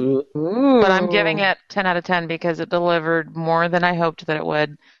right. Ooh. But I'm giving it 10 out of 10 because it delivered more than I hoped that it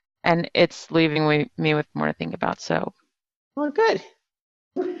would, and it's leaving me with more to think about. So, well, good.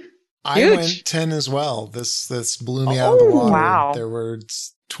 I went 10 as well. This blew me out of the water. Wow. There were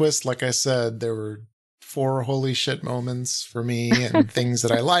twists, like I said. There were 4 holy shit moments for me, and things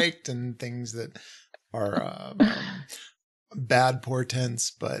that I liked, and things that are bad portents.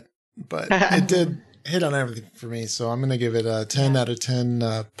 But it did hit on everything for me, so I'm going to give it a 10 out of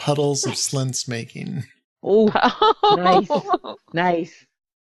 10 puddles of Slint's making. Oh, nice.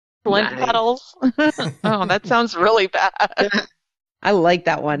 Slint puddles. Oh, that sounds really bad. I like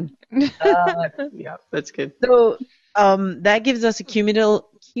that one. Yeah, that's good. So that gives us a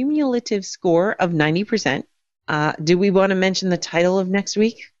cumulative score of 90%. Do we want to mention the title of next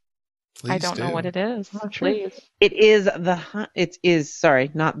week? Please I don't know what it is. Please. It is sorry,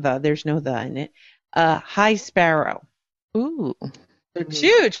 not the. There's no the in it. High Sparrow. Ooh.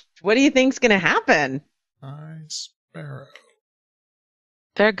 Huge. What do you think's going to happen? High Sparrow.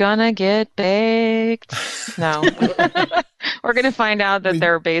 They're gonna get baked. No. We're gonna find out that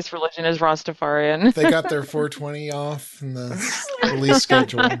their base religion is Rastafarian. They got their 420 off in the release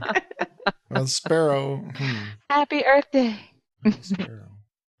schedule. Well, Sparrow. Happy Earth Day. Sparrow.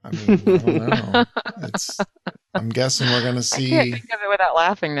 I mean, I don't know. I'm guessing we're going to see. I can't think of it without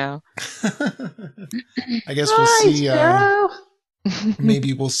laughing now. I guess we'll see.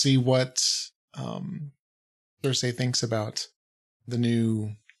 Maybe we'll see what Cersei thinks about the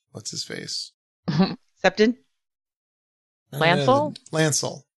new. What's his face? Septon? Lancel?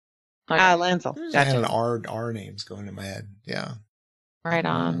 Lancel. Lancel. I had an R names going in my head. Yeah. Right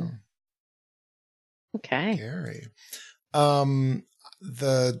on. Okay. Gary.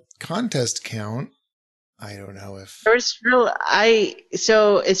 The contest count, I don't know if there's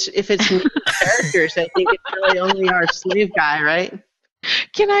if it's new characters, I think it's really only our slave guy, right?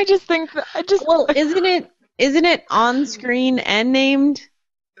 Can I just think well, isn't it on screen and named?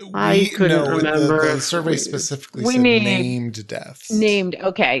 I couldn't remember. The survey specifically said named deaths. Named,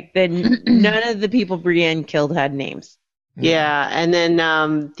 okay. Then none of the people Brienne killed had names. Yeah, and then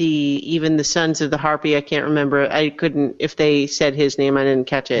even the Sons of the Harpy, I can't remember. I couldn't, if they said his name, I didn't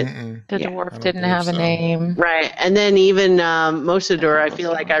catch it. The dwarf didn't have a name. Right, and then even Mosador, I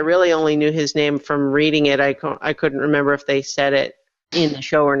feel like I really only knew his name from reading it. I couldn't remember if they said it in the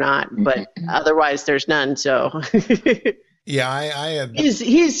show or not, but otherwise there's none, so. Yeah, I had.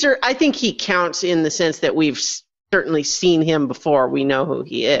 I think he counts in the sense that we've certainly seen him before. We know who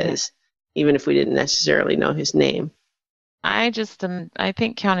he is, even if we didn't necessarily know his name. I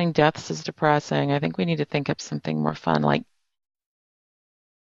think counting deaths is depressing. I think we need to think of something more fun, like,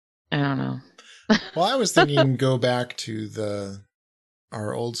 I don't know. Well, I was thinking go back to the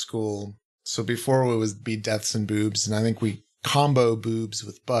our old school. So before it would be deaths and boobs, and I think we combo boobs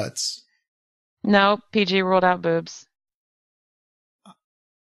with butts. No, PG ruled out boobs.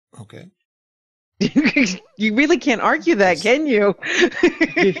 Okay. You really can't argue that, can you?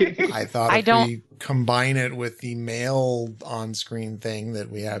 I thought we combine it with the male on-screen thing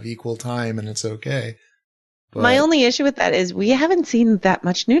that we have equal time and it's okay. But My only issue with that is we haven't seen that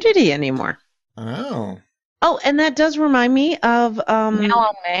much nudity anymore. Oh, and that does remind me of Male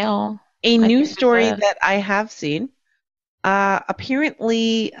on male. a news story that I have seen.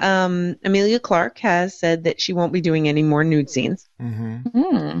 Apparently, Emilia Clarke has said that she won't be doing any more nude scenes.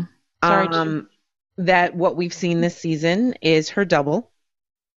 Mm-hmm. Sorry, that what we've seen this season is her double.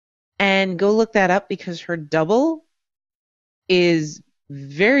 And go look that up because her double is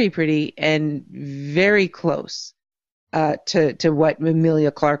very pretty and very close to what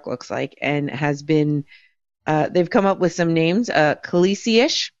Emilia Clarke looks like, and has been. They've come up with some names,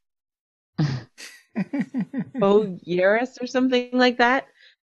 Khaleesi-ish, Yaris or something like that,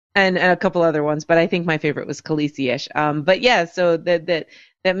 and a couple other ones. But I think my favorite was Khaleesi-ish. But yeah, so that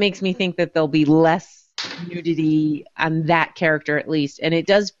makes me think that there'll be less nudity on that character at least, and it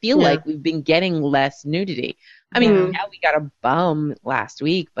does feel like we've been getting less nudity. I mean, we got a bum last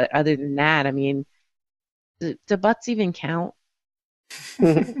week, but other than that, I mean, do butts even count?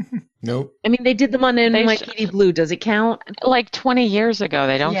 Nope. I mean, they did them on NYPD Blue. Does it count? Like 20 years ago,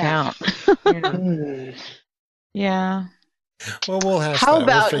 they don't count. Yeah. Well, we'll have. How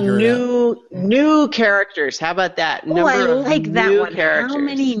about new characters? How about that? I like that one. Characters. How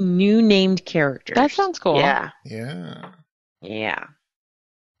many new named characters? That sounds cool. Yeah.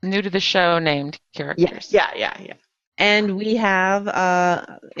 New to the show named characters. Yeah. And we have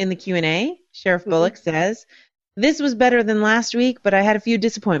in the Q&A, Sheriff Bullock says, "This was better than last week, but I had a few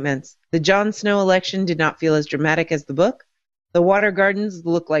disappointments. The Jon Snow election did not feel as dramatic as the book. The water gardens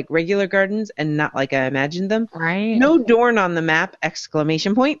look like regular gardens and not like I imagined them. Right. No Dorne on the map, ! 8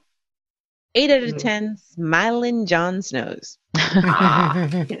 out of 10 smiling Jon Snows."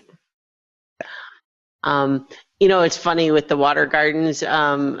 It's funny with the water gardens.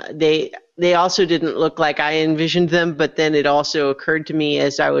 They also didn't look like I envisioned them, but then it also occurred to me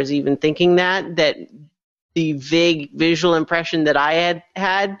as I was even thinking that the vague visual impression that I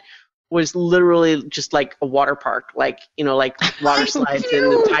had was literally just like a water park, like water slides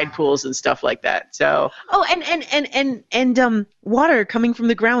and the tide pools and stuff like that. So and water coming from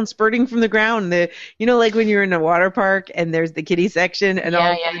the ground, spurting from the ground. Like when you're in a water park and there's the kiddie section and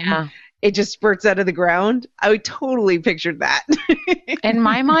it just spurts out of the ground. I totally pictured that. In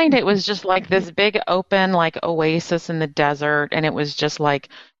my mind, it was just like this big open like oasis in the desert, and it was just like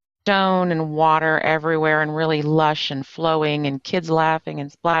stone and water everywhere and really lush and flowing and kids laughing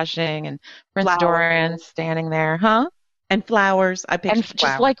and splashing and Prince Dorian standing there, and flowers. I pictured flowers.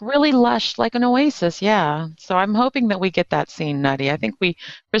 Just like really lush, like an oasis, yeah. So I'm hoping that we get that scene, Nutty. I think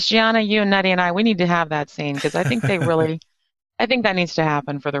Christiana, you and Nutty and I, we need to have that scene because I think I think that needs to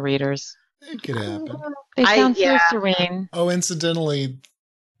happen for the readers. It could happen. They sound so serene. Oh, incidentally,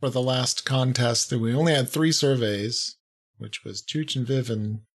 for the last contest, we only had 3 surveys, which was Chooch and Viv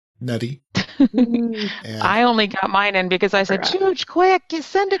and Nutty. And I only got mine in because I said, "Chooch, quick, you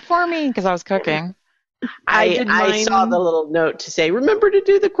send it for me," because I was cooking. I saw the little note to say, "Remember to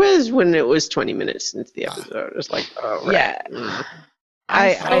do the quiz" when it was 20 minutes into the episode. It was like, oh, right. Yeah.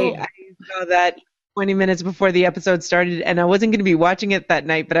 I saw that 20 minutes before the episode started, and I wasn't going to be watching it that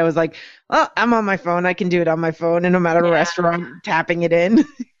night, but I was like, "Oh, I'm on my phone. I can do it on my phone, and no matter a restaurant, tapping it in."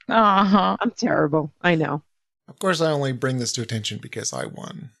 I'm terrible. I know. Of course, I only bring this to attention because I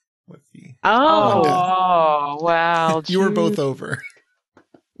won with the. Oh, wow! You were both over.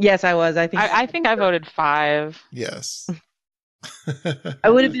 Yes, I was. I think I voted 5. Yes. I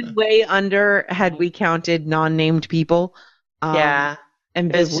would have been way under had we counted non-named people. And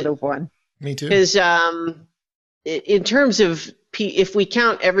Biz would have won. Me too. Because in terms of if we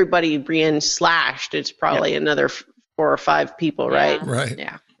count everybody being slashed, it's probably another 4 or 5 people, right? Right.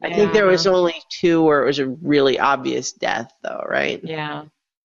 Yeah. I think there was only 2 where it was a really obvious death, though, right? Yeah. A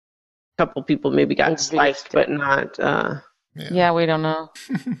couple people maybe got sliced, but not. Yeah, we don't know.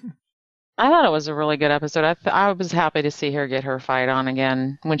 I thought it was a really good episode. I was happy to see her get her fight on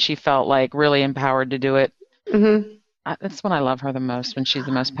again when she felt like really empowered to do it. Mm-hmm. That's when I love her the most, when she's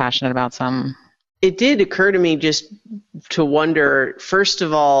the most passionate about something. It did occur to me just to wonder, first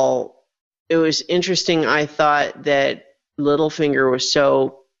of all, it was interesting. I thought that Littlefinger was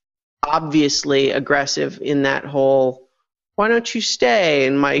so obviously aggressive in that whole, "Why don't you stay?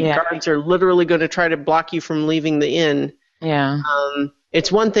 And my guards are literally going to try to block you from leaving the inn." Yeah.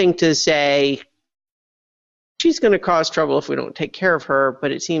 It's one thing to say, she's going to cause trouble if we don't take care of her,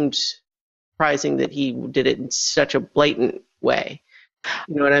 but it seems surprising that he did it in such a blatant way.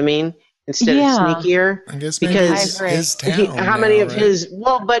 You know what I mean? Instead of sneakier. I guess maybe it's his town. How many of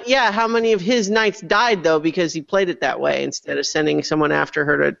his knights died, though, because he played it that way instead of sending someone after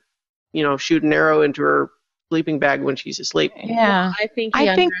her to, shoot an arrow into her sleeping bag when she's asleep. Yeah. Well, I think he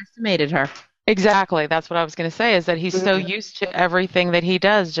underestimated her. Exactly. That's what I was going to say, is that he's so used to everything that he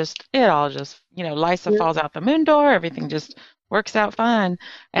does. Lysa falls out the moon door. Everything just works out fine.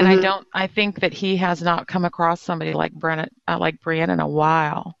 And I think that he has not come across somebody like Brienne in a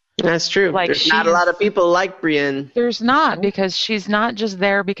while. That's true. There's not a lot of people like Brienne. There's not, because she's not just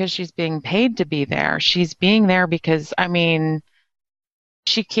there because she's being paid to be there. She's being there because,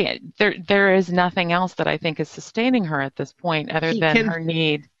 she can't. There is nothing else that I think is sustaining her at this point other than her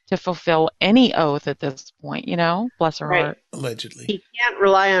need to fulfill any oath at this point, bless her heart. Allegedly. He can't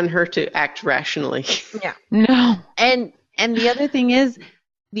rely on her to act rationally. Yeah. No. And the other thing is,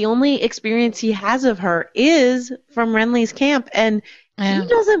 the only experience he has of her is from Renly's camp, and he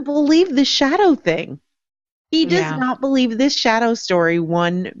doesn't believe the shadow thing. He does not believe this shadow story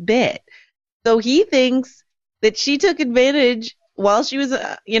one bit. So he thinks that she took advantage while she was,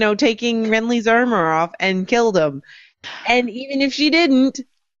 taking Renly's armor off and killed him. And even if she didn't,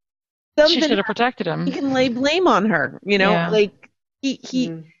 she should have protected him. He can lay blame on her,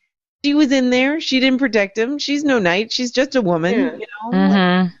 she was in there. She didn't protect him. She's no knight. She's just a woman,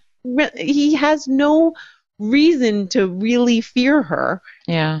 he has no reason to really fear her.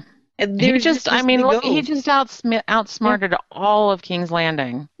 Yeah. And he just outsmarted all of King's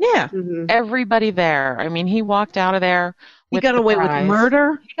Landing. Yeah. Everybody there. He walked out of there. He got away with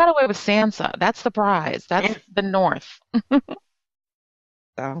murder. He got away with Sansa. That's the prize. That's the North. So.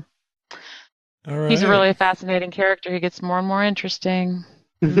 All right. He's really a fascinating character. He gets more and more interesting.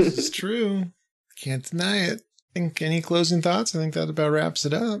 This is true. Can't deny it. Any closing thoughts? I think that about wraps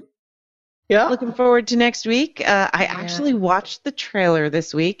it up. Yeah. Looking forward to next week. I actually watched the trailer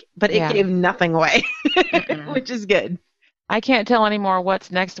this week, but it gave nothing away, which is good. I can't tell anymore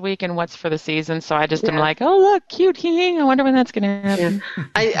what's next week and what's for the season, so I just am like, oh, look, cute. I wonder when that's going to happen. Yeah.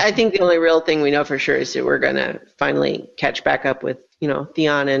 I think the only real thing we know for sure is that we're going to finally catch back up with,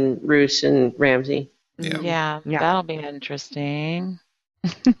 Theon and Roose and Ramsay. Yeah, that'll be interesting.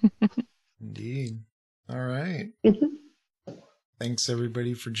 Indeed. All right. Thanks,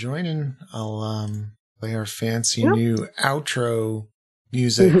 everybody, for joining. I'll play our fancy new outro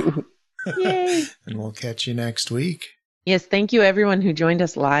music. Yay. And we'll catch you next week. Yes, thank you, everyone who joined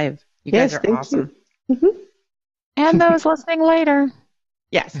us live. You guys are awesome. And those listening later.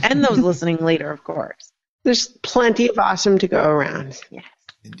 Yes, and those listening later, of course. There's plenty of awesome to go around. Yes.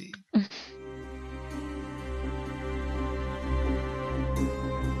 Indeed.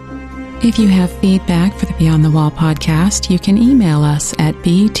 If you have feedback for the Beyond the Wall podcast, you can email us at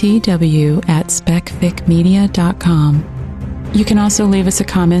btw@specficmedia.com. You can also leave us a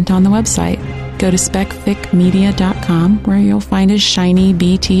comment on the website. Go to specficmedia.com, where you'll find a shiny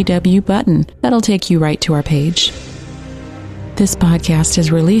BTW button that'll take you right to our page. This podcast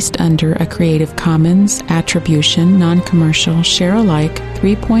is released under a Creative Commons Attribution Non-Commercial Share-alike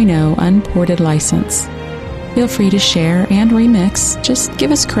 3.0 Unported license. Feel free to share and remix. Just give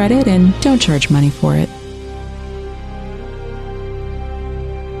us credit and don't charge money for it.